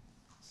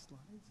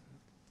slides?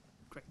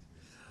 Great.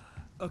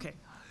 Okay.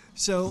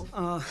 So,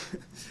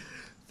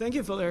 thank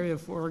you, Valerio,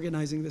 for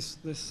organizing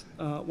this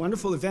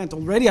wonderful event.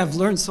 Already I've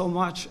learned so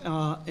much,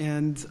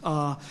 and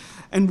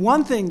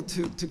one thing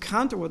to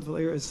counter what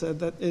Valerio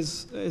said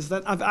is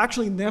that I've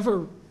actually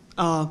never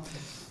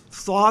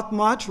thought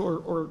much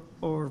or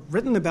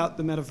written about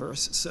the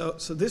metaverse.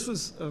 So this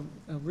was a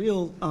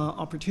real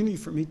opportunity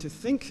for me to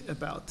think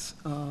about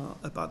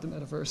the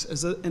metaverse.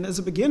 As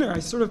a beginner, I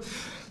sort of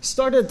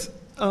started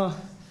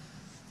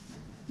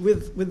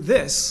with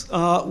this,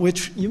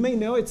 which you may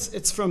know,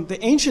 it's from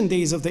the ancient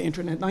days of the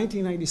internet,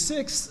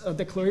 1996, a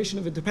Declaration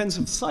of Independence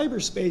of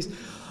Cyberspace,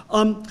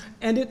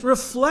 and it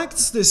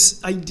reflects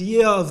this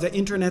idea of the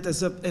internet as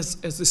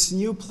this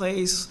new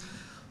place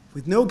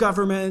with no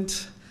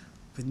government,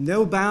 with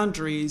no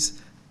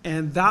boundaries,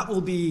 and that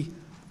will be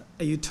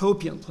a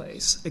utopian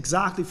place,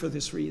 exactly for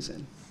this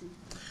reason.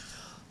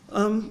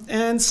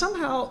 And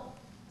somehow,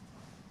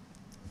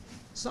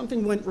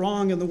 something went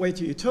wrong on the way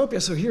to utopia,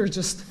 so here are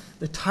just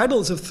the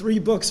titles of 3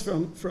 books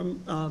from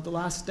the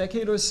last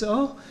decade or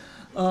so.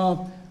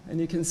 And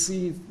you can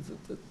see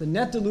the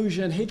net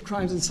delusion, hate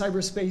crimes in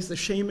cyberspace, the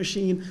shame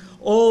machine,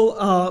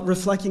 all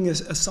reflecting a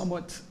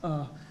somewhat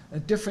a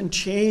different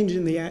change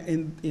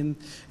in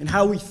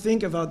how we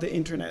think about the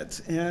internet.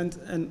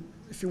 And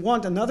if you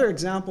want another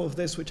example of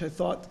this, which I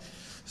thought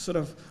sort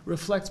of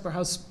reflects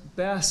perhaps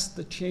best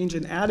the change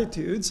in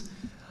attitudes,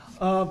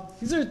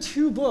 these are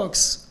 2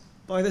 books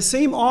by the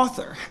same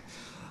author.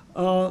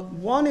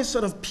 One is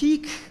sort of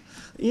peak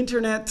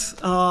internet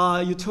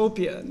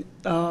utopia,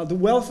 The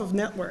Wealth of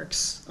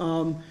Networks,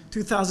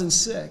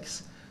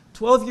 2006.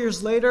 12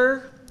 years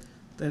later,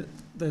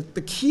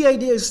 the key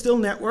idea is still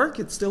network.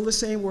 It's still the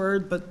same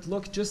word, but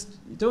look, you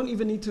don't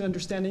even need to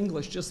understand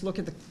English. Just look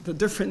at the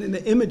different in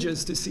the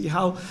images to see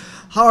how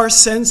our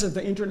sense of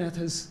the internet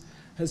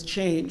has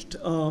changed.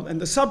 And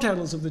the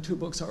subtitles of the 2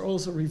 books are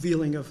also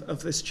revealing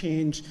of this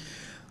change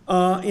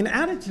in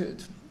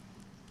attitude.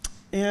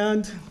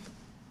 And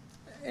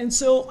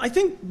so I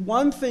think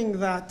one thing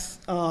that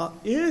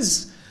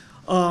is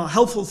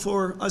helpful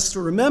for us to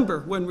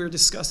remember when we're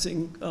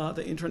discussing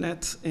the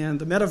internet and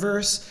the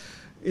metaverse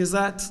is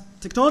that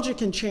technology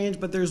can change,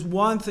 but there's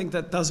one thing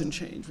that doesn't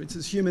change, which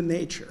is human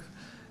nature.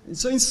 And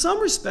so in some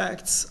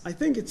respects, I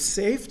think it's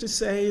safe to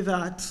say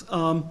that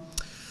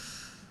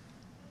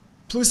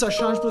plus ça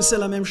change, plus c'est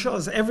la même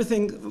chose.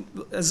 Everything,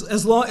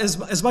 as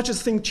much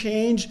as things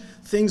change,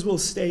 things will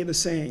stay the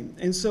same.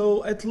 And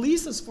so at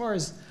least as far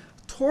as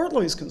tort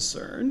law is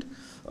concerned,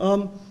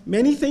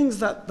 many things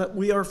that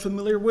we are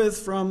familiar with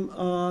from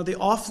the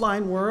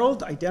offline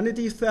world,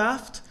 identity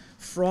theft,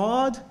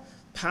 fraud,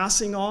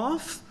 passing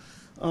off,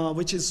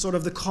 which is sort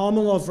of the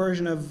common law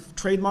version of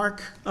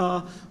trademark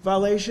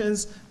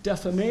violations,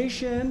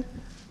 defamation,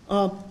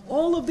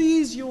 all of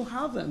these, you'll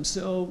have them.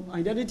 So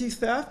identity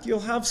theft, you'll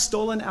have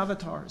stolen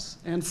avatars.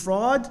 And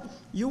fraud,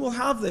 you will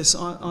have this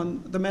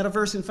on the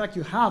metaverse. In fact,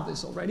 you have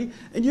this already.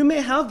 And you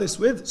may have this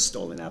with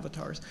stolen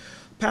avatars.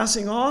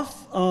 Passing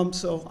off,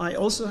 so I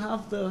also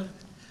have the,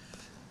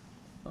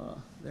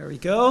 there we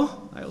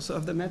go. I also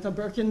have the Meta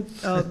Birkin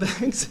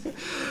banks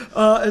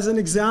as an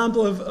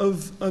example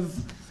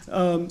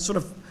of sort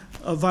of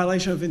a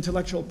violation of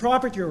intellectual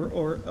property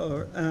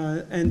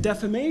and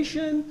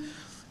defamation.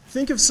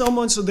 Think of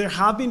someone, so there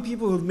have been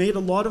people who have made a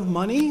lot of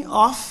money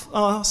off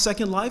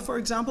Second Life, for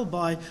example,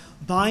 by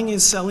buying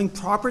and selling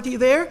property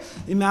there.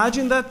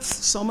 Imagine that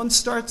someone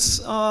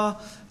starts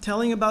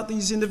telling about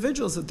these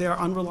individuals that they're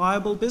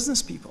unreliable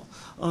business people.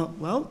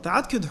 Well,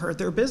 that could hurt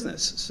their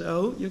business.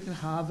 So you can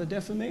have a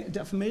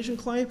defamation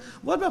claim.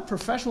 What about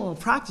professional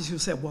practice? You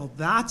say, well,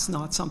 that's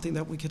not something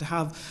that we could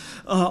have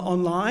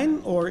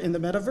online or in the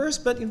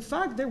metaverse. But in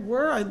fact,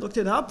 I looked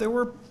it up, there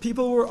were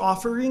people who were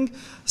offering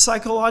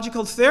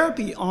psychological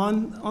therapy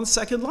on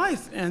Second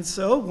Life. And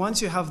so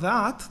once you have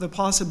that, the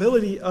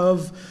possibility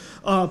of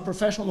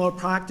professional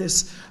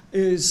malpractice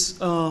is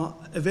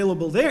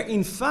available there.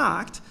 In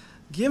fact,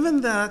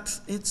 given that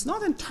it's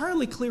not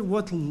entirely clear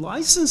what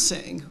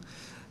licensing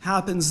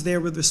happens there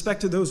with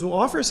respect to those who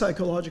offer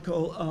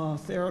psychological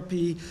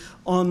therapy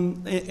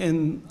in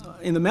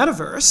the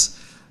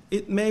metaverse,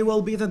 it may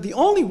well be that the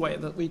only way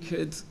that we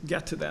could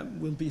get to them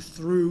will be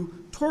through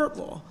tort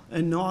law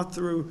and not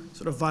through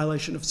sort of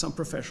violation of some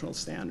professional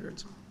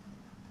standards.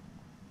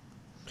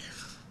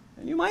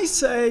 And you might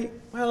say,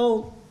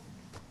 well,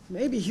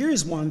 maybe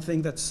here's one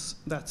thing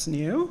that's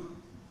new.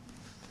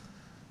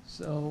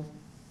 So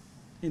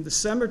in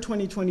December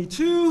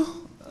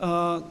 2022,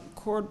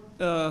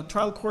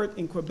 trial court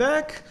in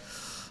Quebec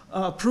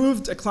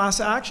approved a class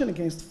action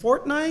against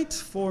Fortnite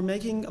for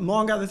making,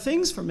 among other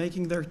things, for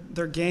making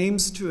their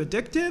games too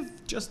addictive.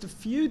 Just a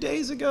few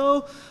days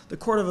ago, the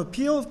Court of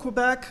Appeal of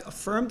Quebec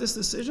affirmed this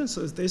decision,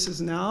 so this is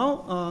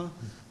now,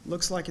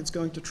 looks like it's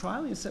going to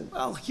trial, and said,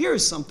 well,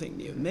 here's something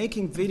new,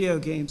 making video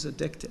games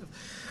addictive.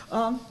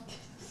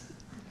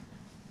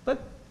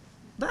 But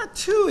that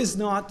too is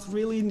not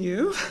really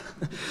new.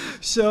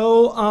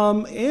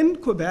 So in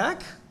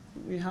Quebec,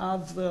 we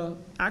have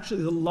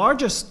actually the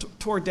largest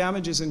tort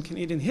damages in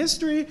Canadian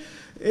history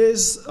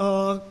is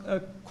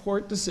a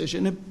court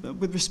decision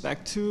with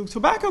respect to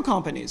tobacco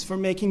companies for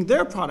making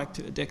their product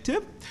too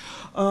addictive.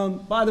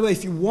 By the way,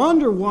 if you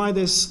wonder why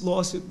this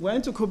lawsuit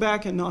went to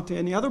Quebec and not to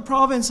any other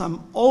province,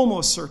 I'm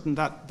almost certain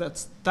that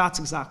that's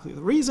exactly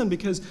the reason,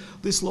 because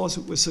this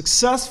lawsuit was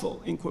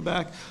successful in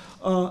Quebec.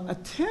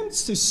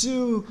 Attempts to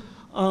sue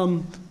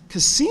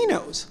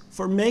casinos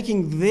for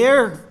making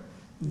their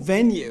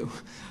venue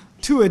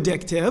too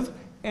addictive,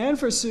 and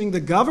for suing the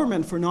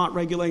government for not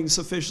regulating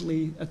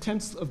sufficiently,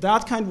 attempts of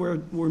that kind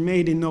were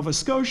made in Nova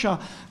Scotia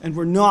and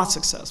were not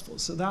successful.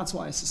 So that's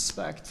why I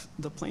suspect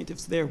the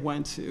plaintiffs there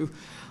went to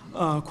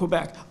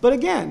Quebec. But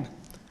again,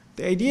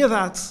 the idea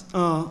that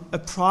a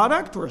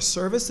product or a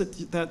service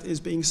that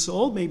is being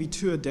sold may be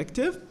too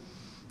addictive,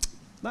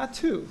 that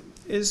too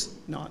is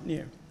not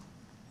new.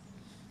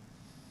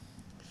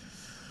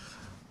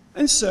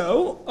 And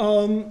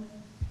so,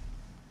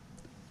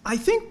 I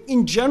think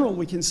in general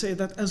we can say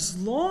that as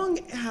long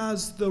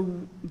as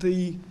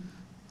the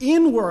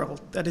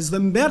in-world, that is the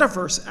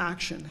metaverse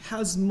action,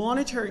 has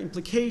monetary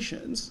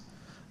implications,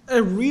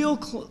 a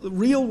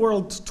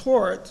real-world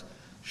tort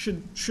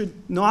should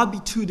not be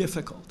too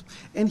difficult.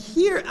 And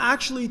here,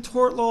 actually,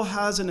 tort law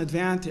has an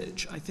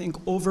advantage, I think,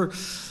 over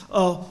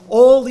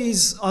all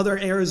these other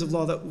areas of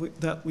law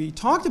that we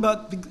talked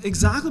about,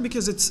 exactly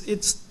because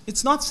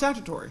it's not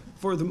statutory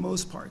for the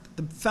most part.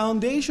 The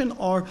foundation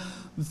are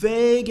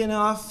vague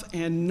enough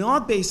and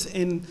not based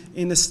in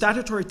a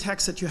statutory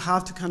text that you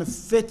have to kind of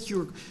fit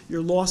your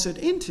lawsuit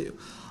into.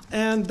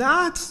 And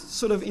that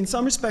sort of, in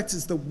some respects,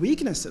 is the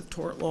weakness of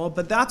tort law,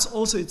 but that's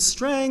also its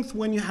strength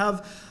when you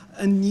have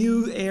a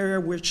new area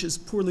which is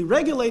poorly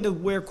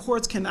regulated, where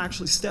courts can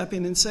actually step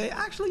in and say,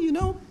 actually, you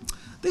know,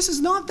 this is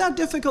not that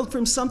difficult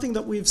from something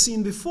that we've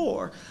seen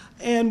before,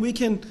 and we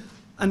can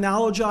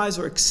analogize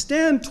or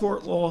extend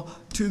tort law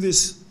to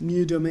this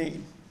new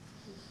domain.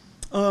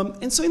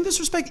 And so in this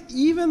respect,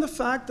 even the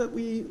fact that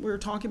we're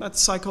talking about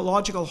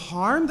psychological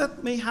harm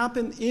that may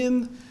happen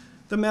in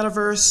the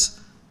metaverse,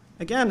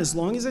 again, as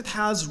long as it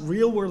has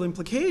real-world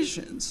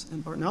implications,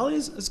 and Barnali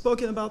has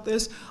spoken about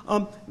this,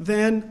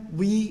 then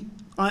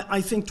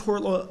I think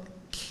tort law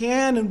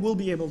can and will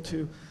be able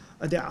to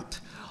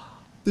adapt.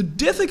 The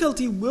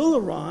difficulty will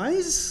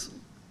arise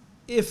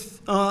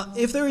if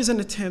there is an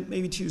attempt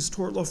maybe to use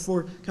tort law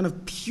for kind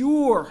of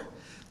pure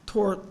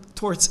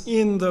torts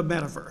in the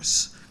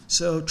metaverse.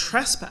 So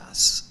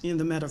trespass in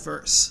the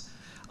metaverse,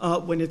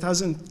 when it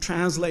doesn't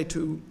translate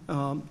to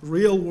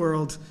real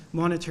world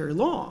monetary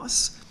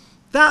loss,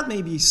 that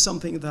may be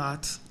something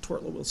that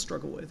tort law will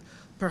struggle with.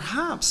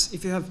 Perhaps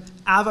if you have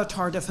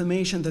avatar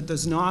defamation that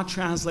does not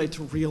translate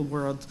to real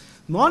world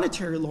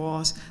monetary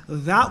laws,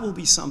 that will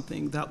be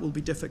something that will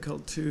be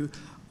difficult to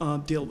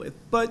deal with.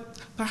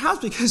 But perhaps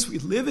because we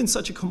live in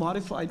such a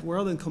commodified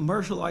world and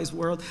commercialized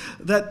world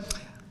that,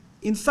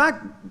 in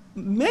fact,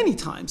 many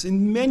times,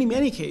 in many,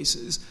 many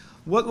cases,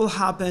 what will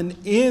happen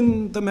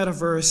in the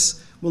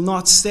metaverse will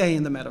not stay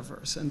in the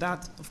metaverse. And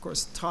that, of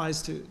course,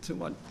 ties to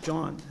what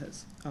John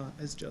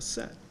has just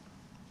said.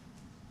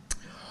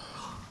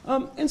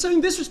 And so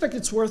in this respect,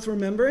 it's worth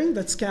remembering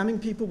that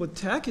scamming people with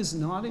tech is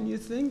not a new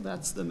thing.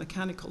 That's the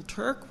Mechanical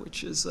Turk,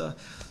 which is a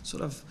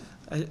sort of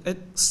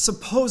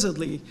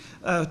supposedly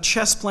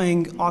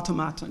chess-playing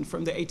automaton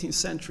from the 18th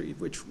century,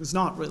 which was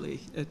not really.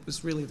 It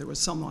was really, there was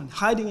someone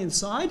hiding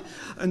inside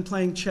and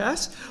playing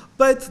chess.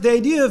 But the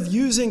idea of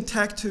using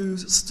tech to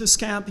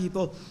scam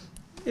people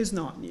is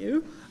not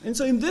new. And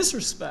so in this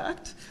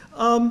respect,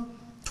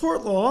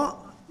 tort law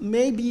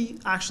may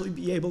actually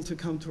be able to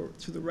come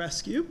to the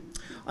rescue.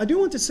 I do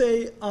want to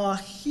say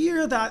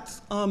here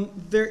that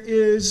there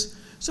is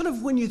sort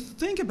of, when you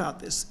think about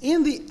this,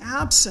 in the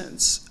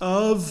absence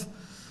of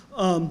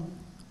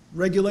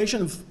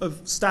regulation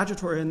of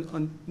statutory,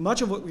 and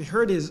much of what we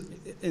heard is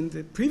in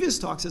the previous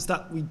talks is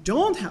that we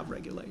don't have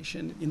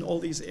regulation in all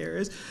these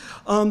areas.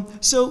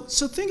 So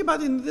think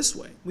about it in this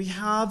way. We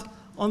have,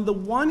 on the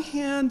one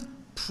hand,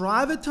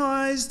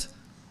 privatized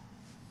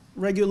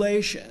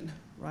regulation,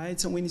 right?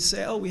 So when you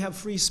say, oh, we have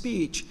free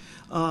speech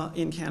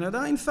in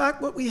Canada, in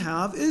fact, what we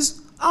have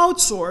is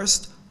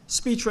outsourced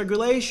speech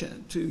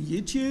regulation to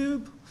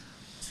YouTube,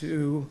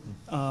 to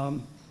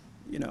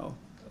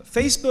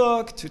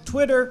Facebook, to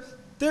Twitter.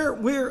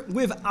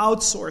 We've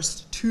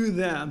outsourced to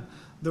them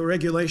the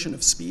regulation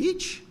of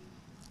speech,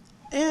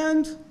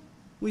 and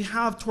we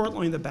have tort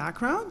law in the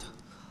background.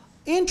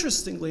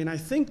 Interestingly, and I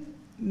think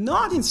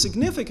not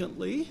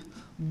insignificantly,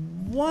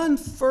 one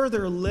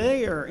further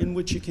layer in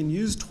which you can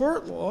use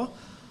tort law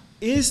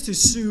is to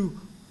sue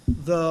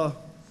the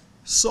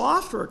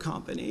software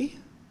company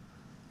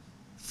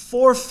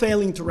for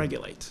failing to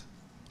regulate,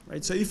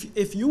 right? So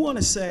if you want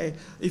to say,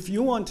 if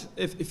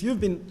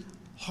you've been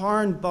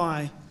harmed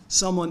by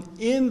someone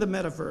in the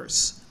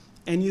metaverse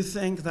and you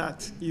think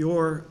that you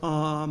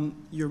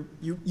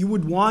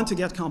would want to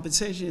get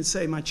compensation and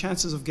say, my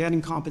chances of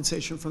getting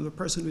compensation from the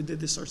person who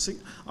did this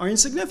are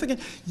insignificant,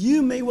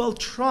 you may well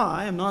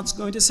try. I'm not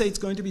going to say it's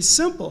going to be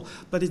simple,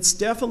 but it's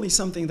definitely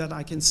something that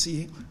I can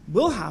see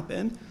will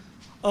happen,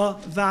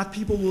 that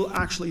people will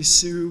actually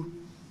sue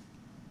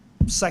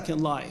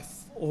Second Life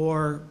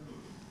or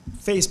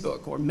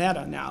Facebook or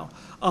Meta now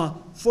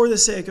for the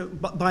sake of,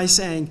 by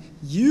saying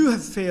you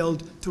have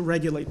failed to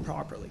regulate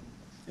properly.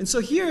 And so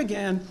here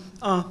again,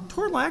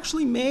 tort law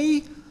actually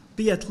may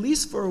be, at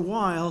least for a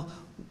while,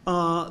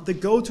 the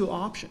go-to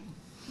option.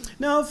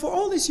 Now, for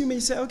all this, you may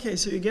say, okay,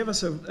 so you gave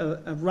us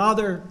a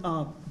rather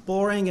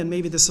boring and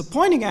maybe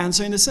disappointing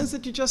answer in the sense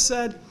that you just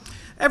said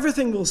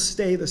everything will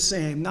stay the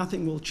same,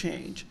 nothing will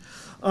change.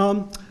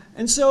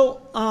 And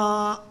so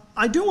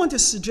I do want to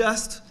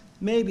suggest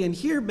maybe, and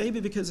here maybe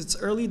because it's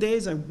early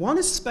days, I want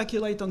to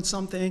speculate on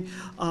something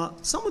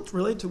somewhat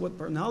related to what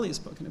Barnali has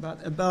spoken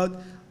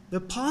about the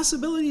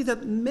possibility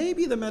that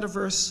maybe the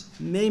metaverse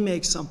may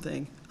make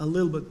something a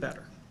little bit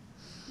better.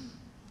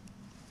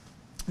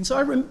 And so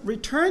I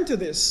return to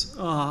this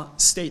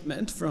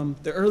statement from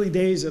the early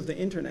days of the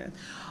internet.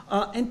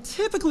 And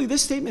typically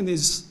this statement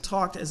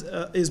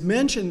is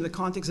mentioned in the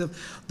context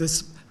of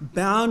this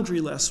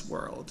boundaryless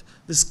world,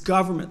 this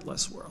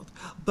governmentless world.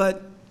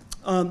 But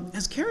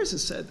as Carys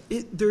has said,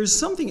 there's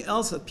something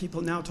else that people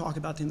now talk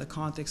about in the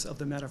context of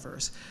the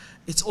metaverse.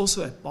 It's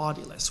also a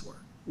bodiless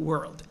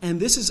world. And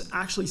this is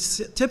actually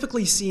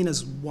typically seen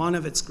as one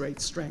of its great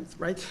strengths,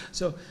 right?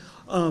 So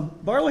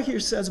Barlow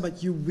here says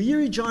about you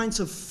weary giants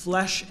of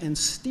flesh and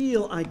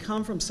steel, I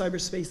come from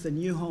cyberspace, the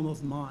new home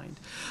of mind.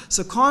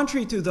 So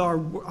contrary to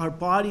our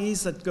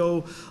bodies that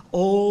go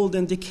old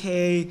and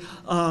decay,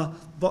 the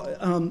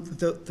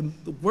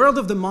world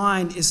of the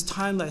mind is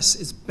timeless,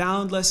 is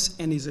boundless,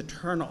 and is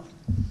eternal.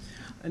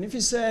 And if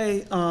you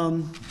say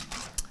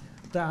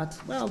that,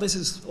 well, this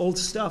is old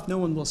stuff, no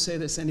one will say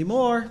this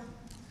anymore,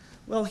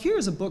 well,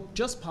 here's a book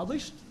just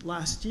published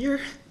last year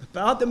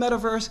about the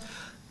metaverse.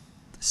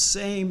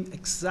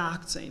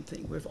 Exact same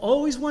thing. We've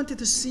always wanted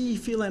to see,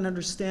 feel, and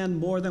understand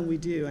more than we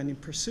do. And in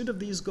pursuit of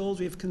these goals,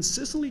 we have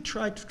consistently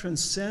tried to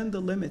transcend the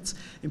limits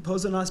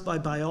imposed on us by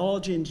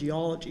biology and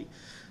geology.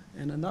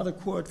 And another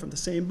quote from the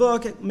same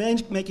book,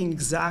 making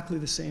exactly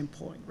the same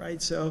point,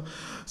 right? So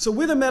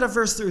with the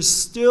metaverse, there's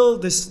still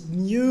this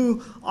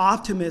new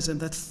optimism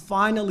that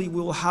finally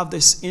we will have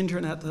this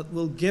internet that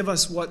will give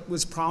us what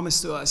was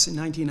promised to us in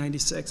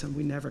 1996 and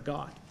we never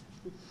got.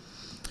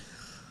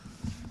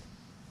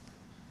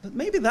 But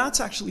maybe that's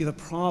actually the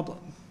problem.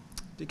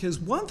 Because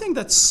one thing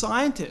that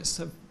scientists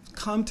have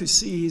come to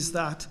see is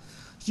that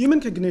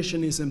human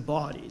cognition is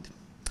embodied.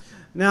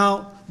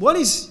 Now, what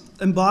is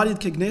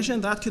embodied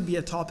cognition? That could be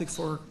a topic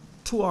for a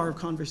 2-hour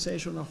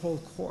conversation, a whole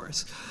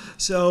course.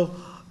 So,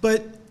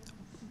 but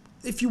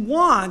if you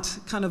want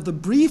kind of the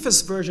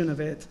briefest version of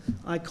it,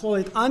 I call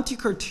it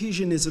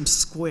anti-Cartesianism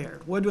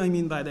squared. What do I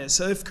mean by this?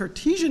 So if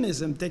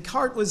Cartesianism,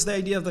 Descartes was the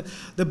idea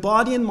of the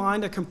body and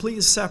mind are completely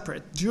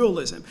separate,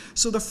 dualism.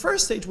 So the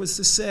first stage was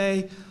to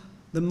say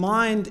the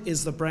mind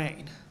is the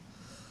brain.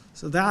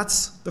 So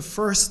that's the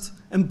first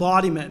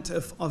embodiment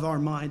of our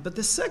mind. But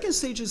the second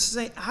stage is to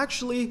say,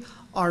 actually,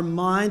 our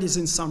mind is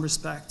in some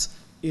respects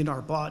in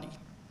our body.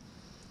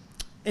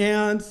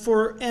 And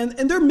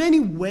there are many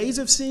ways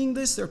of seeing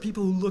this. There are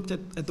people who looked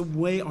at the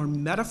way our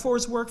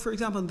metaphors work, for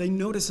example, and they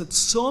noticed that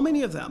so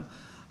many of them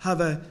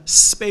have a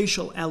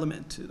spatial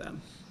element to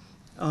them.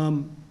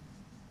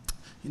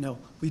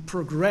 We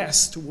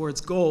progress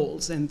towards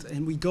goals,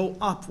 and we go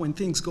up when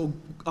things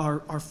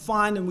are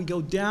fine, and we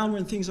go down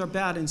when things are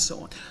bad, and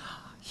so on.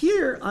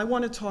 Here, I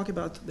want to talk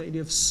about the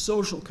idea of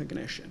social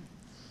cognition.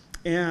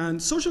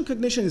 And social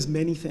cognition is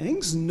many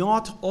things.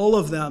 Not all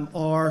of them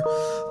are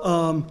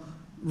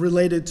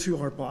related to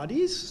our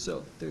bodies.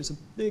 So there's a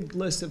big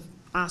list of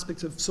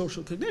aspects of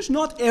social cognition.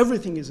 Not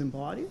everything is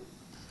embodied.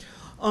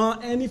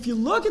 And if you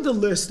look at the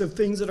list of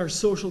things that are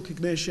social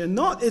cognition,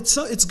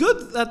 it's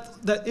good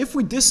that if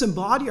we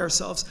disembody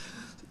ourselves,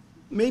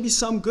 maybe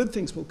some good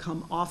things will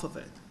come off of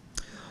it.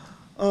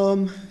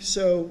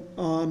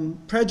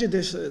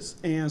 Prejudices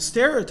and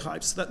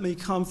stereotypes that may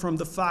come from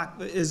the fact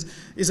that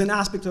is an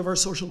aspect of our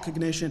social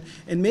cognition,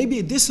 and maybe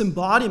a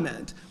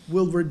disembodiment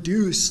will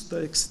reduce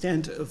the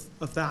extent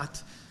of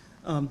that.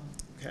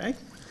 Okay,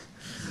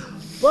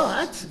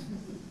 but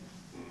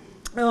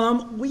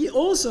we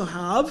also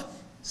have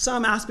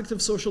some aspect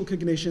of social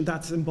cognition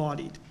that's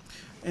embodied.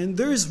 And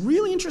there's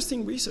really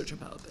interesting research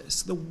about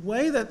this. The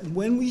way that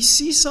when we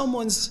see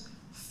someone's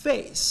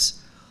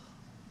face,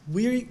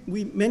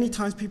 many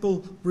times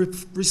people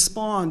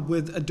respond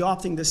with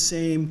adopting the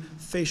same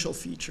facial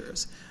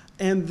features.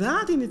 And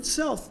that in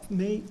itself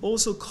may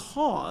also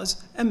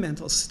cause a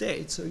mental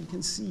state. So you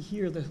can see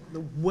here the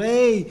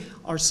way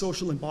our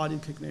social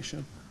embodied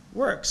cognition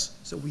works.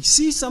 So we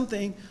see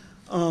something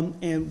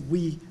and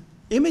we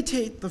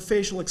imitate the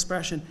facial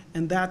expression,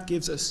 and that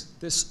gives us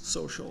this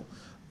social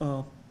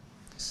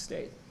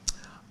state.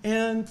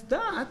 And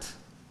that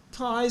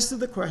ties to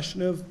the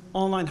question of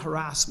online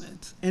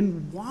harassment.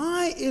 And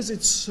why is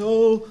it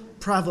so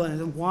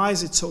prevalent, and why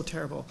is it so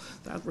terrible?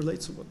 That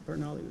relates to what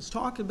Barnali was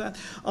talking about.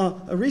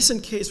 A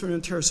recent case from an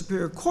Ontario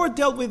Superior Court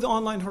dealt with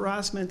online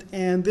harassment,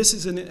 and this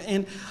is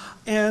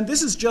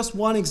this is just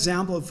one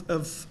example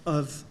of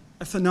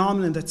a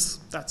phenomenon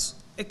that's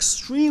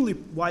extremely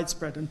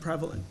widespread and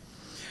prevalent.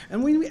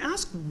 And when we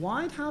ask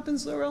why it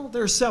happens, there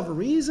are several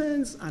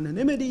reasons: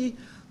 anonymity,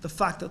 the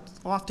fact that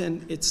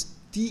often it's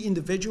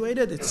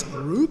de-individuated, it's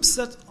groups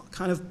that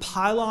kind of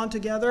pile on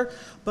together,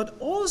 but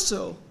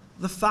also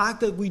the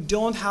fact that we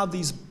don't have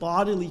these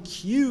bodily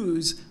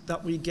cues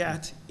that we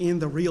get in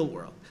the real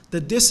world, the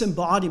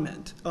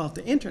disembodiment of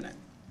the internet.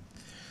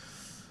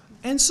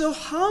 And so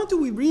how do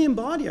we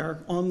re-embody our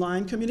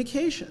online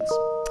communications?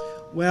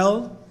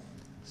 Well,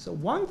 so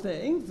one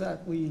thing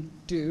that we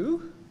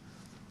do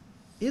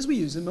is we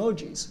use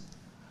emojis,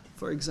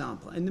 for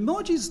example. And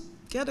emojis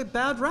get a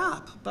bad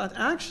rap, but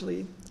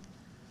actually,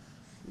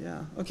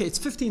 yeah, okay, it's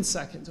 15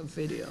 seconds of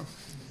video.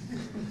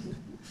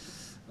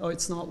 Oh,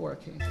 it's not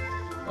working.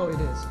 Oh, it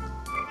is.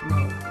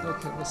 No,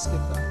 okay, we'll skip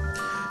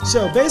that.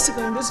 So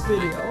basically in this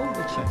video,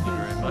 which you can hear,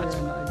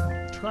 and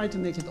I tried to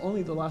make it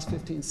only the last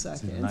 15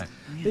 seconds,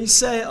 they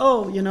say,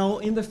 oh,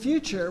 in the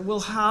future, we'll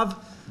have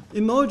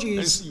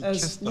emojis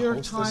as New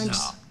York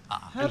Times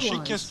headlines. And she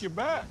kissed you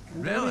back.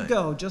 And there we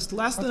go, just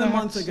less than a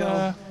month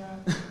ago.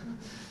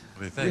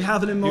 We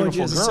have an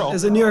emoji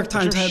as a New York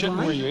Times headline.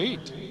 Where you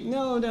eat.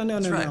 No. Yeah,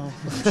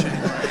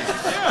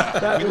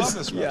 we love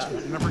this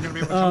restaurant. You're never going to be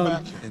able to come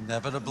back.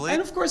 Inevitably.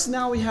 And of course,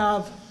 now we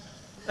have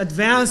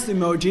advanced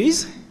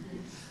emojis,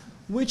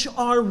 which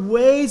are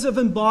ways of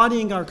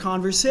embodying our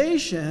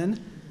conversation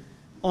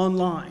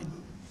online.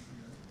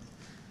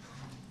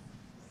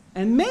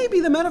 And maybe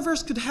the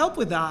metaverse could help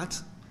with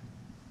that.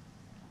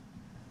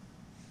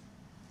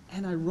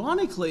 And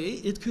ironically,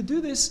 it could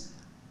do this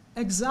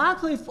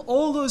exactly if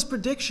all those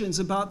predictions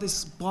about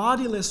this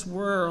bodiless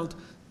world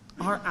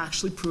are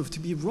actually proved to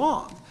be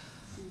wrong.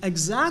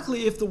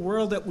 Exactly if the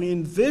world that we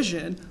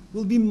envision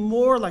will be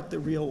more like the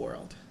real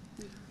world.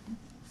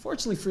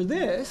 Fortunately for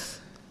this,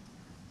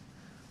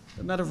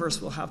 the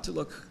metaverse will have to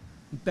look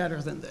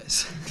better than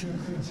this.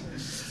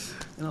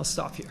 And I'll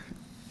stop here.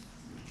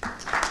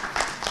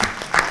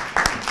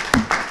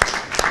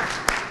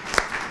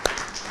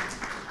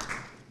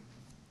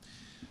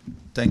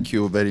 Thank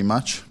you very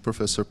much,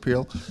 Professor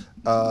Priel.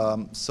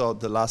 So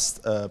the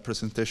last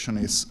presentation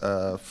is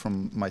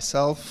from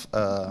myself.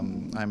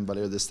 I'm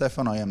Valerio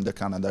Stefano. I am the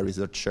Canada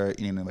Research Chair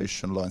in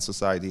Innovation, Law and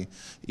Society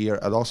here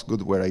at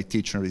Osgoode, where I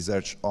teach and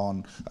research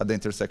at the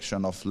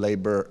intersection of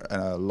labor,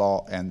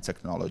 law, and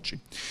technology.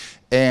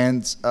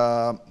 And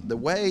the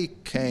way I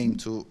came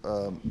to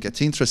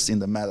get interested in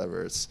the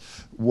metaverse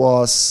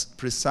was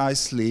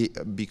precisely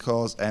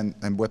because,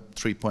 and Web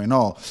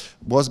 3.0,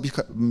 was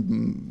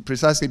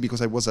precisely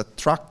because I was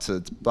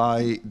attracted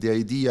by the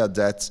idea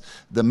that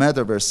the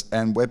metaverse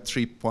and Web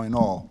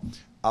 3.0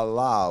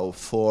 allow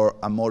for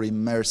a more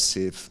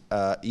immersive,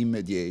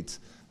 immediate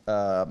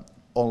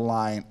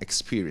online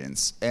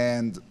experience.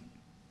 And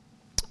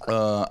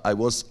I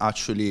was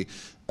actually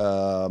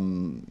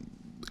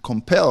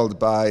compelled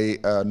by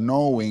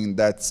knowing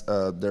that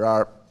there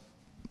are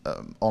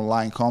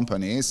online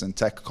companies and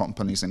tech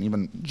companies and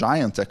even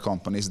giant tech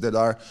companies that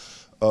are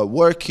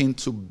working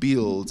to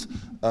build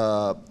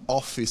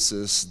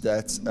offices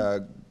that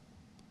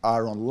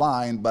are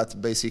online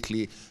but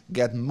basically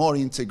get more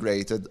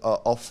integrated,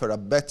 offer a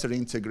better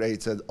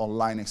integrated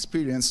online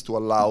experience to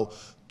allow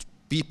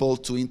people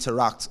to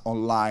interact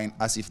online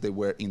as if they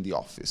were in the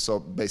office. So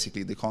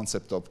basically the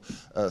concept of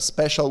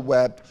special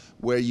web,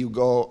 where you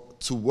go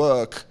to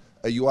work,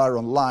 you are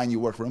online, you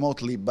work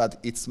remotely, but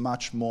it's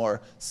much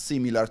more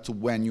similar to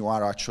when you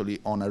are actually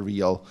on a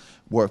real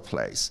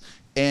workplace.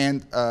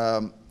 And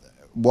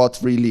what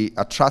really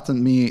attracted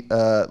me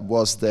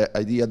was the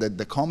idea that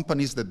the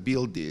companies that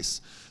build this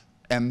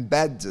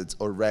embedded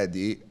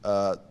already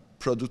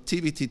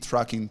productivity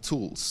tracking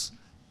tools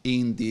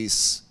in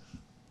these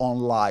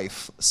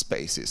on-life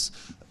spaces.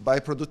 By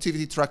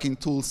productivity tracking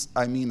tools,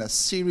 I mean a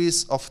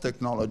series of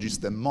technologies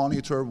that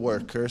monitor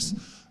workers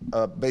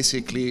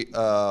basically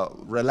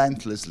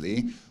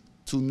relentlessly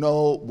to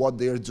know what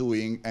they're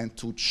doing and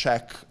to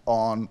check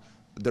on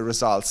the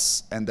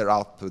results and their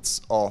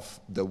outputs of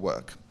the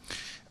work.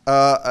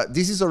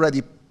 This is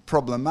already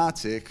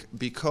problematic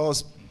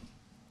because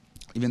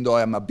even though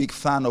I'm a big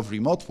fan of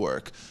remote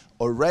work,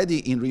 already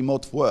in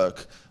remote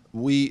work,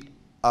 we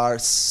are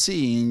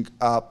seeing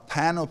a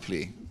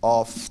panoply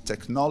of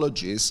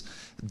technologies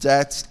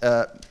that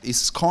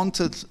is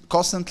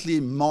constantly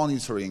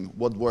monitoring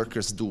what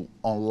workers do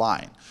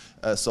online.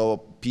 So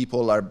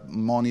people are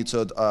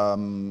monitored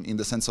in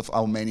the sense of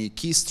how many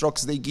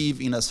keystrokes they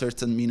give in a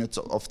certain minute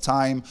of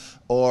time,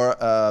 or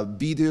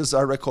videos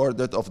are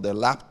recorded of their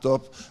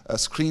laptop,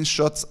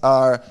 screenshots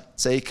are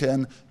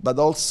taken, but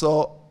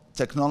also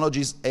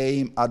technologies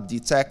aim at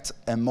detect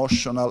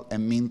emotional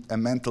and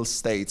mental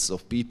states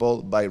of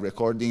people by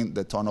recording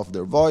the tone of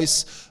their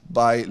voice,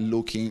 by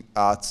looking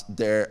at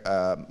their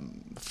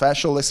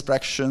facial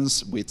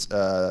expressions with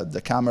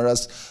the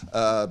cameras,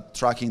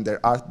 tracking their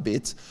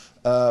heartbeat,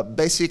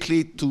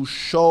 basically to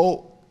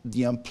show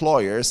the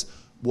employers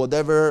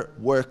whatever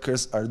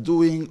workers are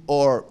doing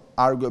or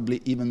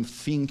arguably even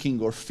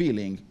thinking or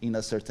feeling in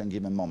a certain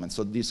given moment.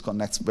 So this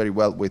connects very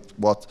well with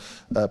what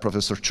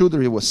Professor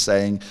Choudhury was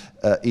saying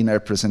in her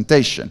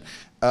presentation.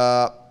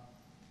 The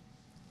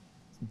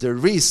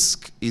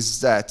risk is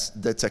that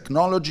the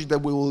technology that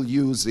we will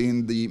use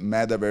in the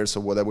metaverse, or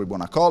whatever we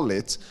want to call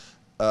it,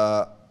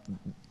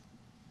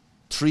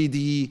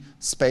 3D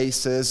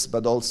spaces,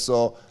 but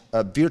also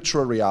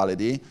virtual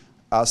reality,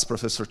 as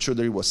Professor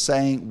Choudhury was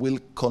saying, will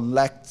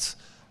collect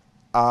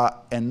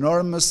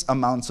enormous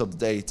amounts of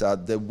data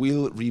that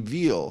will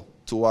reveal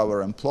to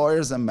our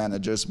employers and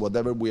managers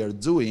whatever we are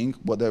doing,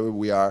 whatever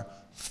we are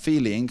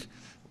feeling,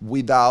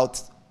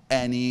 without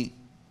any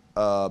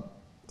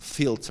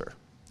filter.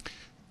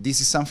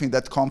 This is something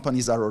that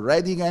companies are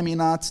already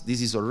aiming at.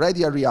 This is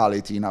already a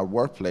reality in our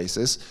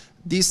workplaces.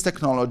 This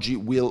technology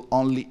will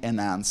only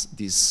enhance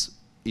these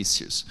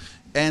issues.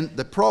 And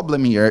the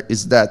problem here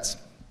is that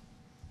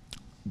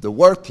the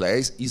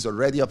workplace is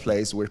already a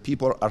place where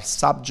people are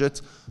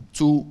subject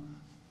to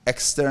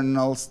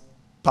external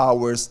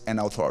powers and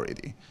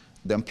authority.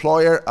 The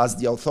employer has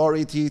the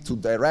authority to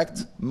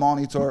direct,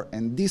 monitor,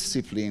 and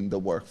discipline the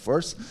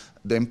workforce.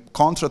 The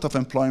contract of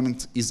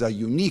employment is a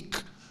unique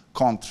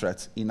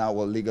contract in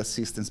our legal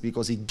systems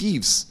because it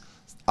gives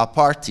a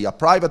party, a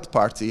private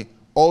party,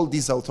 all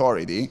this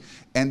authority,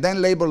 and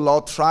then labor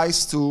law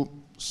tries to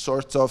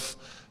sort of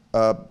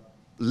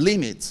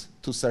limit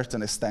to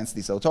certain extent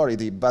this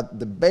authority, but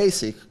the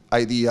basic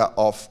idea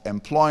of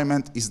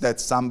employment is that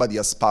somebody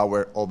has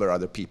power over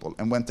other people.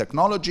 And when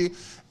technology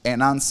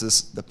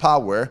enhances the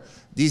power,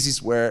 this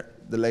is where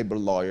the labor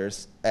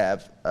lawyers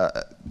have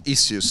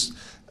issues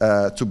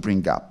to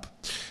bring up.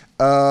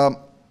 The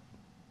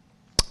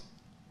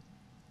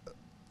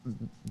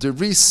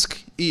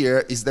risk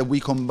here is that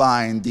we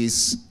combine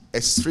these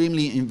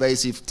extremely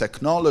invasive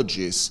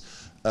technologies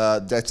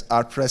that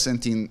are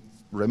present in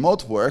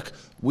remote work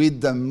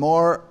with the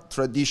more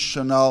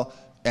traditional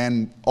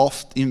and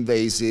oft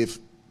invasive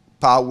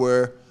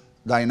power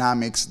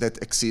dynamics that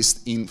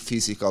exist in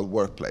physical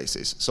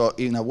workplaces. So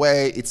in a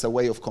way, it's a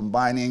way of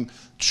combining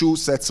two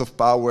sets of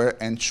power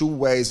and two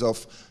ways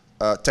of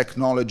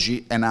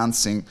technology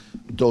enhancing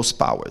those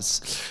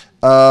powers.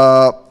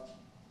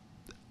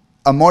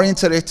 A more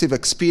interactive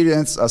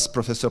experience, as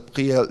Professor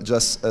Priel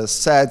just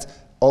said,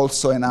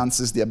 also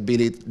enhances the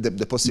ability,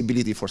 the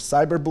possibility for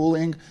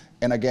cyberbullying.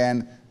 And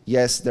again,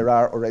 yes, there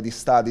are already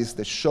studies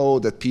that show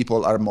that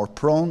people are more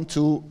prone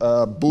to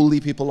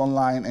bully people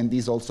online, and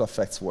this also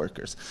affects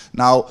workers.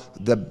 Now,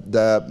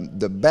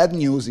 the bad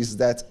news is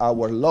that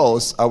our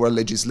laws, our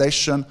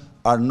legislation,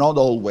 are not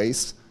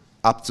always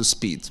up to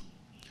speed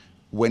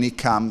when it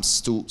comes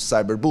to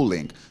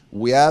cyberbullying.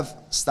 We have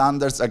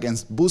standards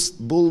against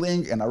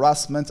bullying and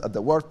harassment at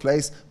the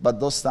workplace, but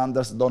those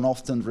standards don't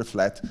often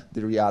reflect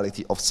the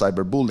reality of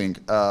cyberbullying.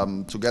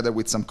 Together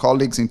with some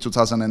colleagues in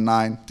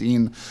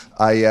 2019,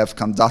 I have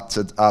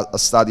conducted a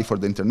study for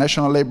the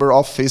International Labour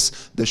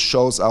Office that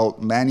shows how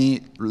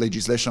many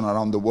legislation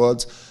around the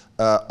world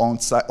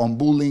on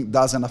bullying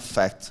doesn't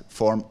affect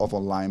form of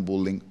online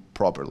bullying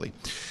properly.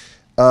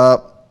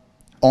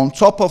 On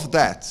top of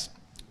that,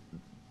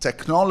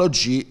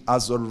 technology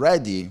has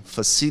already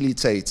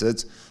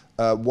facilitated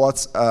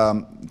what,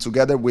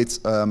 together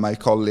with my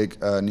colleague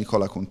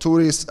Nicola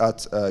Contouris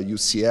at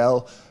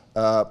UCL,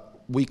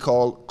 we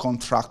call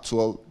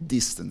contractual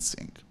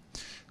distancing.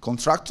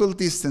 Contractual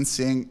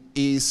distancing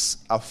is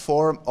a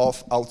form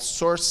of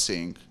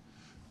outsourcing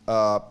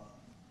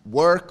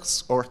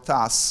works or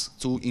tasks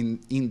to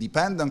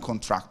independent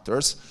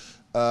contractors,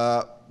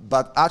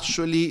 but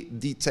actually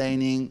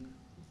detaining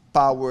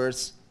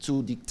powers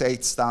to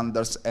dictate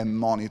standards and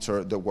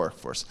monitor the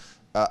workforce.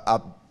 A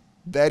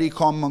very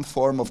common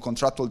form of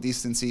contractual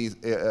distancing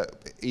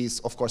is,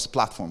 of course,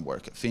 platform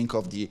work. Think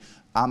of the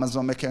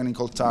Amazon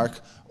Mechanical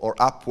Turk or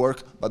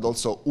Upwork, but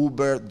also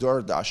Uber,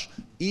 DoorDash.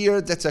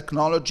 Here, the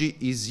technology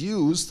is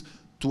used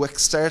to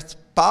exert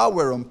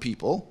power on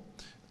people,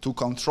 to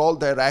control,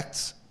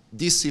 direct,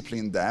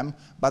 discipline them,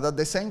 but at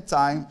the same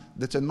time,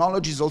 the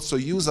technology is also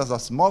used as a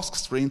smoke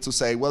screen to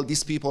say, well,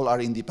 these people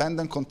are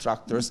independent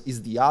contractors,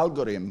 is the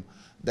algorithm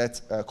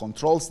that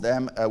controls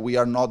them. We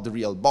are not the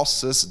real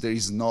bosses. There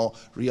is no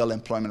real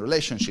employment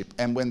relationship.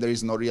 And when there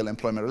is no real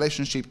employment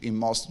relationship in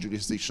most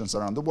jurisdictions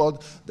around the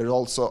world, there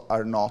also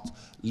are not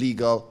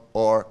legal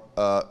or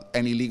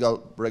any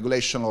legal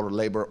regulation or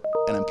labor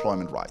and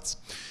employment rights.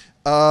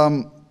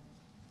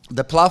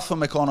 The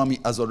platform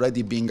economy has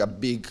already been a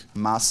big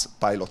mass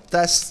pilot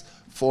test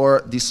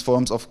for these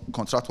forms of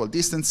contractual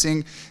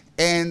distancing.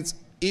 And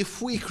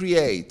if we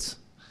create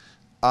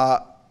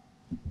a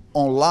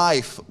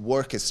on-life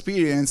work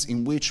experience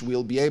in which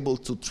we'll be able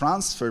to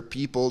transfer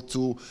people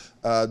to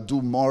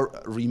do more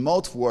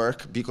remote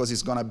work because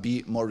it's going to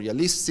be more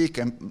realistic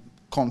and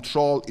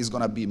control is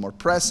going to be more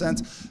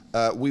present,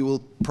 we will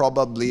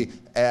probably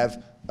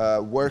have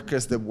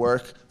workers that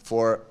work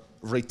for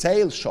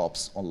retail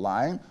shops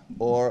online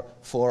or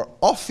for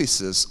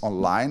offices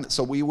online.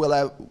 So we will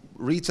have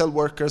retail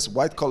workers,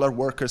 white-collar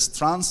workers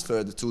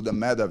transferred to the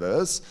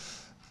metaverse.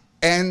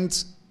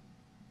 And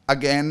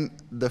again,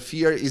 the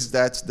fear is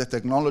that the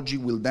technology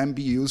will then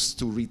be used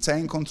to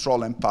retain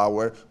control and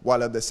power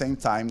while at the same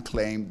time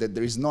claim that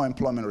there is no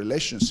employment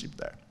relationship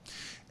there.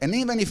 And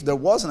even if there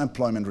was an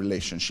employment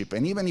relationship,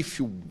 and even if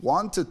you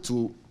wanted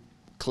to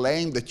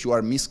claim that you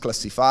are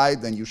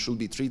misclassified and you should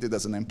be treated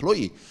as an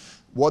employee,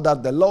 what are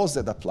the laws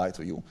that apply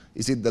to you?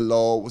 Is it the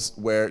laws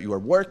where you are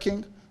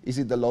working? Is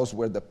it the laws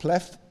where the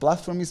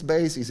platform is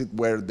based? Is it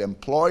where the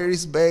employer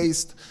is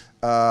based?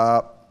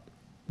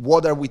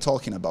 What are we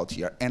talking about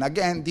here? And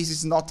again, this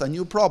is not a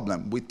new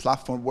problem. With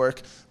platform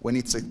work, when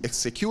it's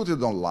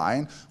executed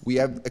online, we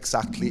have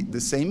exactly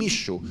the same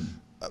issue.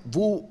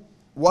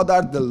 What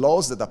are the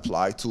laws that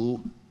apply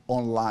to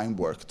online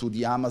work, to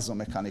the Amazon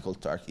Mechanical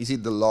Turk? Is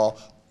it the law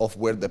of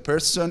where the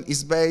person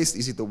is based?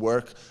 Is it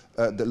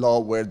the law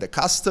where the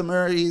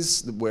customer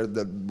is, where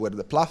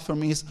the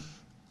platform is?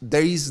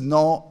 There is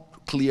no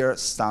clear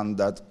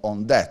standard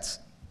on that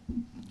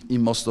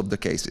in most of the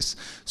cases.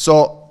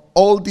 So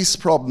all these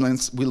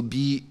problems will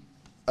be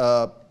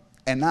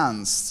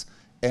enhanced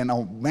and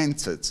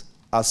augmented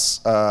as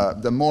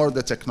the more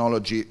the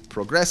technology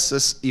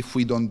progresses if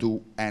we don't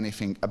do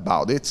anything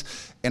about it.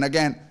 And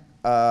again,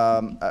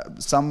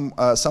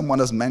 someone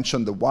has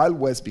mentioned the Wild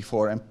West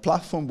before, and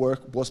platform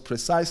work was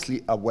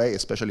precisely a way,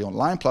 especially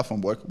online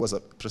platform work, was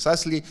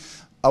precisely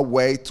a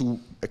way to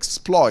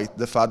exploit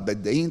the fact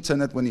that the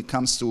internet, when it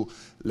comes to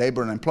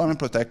labor and employment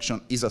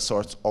protection, is a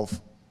sort of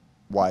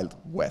Wild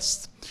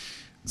West.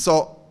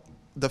 So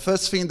the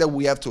first thing that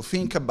we have to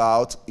think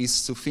about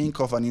is to think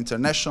of an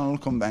international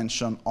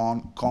convention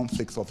on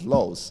conflicts of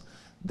laws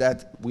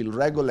that will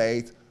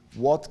regulate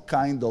what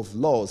kind of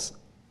laws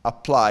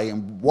apply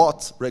and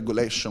what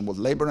regulation, what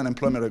labor and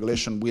employment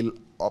regulation will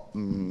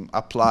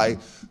apply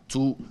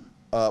to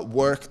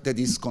work that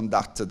is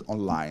conducted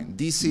online.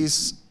 This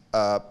is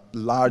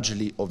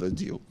largely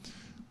overdue.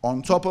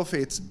 On top of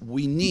it,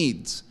 we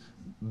need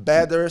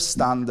better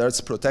standards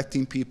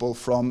protecting people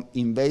from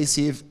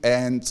invasive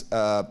and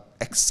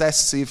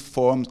excessive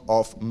forms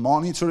of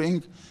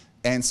monitoring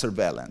and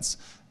surveillance.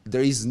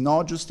 There is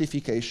no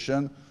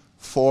justification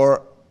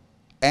for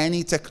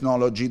any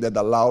technology that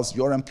allows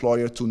your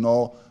employer to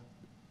know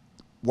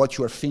what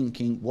you're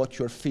thinking, what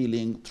you're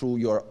feeling through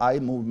your eye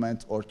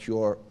movement or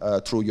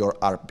through your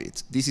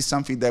heartbeat. This is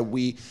something that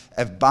we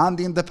have banned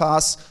in the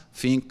past.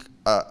 Think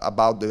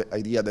about the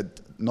idea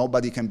that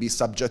nobody can be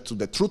subject to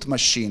the truth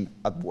machine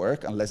at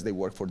work unless they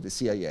work for the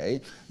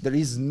CIA. There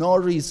is no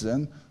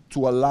reason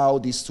to allow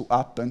this to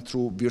happen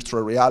through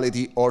virtual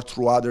reality or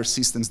through other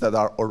systems that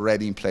are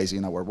already in place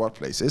in our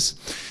workplaces.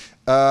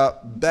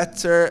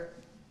 Better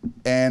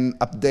and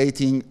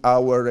updating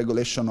our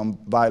regulation on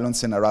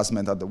violence and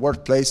harassment at the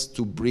workplace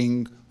to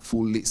bring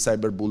fully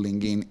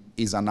cyberbullying in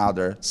is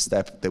another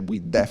step that we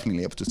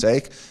definitely have to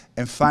take.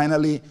 And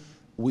finally,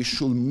 we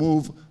should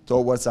move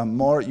towards a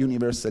more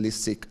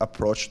universalistic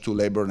approach to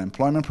labor and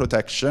employment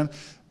protection.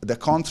 The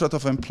contract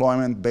of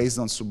employment based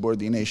on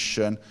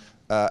subordination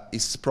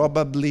is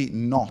probably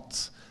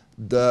not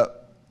the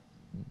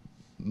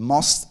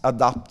most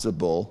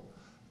adaptable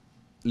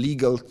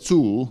legal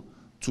tool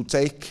to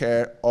take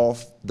care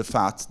of the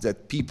fact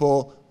that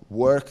people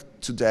work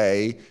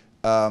today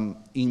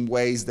in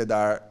ways that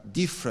are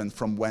different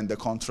from when the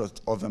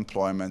contract of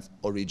employment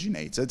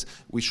originated.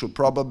 We should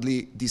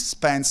probably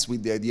dispense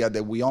with the idea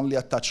that we only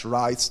attach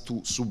rights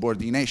to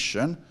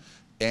subordination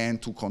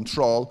and to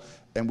control,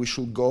 and we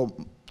should go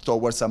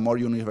towards a more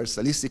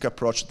universalistic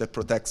approach that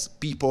protects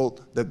people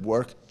that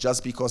work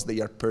just because they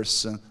are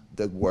persons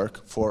that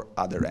work for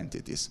other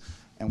entities.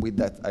 And with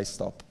that, I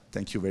stop.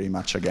 Thank you very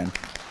much again.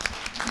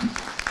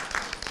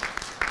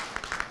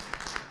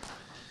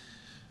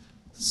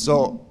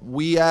 So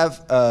we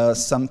have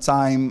some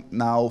time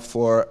now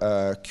for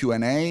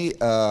Q&A,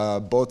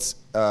 both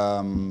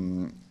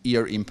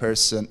here in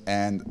person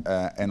and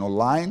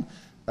online.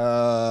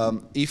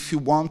 If you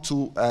want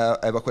to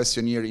have a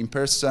question here in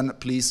person,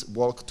 please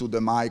walk to the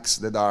mics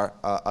that are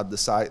at the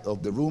side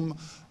of the room.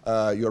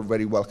 You're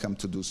very welcome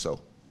to do so.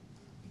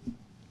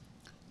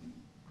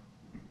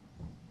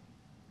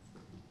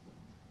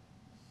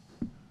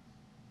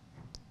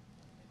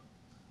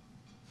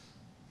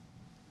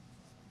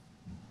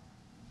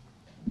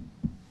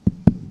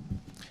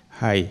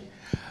 Hi.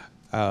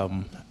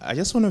 I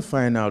just want to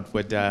find out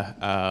whether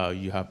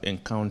you have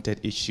encountered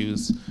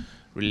issues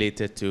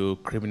related to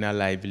criminal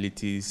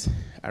liabilities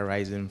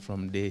arising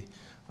from the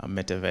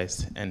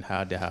metaverse and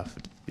how they have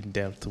been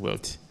dealt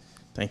with.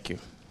 Thank you.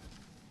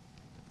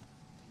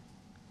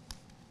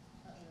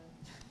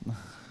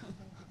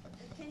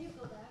 Can you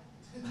go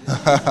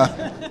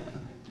back?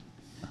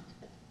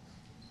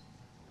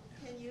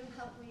 Can you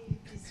help me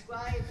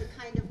describe the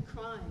kind of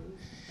crime?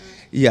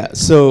 Yeah,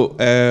 so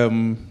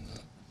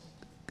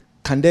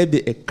can there be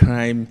a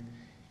crime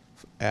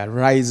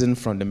arising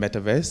from the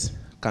metaverse?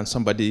 Can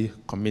somebody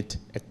commit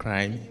a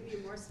crime? Can you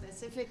be more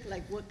specific?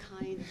 Like what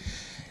kind?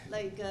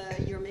 Like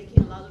you're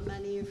making a lot of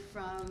money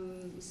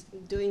from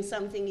doing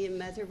something in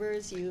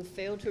Metaverse, you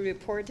fail to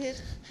report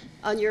it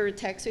on your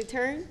tax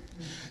return?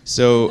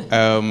 So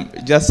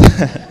just,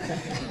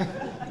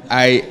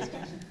 I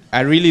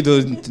really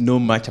don't know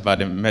much about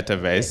the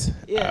Metaverse.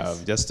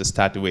 Yes. Just to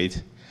start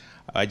with,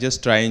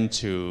 just trying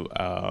to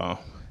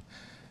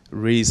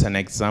raise an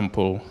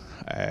example.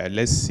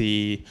 Let's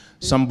say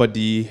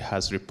somebody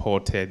has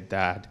reported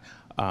that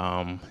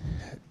a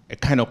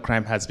kind of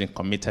crime has been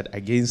committed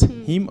against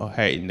him or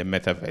her in the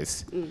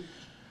metaverse.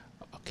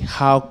 Okay,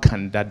 how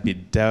can that be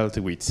dealt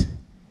with?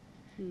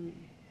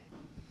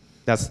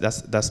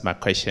 That's my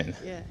question.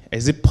 Yeah.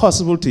 Is it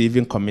possible to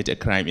even commit a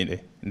crime in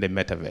the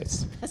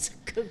metaverse? That's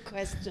a good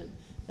question.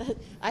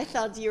 I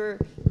thought you were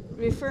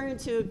referring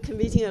to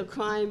committing a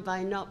crime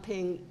by not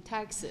paying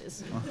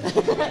taxes.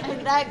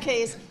 In that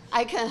case,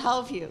 I can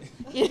help you.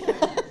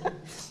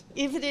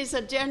 If it is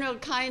a general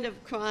kind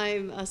of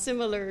crime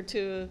similar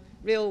to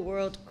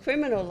real-world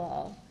criminal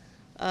law,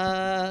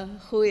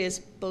 who is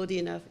bold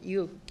enough?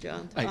 You,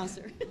 John, to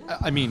answer.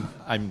 I mean,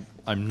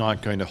 I'm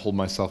not going to hold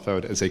myself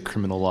out as a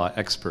criminal law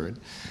expert.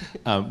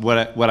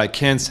 What I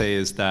can say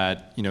is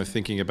that,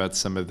 thinking about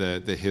some of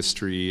the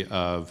history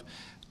of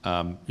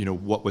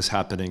what was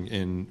happening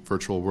in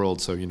virtual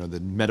worlds. So, the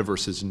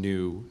metaverse is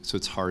new, so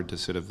it's hard to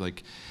sort of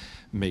like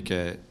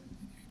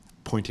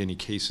point to any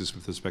cases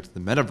with respect to the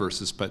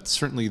metaverses, but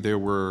certainly there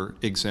were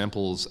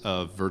examples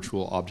of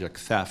virtual object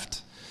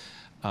theft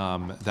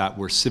that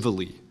were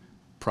civilly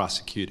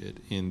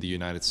prosecuted in the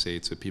United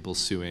States, with people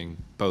suing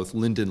both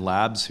Linden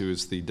Labs, who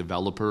is the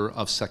developer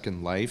of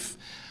Second Life.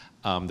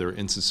 There are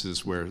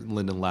instances where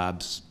Linden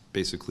Labs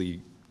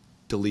basically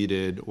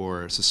deleted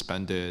or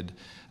suspended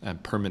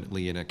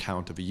permanently an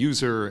account of a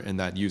user, and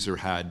that user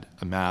had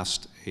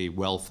amassed a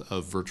wealth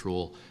of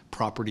virtual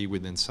property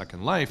within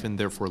Second Life, and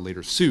therefore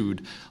later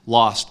sued,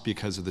 lost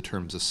because of the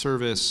terms of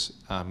service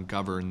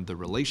governed the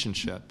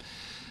relationship.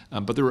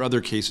 But there were other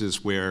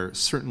cases where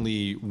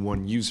certainly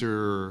one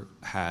user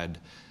had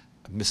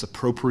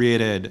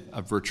misappropriated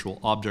a virtual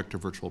object or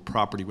virtual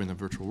property within the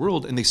virtual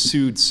world, and they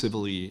sued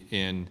civilly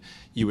in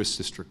US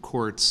district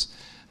courts.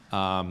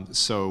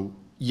 So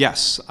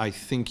yes, I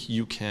think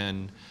you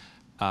can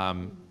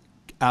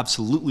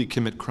absolutely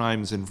commit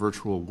crimes in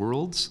virtual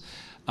worlds.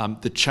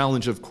 The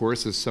challenge, of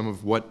course, is some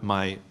of what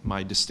my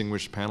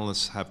distinguished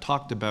panelists have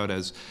talked about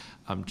as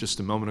Just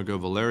a moment ago,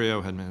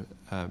 Valerio had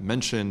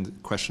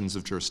mentioned questions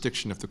of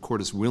jurisdiction. If the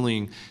court is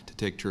willing to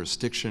take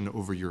jurisdiction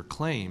over your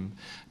claim,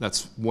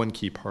 that's one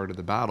key part of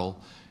the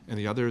battle. And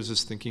the other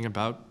is thinking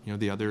about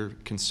the other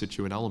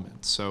constituent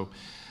elements. So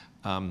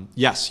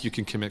yes, you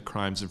can commit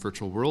crimes in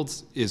virtual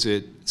worlds. Is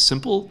it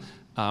simple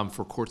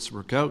for courts to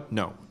work out?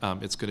 No,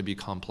 it's going to be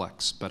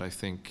complex. But I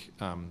think,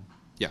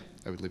 yeah,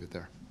 I would leave it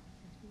there.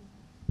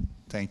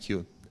 Thank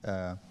you.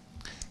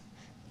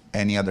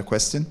 Any other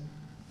question?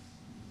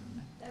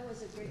 That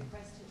was a great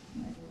question,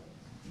 by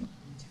the way.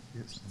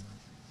 Yes.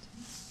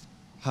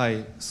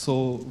 Hi,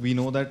 so we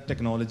know that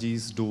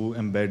technologies do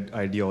embed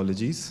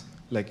ideologies.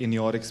 Like in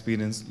your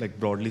experience, like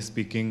broadly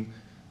speaking,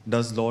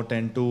 does law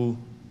tend to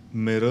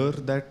mirror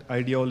that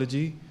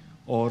ideology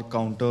or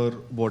counter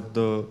what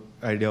the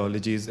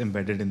ideology is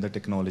embedded in the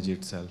technology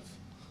itself?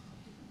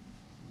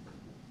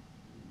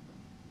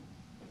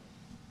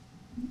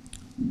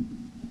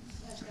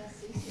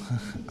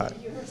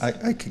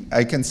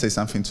 I can say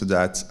something to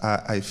that.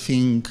 I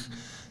think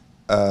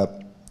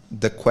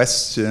the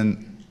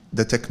question,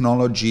 the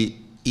technology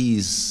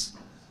is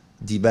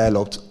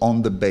developed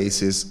on the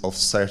basis of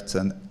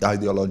certain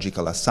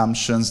ideological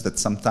assumptions that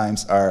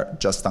sometimes are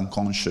just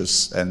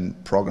unconscious,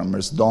 and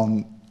programmers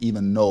don't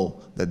even know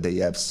that they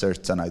have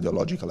certain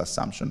ideological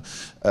assumption.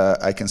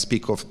 I can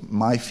speak of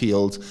my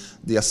field.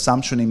 The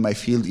assumption in my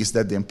field is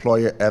that the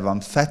employer have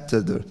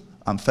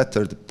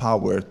unfettered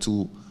power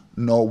to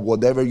know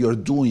whatever you're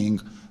doing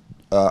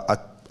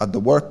at the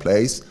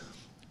workplace,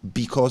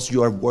 because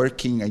you are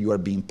working and you are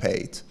being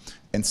paid.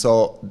 And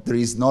so there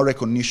is no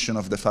recognition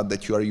of the fact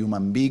that you are a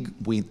human being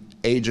with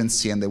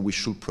agency and that we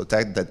should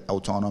protect that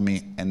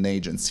autonomy and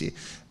agency.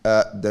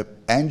 The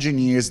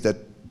engineers that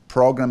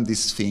program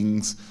these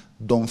things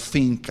don't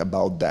think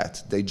about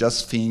that. They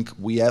just think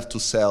we have to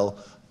sell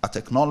a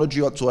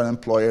technology to an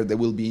employer that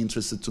will be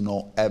interested to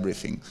know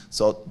everything.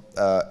 So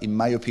in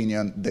my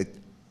opinion, the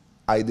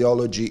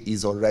ideology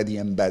is already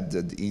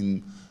embedded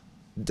in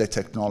the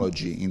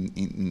technology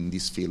in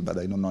this field, but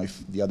I don't know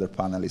if the other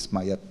panelists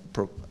might have.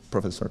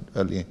 Professor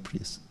Early,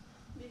 please.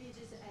 Maybe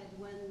just add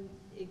one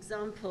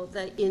example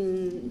that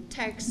in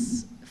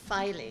tax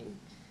filing,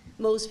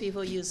 most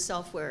people use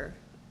software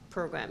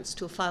programs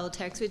to file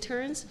tax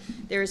returns.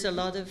 There's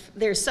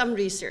some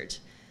research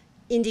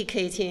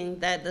indicating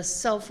that the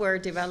software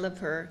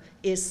developer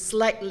is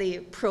slightly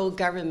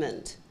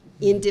pro-government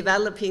in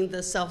developing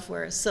the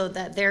software so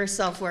that their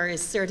software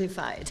is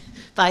certified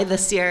by the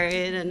CRA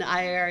and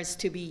IRS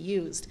to be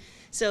used.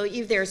 So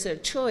if there's a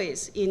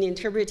choice in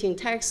interpreting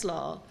tax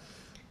law,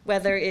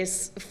 whether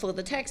it's for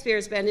the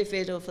taxpayer's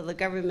benefit or for the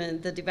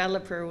government, the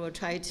developer will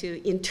try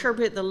to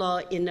interpret the law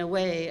in a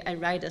way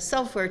and write a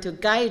software to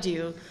guide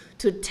you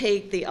to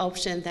take the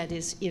option that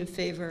is in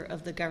favor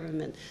of the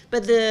government.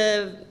 But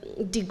the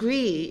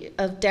degree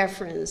of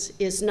deference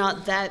is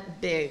not that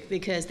big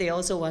because they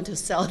also want to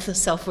sell the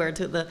software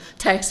to the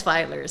tax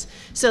filers.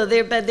 So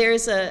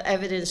there's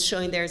evidence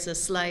showing there's a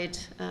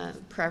slight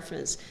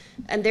preference.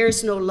 And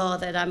there's no law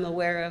that I'm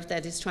aware of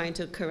that is trying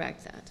to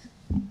correct that.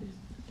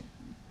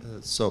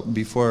 So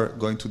before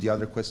going to the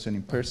other question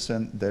in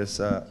person, there's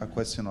a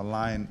question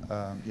online.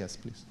 Yes,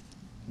 please.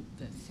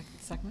 The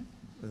second one?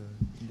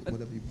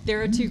 Whatever you want.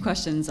 There are two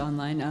questions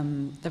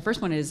online. The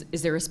first one is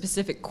there a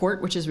specific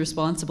court which is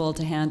responsible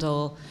to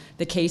handle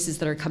the cases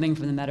that are coming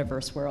from the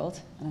metaverse world?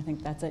 And I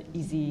think that's an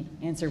easy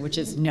answer, which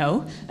is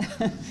no.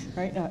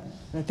 Right?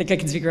 I think I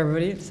can speak for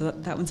everybody, so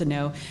that one's a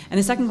no. And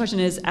the second question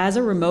is, as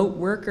a remote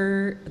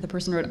worker, the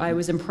person wrote, I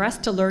was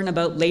impressed to learn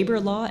about labor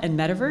law and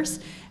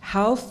metaverse.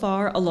 How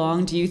far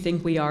along do you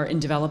think we are in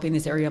developing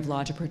this area of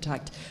law to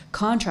protect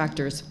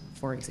contractors,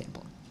 for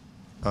example?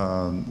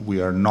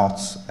 We are not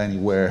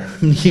anywhere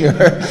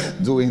near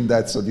doing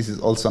that, so this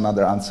is also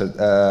another answer.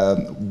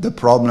 The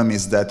problem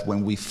is that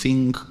when we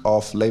think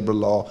of labor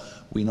law,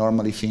 we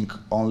normally think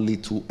only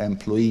to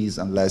employees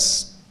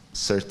unless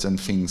certain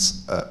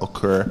things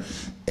occur.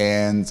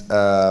 And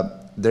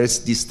there's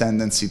this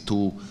tendency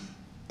to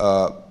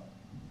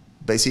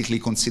basically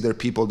consider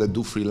people that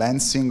do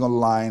freelancing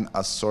online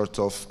as sort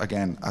of,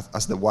 again,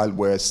 as the Wild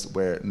West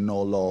where no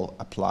law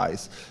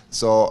applies.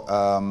 So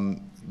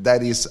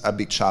that is a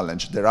big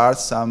challenge. There are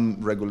some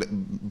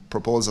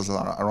proposals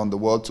around the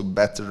world to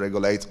better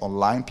regulate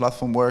online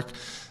platform work,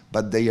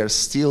 but they are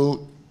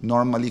still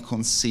normally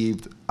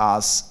conceived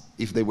as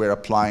if they were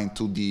applying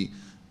to the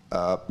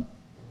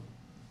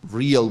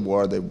real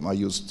world. I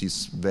use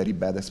this very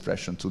bad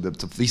expression, to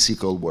the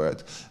physical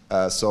world.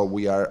 So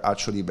we are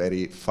actually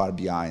very far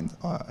behind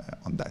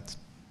on that.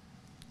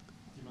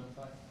 Do you mind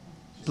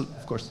if I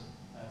of course.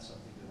 add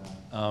something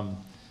to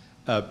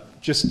that?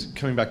 Just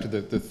coming back to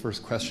the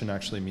first question,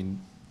 actually, I mean,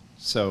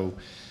 so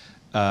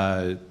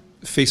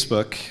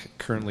Facebook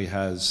currently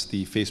has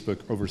the Facebook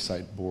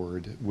Oversight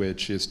Board,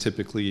 which is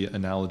typically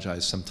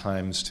analogized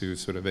sometimes to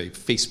sort of a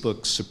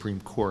Facebook Supreme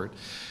Court.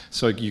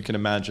 So you can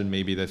imagine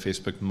maybe that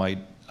Facebook might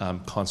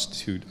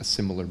constitute a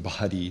similar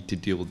body to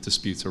deal with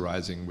disputes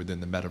arising within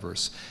the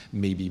metaverse.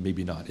 Maybe,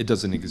 maybe not. It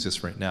doesn't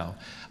exist right now.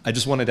 I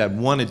just wanted to add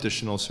one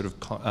additional sort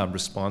of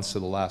response to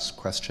the last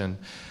question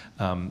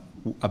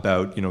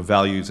about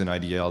values and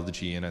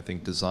ideology and I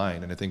think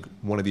design. And I think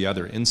one of the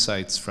other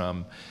insights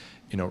from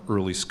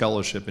early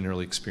scholarship and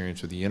early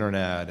experience with the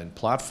internet and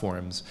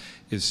platforms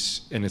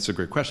is, and it's a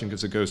great question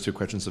because it goes to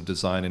questions of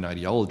design and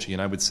ideology,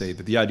 and I would say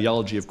that the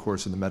ideology, of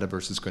course, in the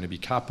metaverse is going to be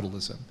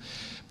capitalism.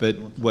 But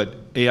what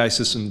AI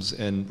systems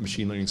and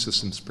machine learning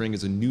systems bring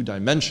is a new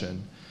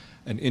dimension,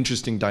 an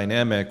interesting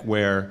dynamic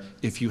where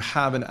if you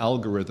have an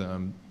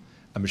algorithm,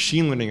 a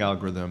machine learning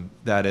algorithm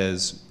that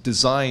is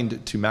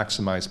designed to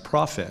maximize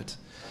profit,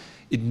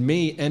 it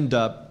may end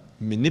up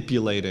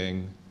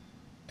manipulating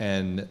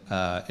and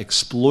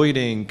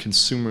exploiting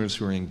consumers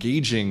who are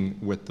engaging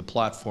with the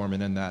platform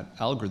and in that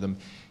algorithm,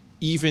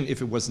 even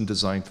if it wasn't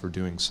designed for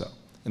doing so.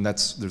 And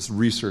there's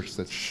research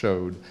that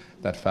showed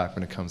that fact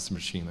when it comes to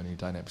machine learning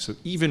dynamics. So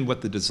even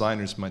what the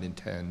designers might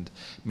intend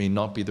may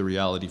not be the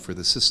reality for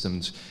the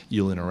systems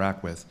you'll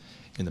interact with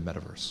in the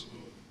metaverse.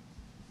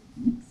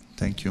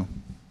 Thank you.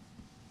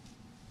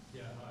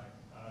 Yeah,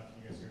 hi.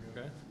 Can you guys hear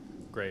me okay?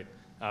 Great.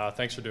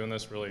 Thanks for doing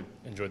this. Really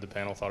enjoyed the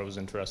panel. Thought it was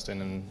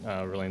interesting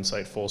and really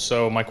insightful.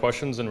 So my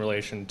question's in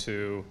relation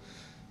to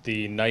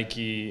the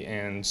Nike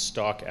and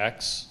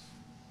StockX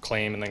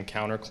claim and then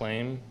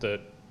counterclaim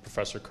that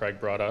Professor Craig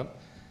brought up.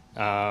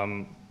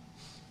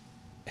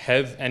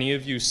 Have any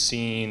of you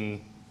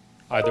seen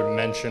either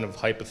mention of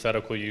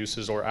hypothetical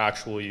uses or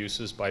actual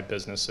uses by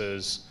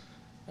businesses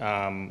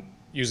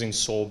using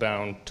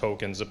soul-bound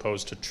tokens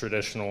opposed to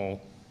traditional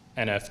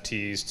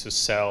NFTs to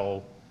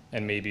sell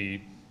and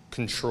maybe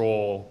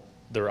control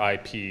their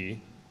IP,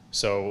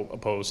 so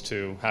opposed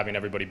to having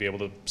everybody be able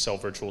to sell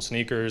virtual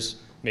sneakers,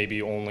 maybe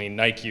only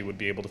Nike would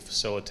be able to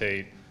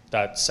facilitate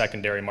that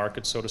secondary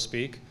market, so to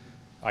speak.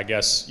 I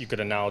guess you could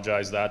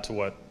analogize that to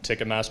what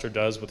Ticketmaster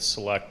does with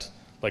select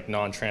like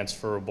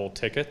non-transferable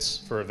tickets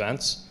for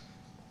events.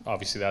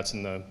 Obviously that's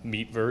in the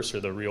meatverse or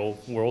the real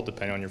world,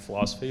 depending on your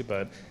philosophy.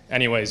 But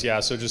anyways,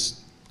 yeah, so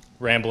just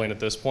rambling at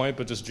this point,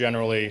 but just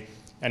generally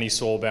any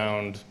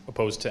soul-bound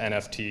opposed to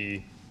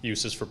NFT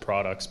uses for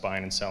products,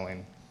 buying and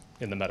selling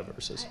in the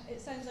metaverses. It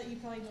sounds like you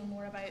probably know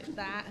more about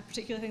that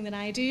particular thing than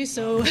I do,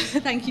 so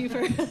thank you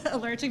for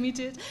alerting me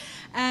to it.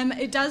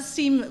 It does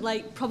seem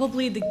like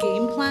probably the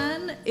game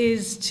plan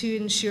is to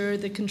ensure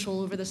the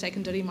control over the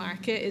secondary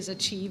market is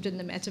achieved in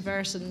the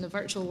metaverse and the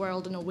virtual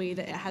world in a way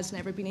that it has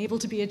never been able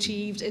to be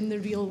achieved in the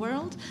real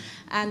world.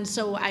 And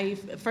so I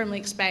firmly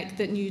expect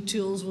that new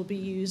tools will be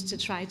used to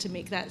try to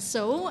make that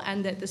so,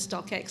 and that the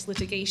StockX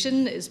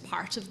litigation is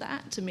part of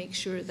that to make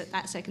sure that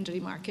that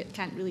secondary market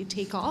can't really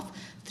take off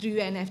through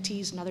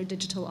NFTs and other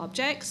digital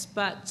objects.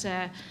 But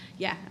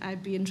yeah,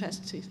 I'd be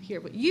interested to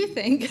hear what you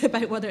think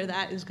about whether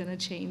that is going to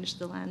change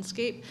the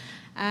landscape.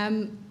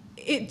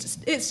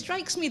 It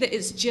strikes me that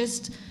it's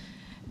just,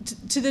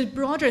 to the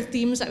broader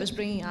themes I was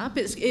bringing up,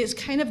 it's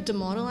kind of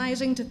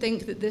demoralizing to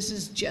think that this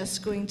is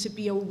just going to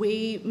be a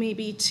way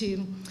maybe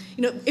to,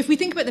 if we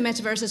think about the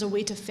metaverse as a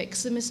way to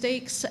fix the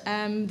mistakes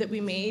that we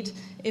made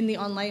in the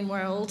online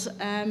world,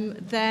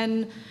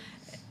 then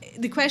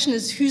the question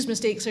is whose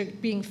mistakes are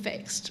being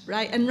fixed,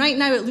 right? And right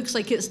now it looks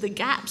like it's the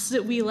gaps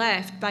that we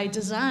left by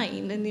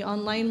design in the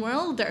online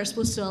world that are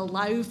supposed to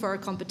allow for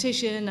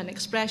competition and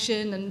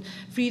expression and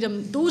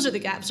freedom. Those are the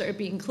gaps that are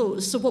being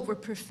closed. So what we're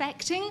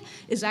perfecting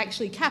is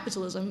actually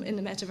capitalism in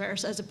the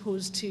metaverse as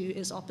opposed to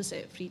its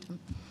opposite, freedom.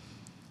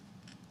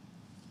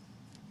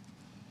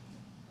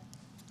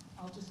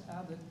 I'll just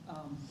add that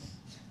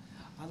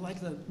I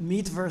like the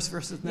meatverse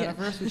versus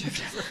metaverse, which I've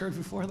never heard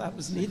before. That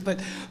was neat. But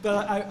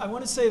I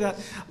want to say that,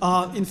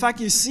 in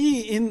fact, you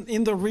see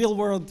in the real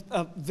world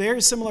a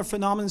very similar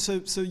phenomenon.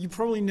 So you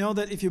probably know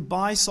that if you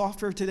buy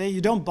software today,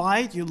 you don't buy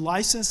it, you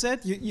license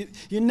it.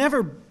 You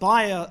never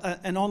buy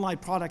an online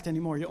product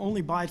anymore. You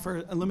only buy it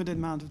for a limited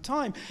amount of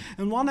time.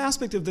 And one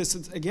aspect of this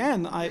is,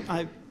 again,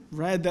 I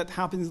read that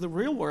happens in the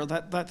real world,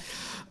 that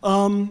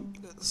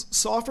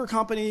software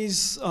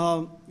companies,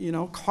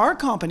 car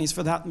companies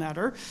for that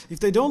matter, if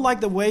they don't like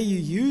the way you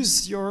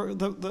use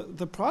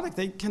the product,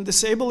 they can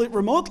disable it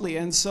remotely.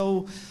 And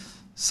so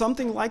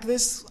something like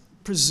this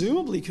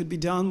presumably could be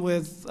done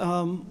with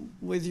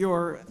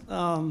your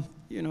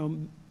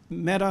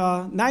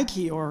Meta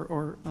Nike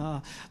or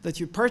that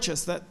you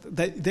purchase, that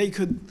they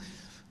could,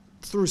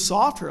 through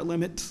software,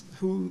 limit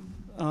who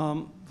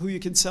you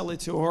can sell it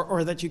to,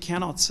 or that you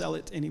cannot sell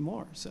it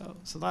anymore. So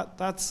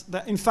that's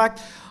that. In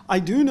fact, I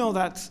do know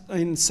that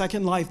in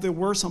Second Life there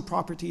were some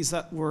properties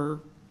that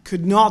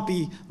could not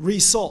be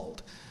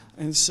resold,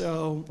 and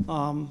so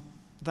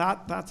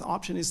that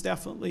option is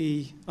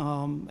definitely,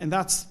 and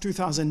that's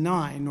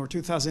 2009 or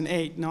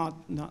 2008, not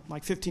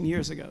like 15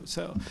 years ago.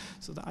 So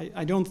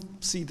I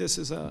don't see this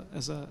as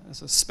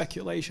a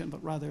speculation,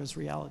 but rather as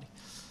reality.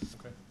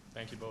 Okay,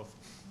 thank you both.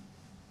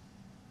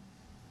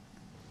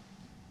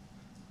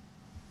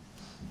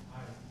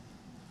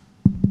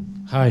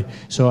 Hi.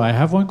 So I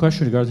have one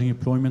question regarding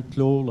employment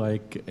law,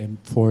 like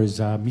for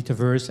the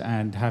metaverse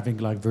and having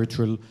like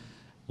virtual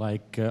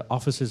like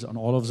offices and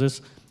all of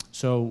this.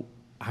 So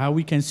how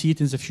we can see it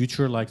in the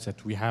future, like that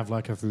we have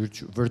like a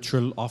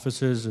virtual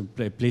offices, a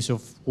place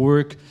of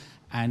work,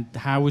 and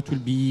how it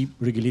will be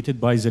regulated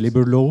by the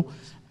labor law.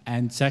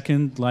 And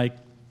second, like,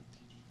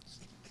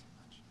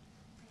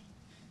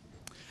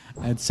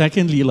 and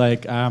secondly,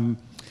 like,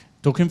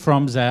 talking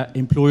from the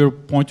employer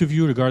point of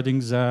view regarding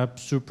the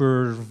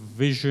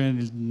supervision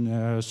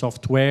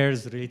softwares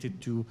related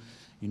to,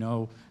 you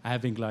know,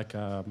 having like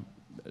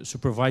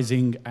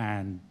supervising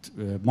and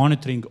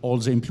monitoring all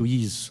the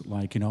employees,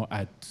 like, you know,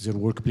 at their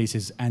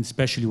workplaces, and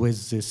especially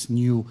with this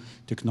new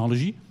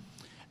technology.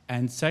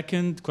 And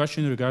second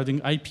question regarding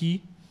IP,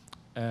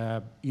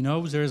 you know,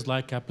 there's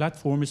like a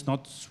platform, it's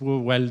not so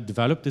well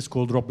developed, it's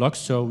called Roblox.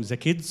 So the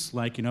kids,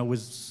 like, you know,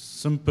 with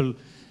simple,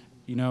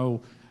 you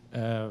know,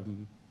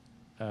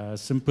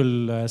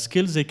 simple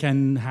skills, they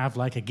can have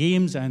like a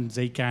games and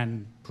they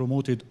can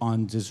promote it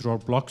on this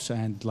Roblox,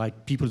 and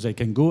like people, they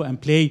can go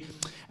and play.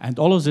 And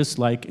all of this,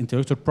 like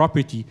intellectual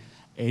property,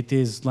 it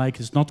is like,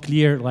 it's not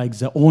clear, like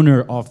the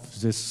owner of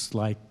this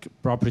like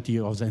property,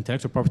 of the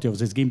intellectual property of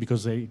this game,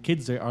 because the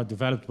kids, they are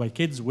developed by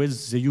kids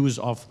with the use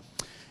of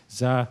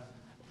the,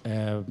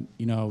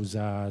 you know,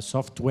 the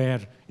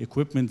software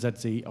equipment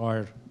that they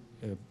are,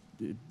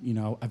 you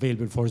know,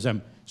 available for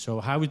them. So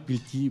how it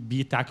will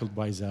be tackled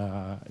by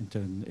the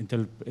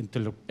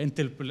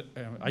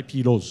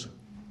IP laws?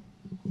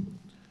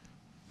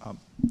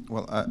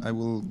 Well, I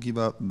will give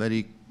a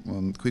very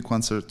quick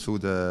answer to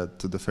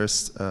the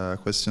first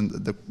question.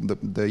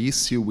 The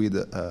issue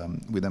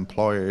with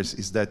employers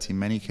is that in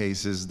many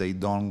cases they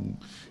don't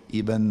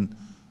even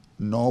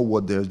know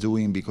what they're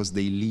doing because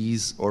they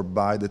lease or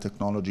buy the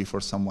technology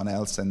for someone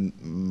else, and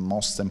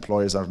most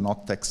employers are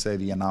not tech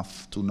savvy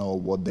enough to know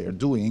what they're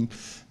doing.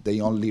 They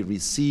only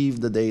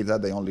receive the data,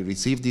 they only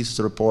receive these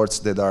reports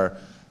that are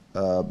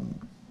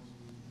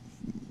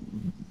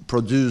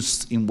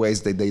produced in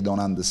ways that they don't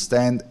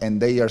understand,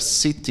 and they are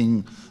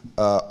sitting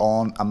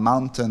on a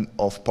mountain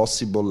of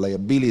possible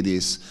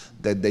liabilities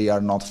that they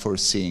are not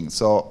foreseeing.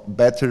 So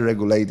better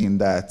regulating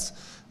that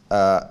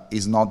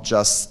is not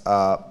just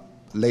a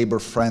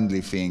labor-friendly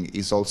thing,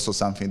 is also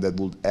something that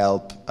would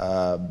help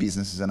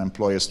businesses and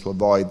employers to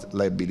avoid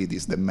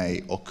liabilities that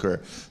may occur.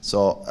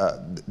 So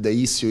the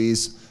issue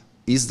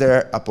is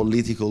there a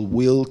political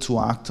will to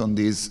act on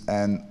this?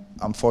 And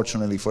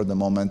unfortunately for the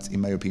moment, in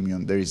my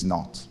opinion, there is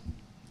not.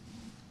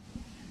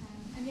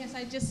 And yes,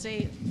 I'd just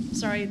say,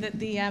 sorry, that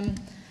the,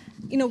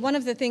 you know, one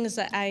of the things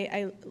that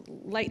I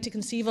like to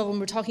conceive of when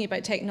we're talking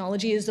about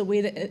technology is the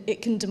way that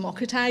it can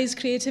democratize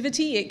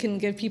creativity. It can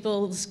give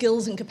people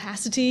skills and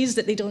capacities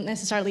that they don't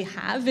necessarily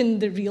have in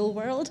the real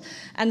world.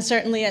 And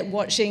certainly at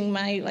watching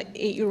my like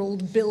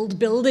 8-year-old build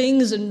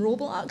buildings in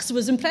Roblox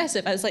was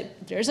impressive. I was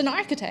like, there's an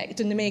architect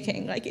in the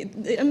making. Like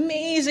the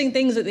amazing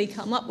things that they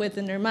come up with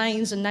in their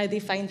minds, and now they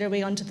find their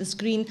way onto the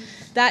screen.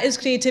 That is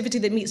creativity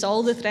that meets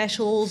all the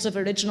thresholds of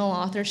original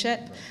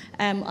authorship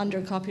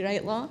under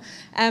copyright law.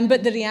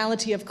 But the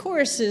reality, of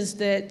course, is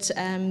that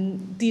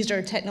these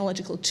are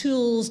technological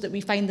tools, that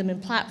we find them in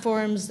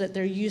platforms, that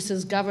their use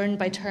is governed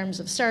by terms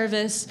of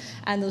service,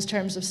 and those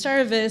terms of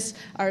service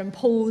are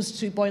imposed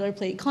through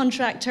boilerplate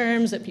contract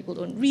terms that people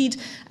don't read.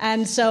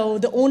 And so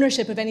the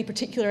ownership of any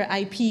particular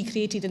IP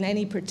created in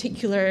any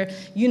particular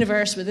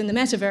universe within the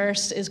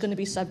metaverse is going to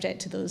be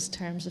subject to those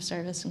terms of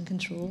service and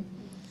control.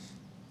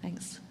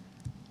 Thanks.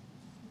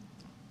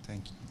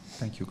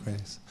 Thank you,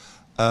 Carys.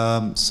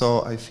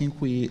 So I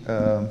think we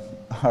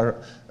are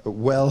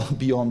well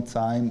beyond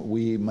time.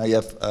 We may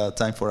have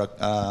time for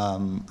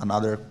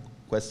another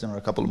question or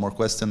a couple more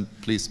questions,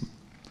 please.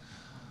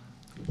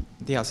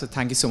 Yeah, so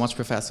thank you so much,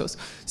 professors.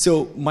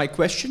 So my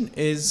question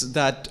is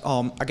that,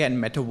 again,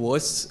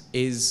 Metaverse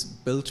is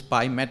built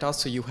by Meta,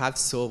 so you have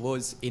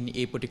servers in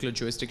a particular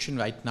jurisdiction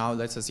right now,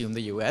 let's assume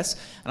the US,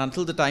 and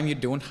until the time you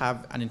don't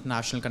have an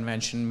international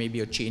convention, maybe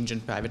a change in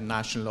private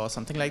national law,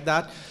 something like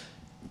that,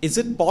 is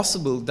it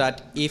possible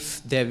that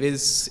if there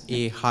is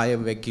a higher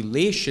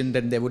regulation,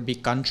 then there would be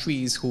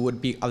countries who would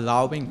be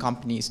allowing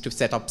companies to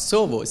set up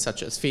servers,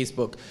 such as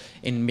Facebook,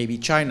 in maybe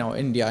China or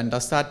India? And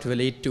does that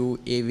relate to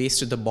a race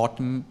to the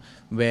bottom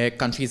where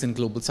countries in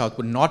Global South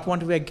would not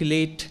want to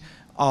regulate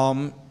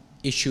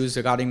issues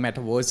regarding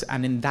Metaverse?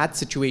 And in that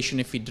situation,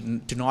 if we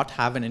do not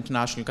have an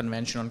international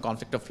convention on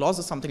conflict of laws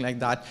or something like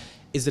that,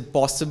 is it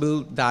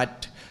possible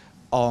that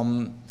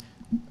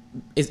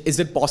is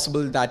it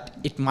possible that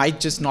it might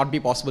just not be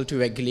possible to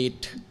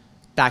regulate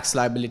tax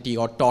liability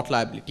or tort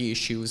liability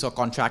issues or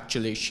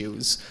contractual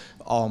issues?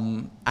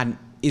 And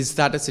is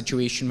that a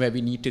situation where we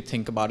need to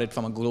think about it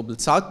from a Global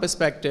South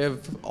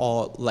perspective?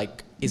 Or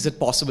like, is it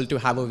possible to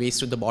have a race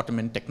to the bottom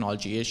in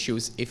technology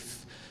issues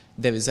if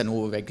there is an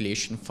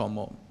over-regulation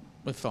from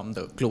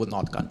the Global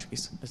North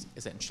countries,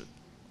 essentially?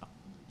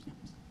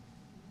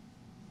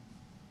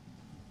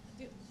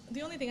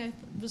 The only thing I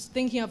was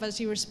thinking of as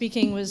you were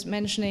speaking was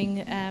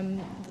mentioning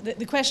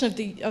the question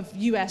of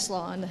US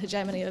law and the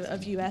hegemony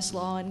of US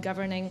law and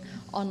governing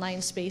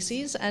online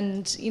spaces.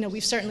 And you know,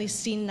 we've certainly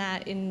seen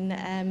that in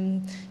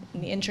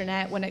the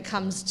internet when it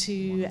comes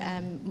to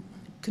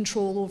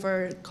control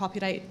over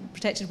copyright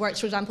protected works.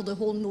 For example, the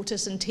whole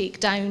notice and take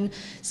down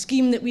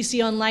scheme that we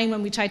see online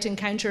when we try to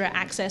encounter or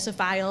access a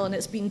file and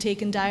it's been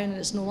taken down and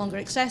it's no longer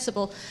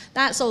accessible.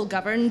 That's all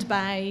governed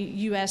by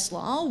US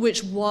law,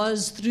 which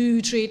was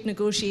through trade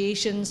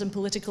negotiations and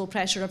political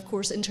pressure, of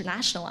course,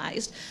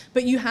 internationalized.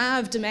 But you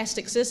have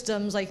domestic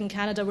systems like in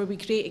Canada where we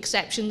create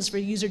exceptions for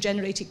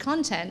user-generated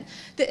content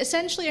that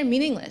essentially are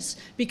meaningless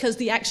because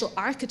the actual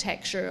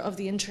architecture of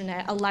the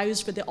internet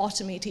allows for the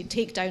automated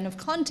takedown of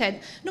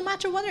content, no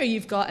matter whether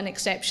you've got an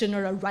exception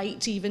or a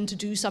right even to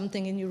do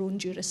something in your own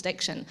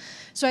jurisdiction.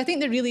 So I think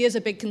there really is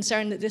a big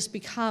concern that this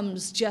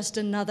becomes just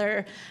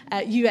another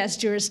US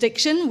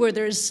jurisdiction where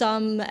there's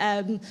some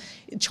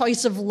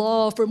choice of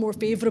law for more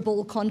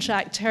favorable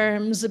contract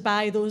terms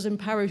by those in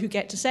power who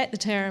get to set the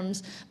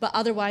terms, but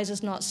otherwise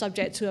is not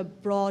subject to a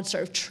broad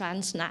sort of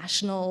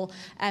transnational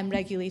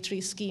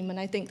regulatory scheme. And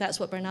I think that's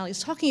what Barnali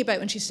is talking about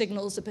when she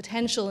signals the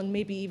potential and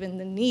maybe even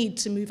the need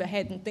to move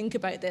ahead and think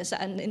about this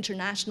at an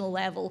international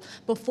level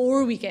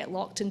before we get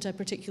locked into a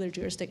particular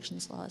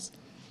jurisdiction's laws.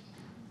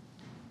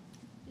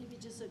 Maybe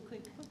just a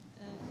quick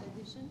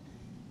addition.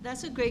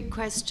 That's a great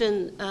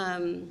question.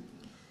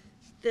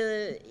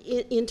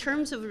 In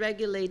terms of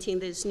regulating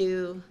this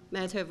new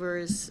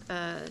metaverse,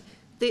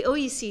 the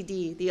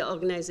OECD, the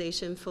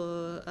Organization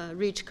for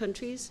Rich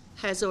Countries,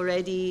 has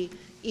already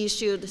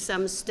issued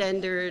some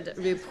standard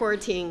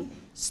reporting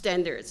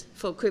standards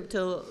for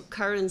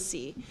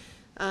cryptocurrency.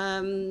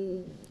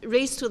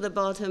 Race to the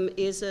bottom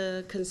is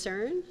a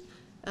concern.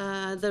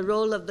 The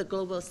role of the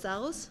Global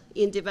South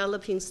in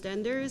developing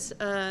standards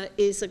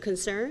is a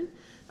concern.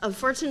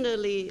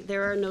 Unfortunately,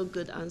 there are no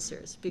good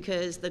answers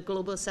because the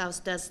Global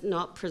South does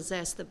not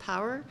possess the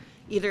power,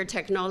 either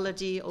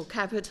technology or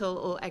capital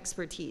or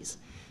expertise.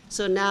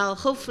 So now,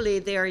 hopefully,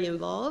 they are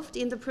involved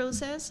in the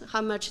process.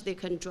 How much they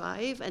can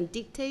drive and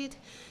dictate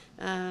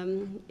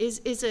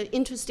is an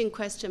interesting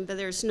question, but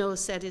there's no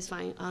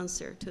satisfying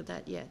answer to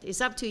that yet. It's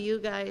up to you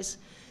guys.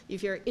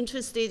 If you're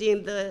interested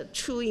in the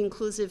true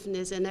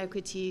inclusiveness and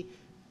equity,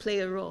 play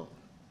a role,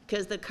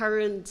 because the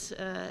current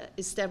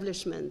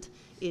establishment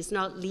is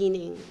not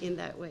leaning in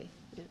that way.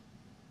 Yeah.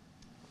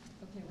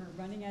 Okay, we're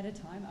running out of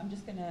time. I'm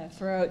just going to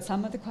throw out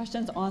some of the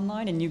questions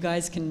online, and you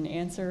guys can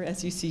answer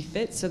as you see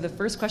fit. So the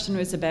first question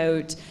was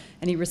about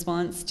any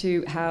response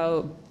to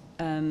how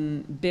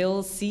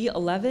Bill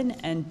C-11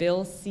 and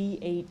Bill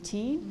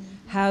C-18,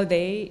 how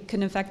they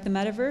can affect the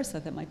metaverse.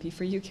 That might be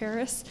for you,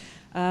 Carys.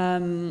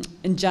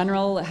 In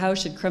general, how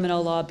should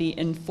criminal law be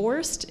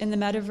enforced in the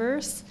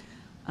metaverse?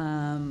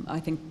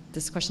 I think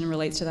this question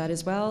relates to that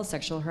as well.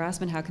 Sexual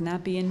harassment, how can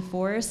that be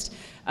enforced?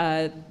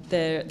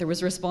 There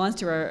was a response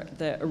to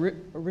the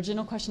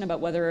original question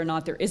about whether or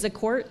not there is a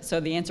court. So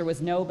the answer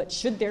was no, but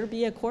should there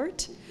be a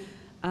court?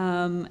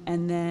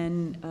 And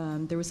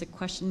then there was a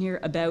question here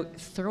about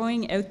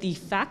throwing out the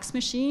fax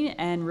machine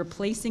and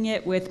replacing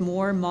it with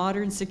more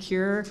modern,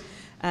 secure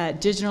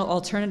digital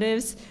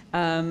alternatives,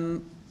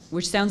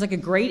 which sounds like a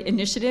great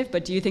initiative,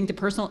 but do you think the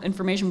personal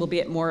information will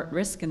be at more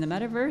risk in the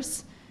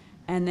metaverse?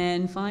 And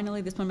then finally,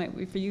 this one might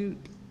be for you,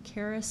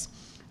 Carys.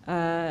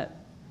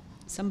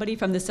 Somebody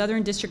from the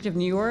Southern District of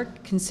New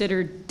York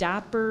considered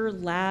Dapper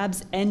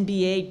Labs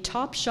NBA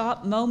Top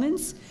Shot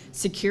Moments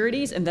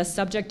securities and thus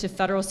subject to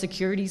federal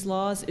securities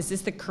laws. Is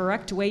this the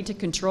correct way to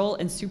control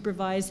and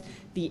supervise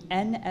the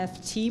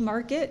NFT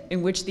market,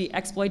 in which the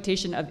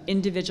exploitation of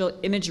individual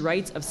image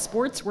rights of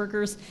sports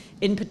workers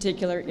in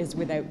particular is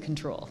without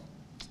control?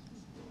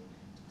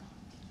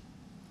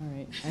 All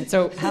right, and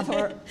so half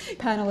our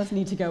panelists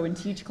need to go and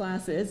teach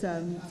classes,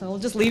 so I'll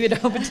just leave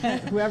it open to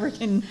whoever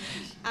can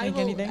make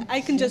anything.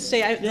 I can just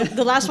say,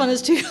 the last one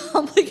is too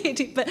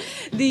complicated, but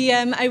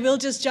I will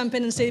just jump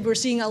in and say we're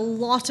seeing a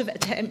lot of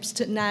attempts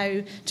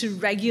now to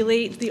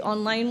regulate the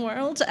online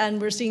world,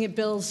 and we're seeing it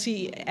Bill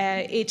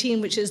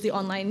C-18, which is the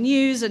online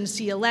news, and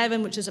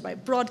C-11, which is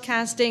about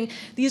broadcasting.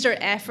 These are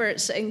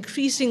efforts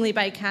increasingly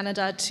by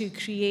Canada to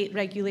create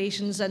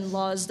regulations and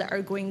laws that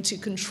are going to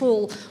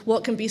control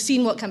what can be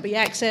seen, what can be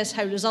accessed,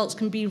 how results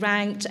can be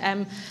ranked,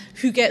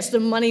 who gets the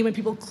money when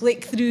people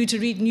click through to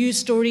read news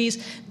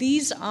stories.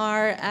 These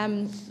are,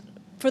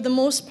 for the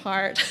most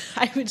part,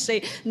 I would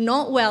say,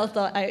 not well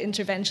thought out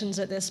interventions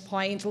at this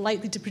point,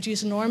 likely to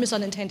produce enormous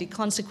unintended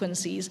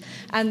consequences,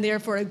 and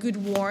therefore a good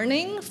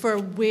warning for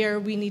where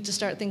we need to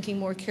start thinking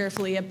more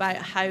carefully about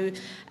how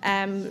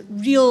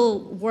real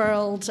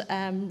world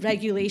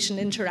regulation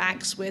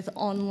interacts with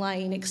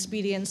online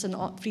experience and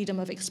freedom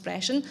of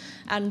expression.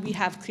 And we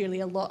have clearly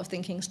a lot of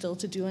thinking still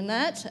to do on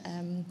that,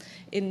 on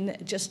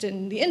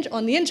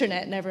the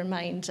internet, never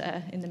mind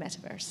in the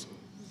metaverse.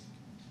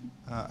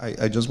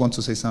 I just want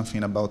to say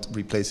something about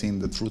replacing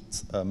the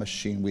truth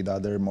machine with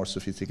other more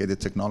sophisticated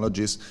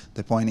technologies.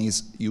 The point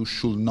is, you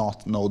should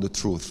not know the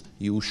truth.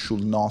 You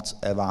should not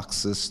have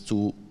access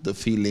to the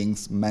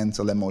feelings,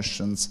 mental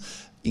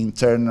emotions,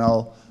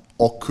 internal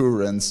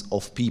occurrence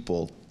of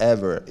people,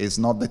 ever. It's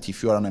not that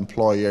if you are an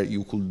employer,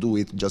 you could do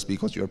it just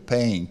because you're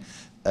paying.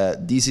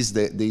 This is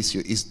the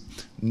issue. It's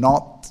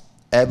not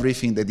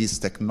everything that is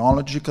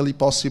technologically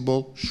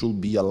possible should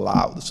be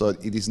allowed. So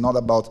it is not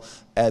about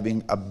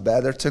having a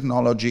better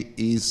technology,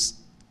 it's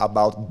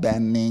about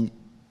banning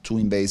too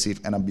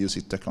invasive and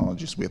abusive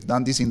technologies. We have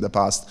done this in the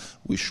past,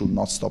 we should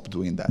not stop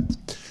doing that.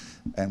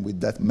 And with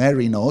that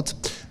merry note,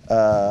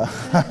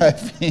 I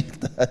think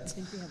that... I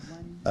think we have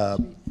one.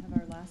 Should we have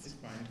our last?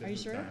 Are you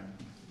sure?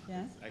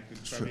 Yeah? I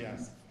could probably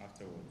ask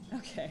afterwards.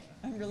 Okay,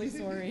 I'm really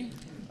sorry.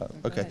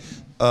 Okay.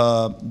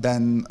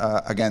 Then,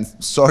 again,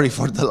 sorry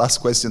for the last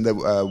question that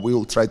we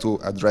will try to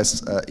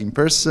address in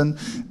person.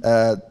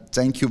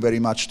 Thank you very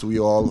much to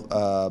you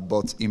all,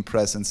 both in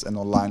presence and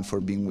online, for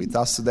being with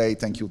us today.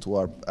 Thank you to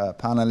our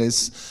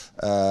panelists.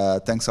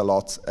 Thanks a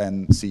lot,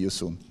 and see you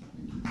soon.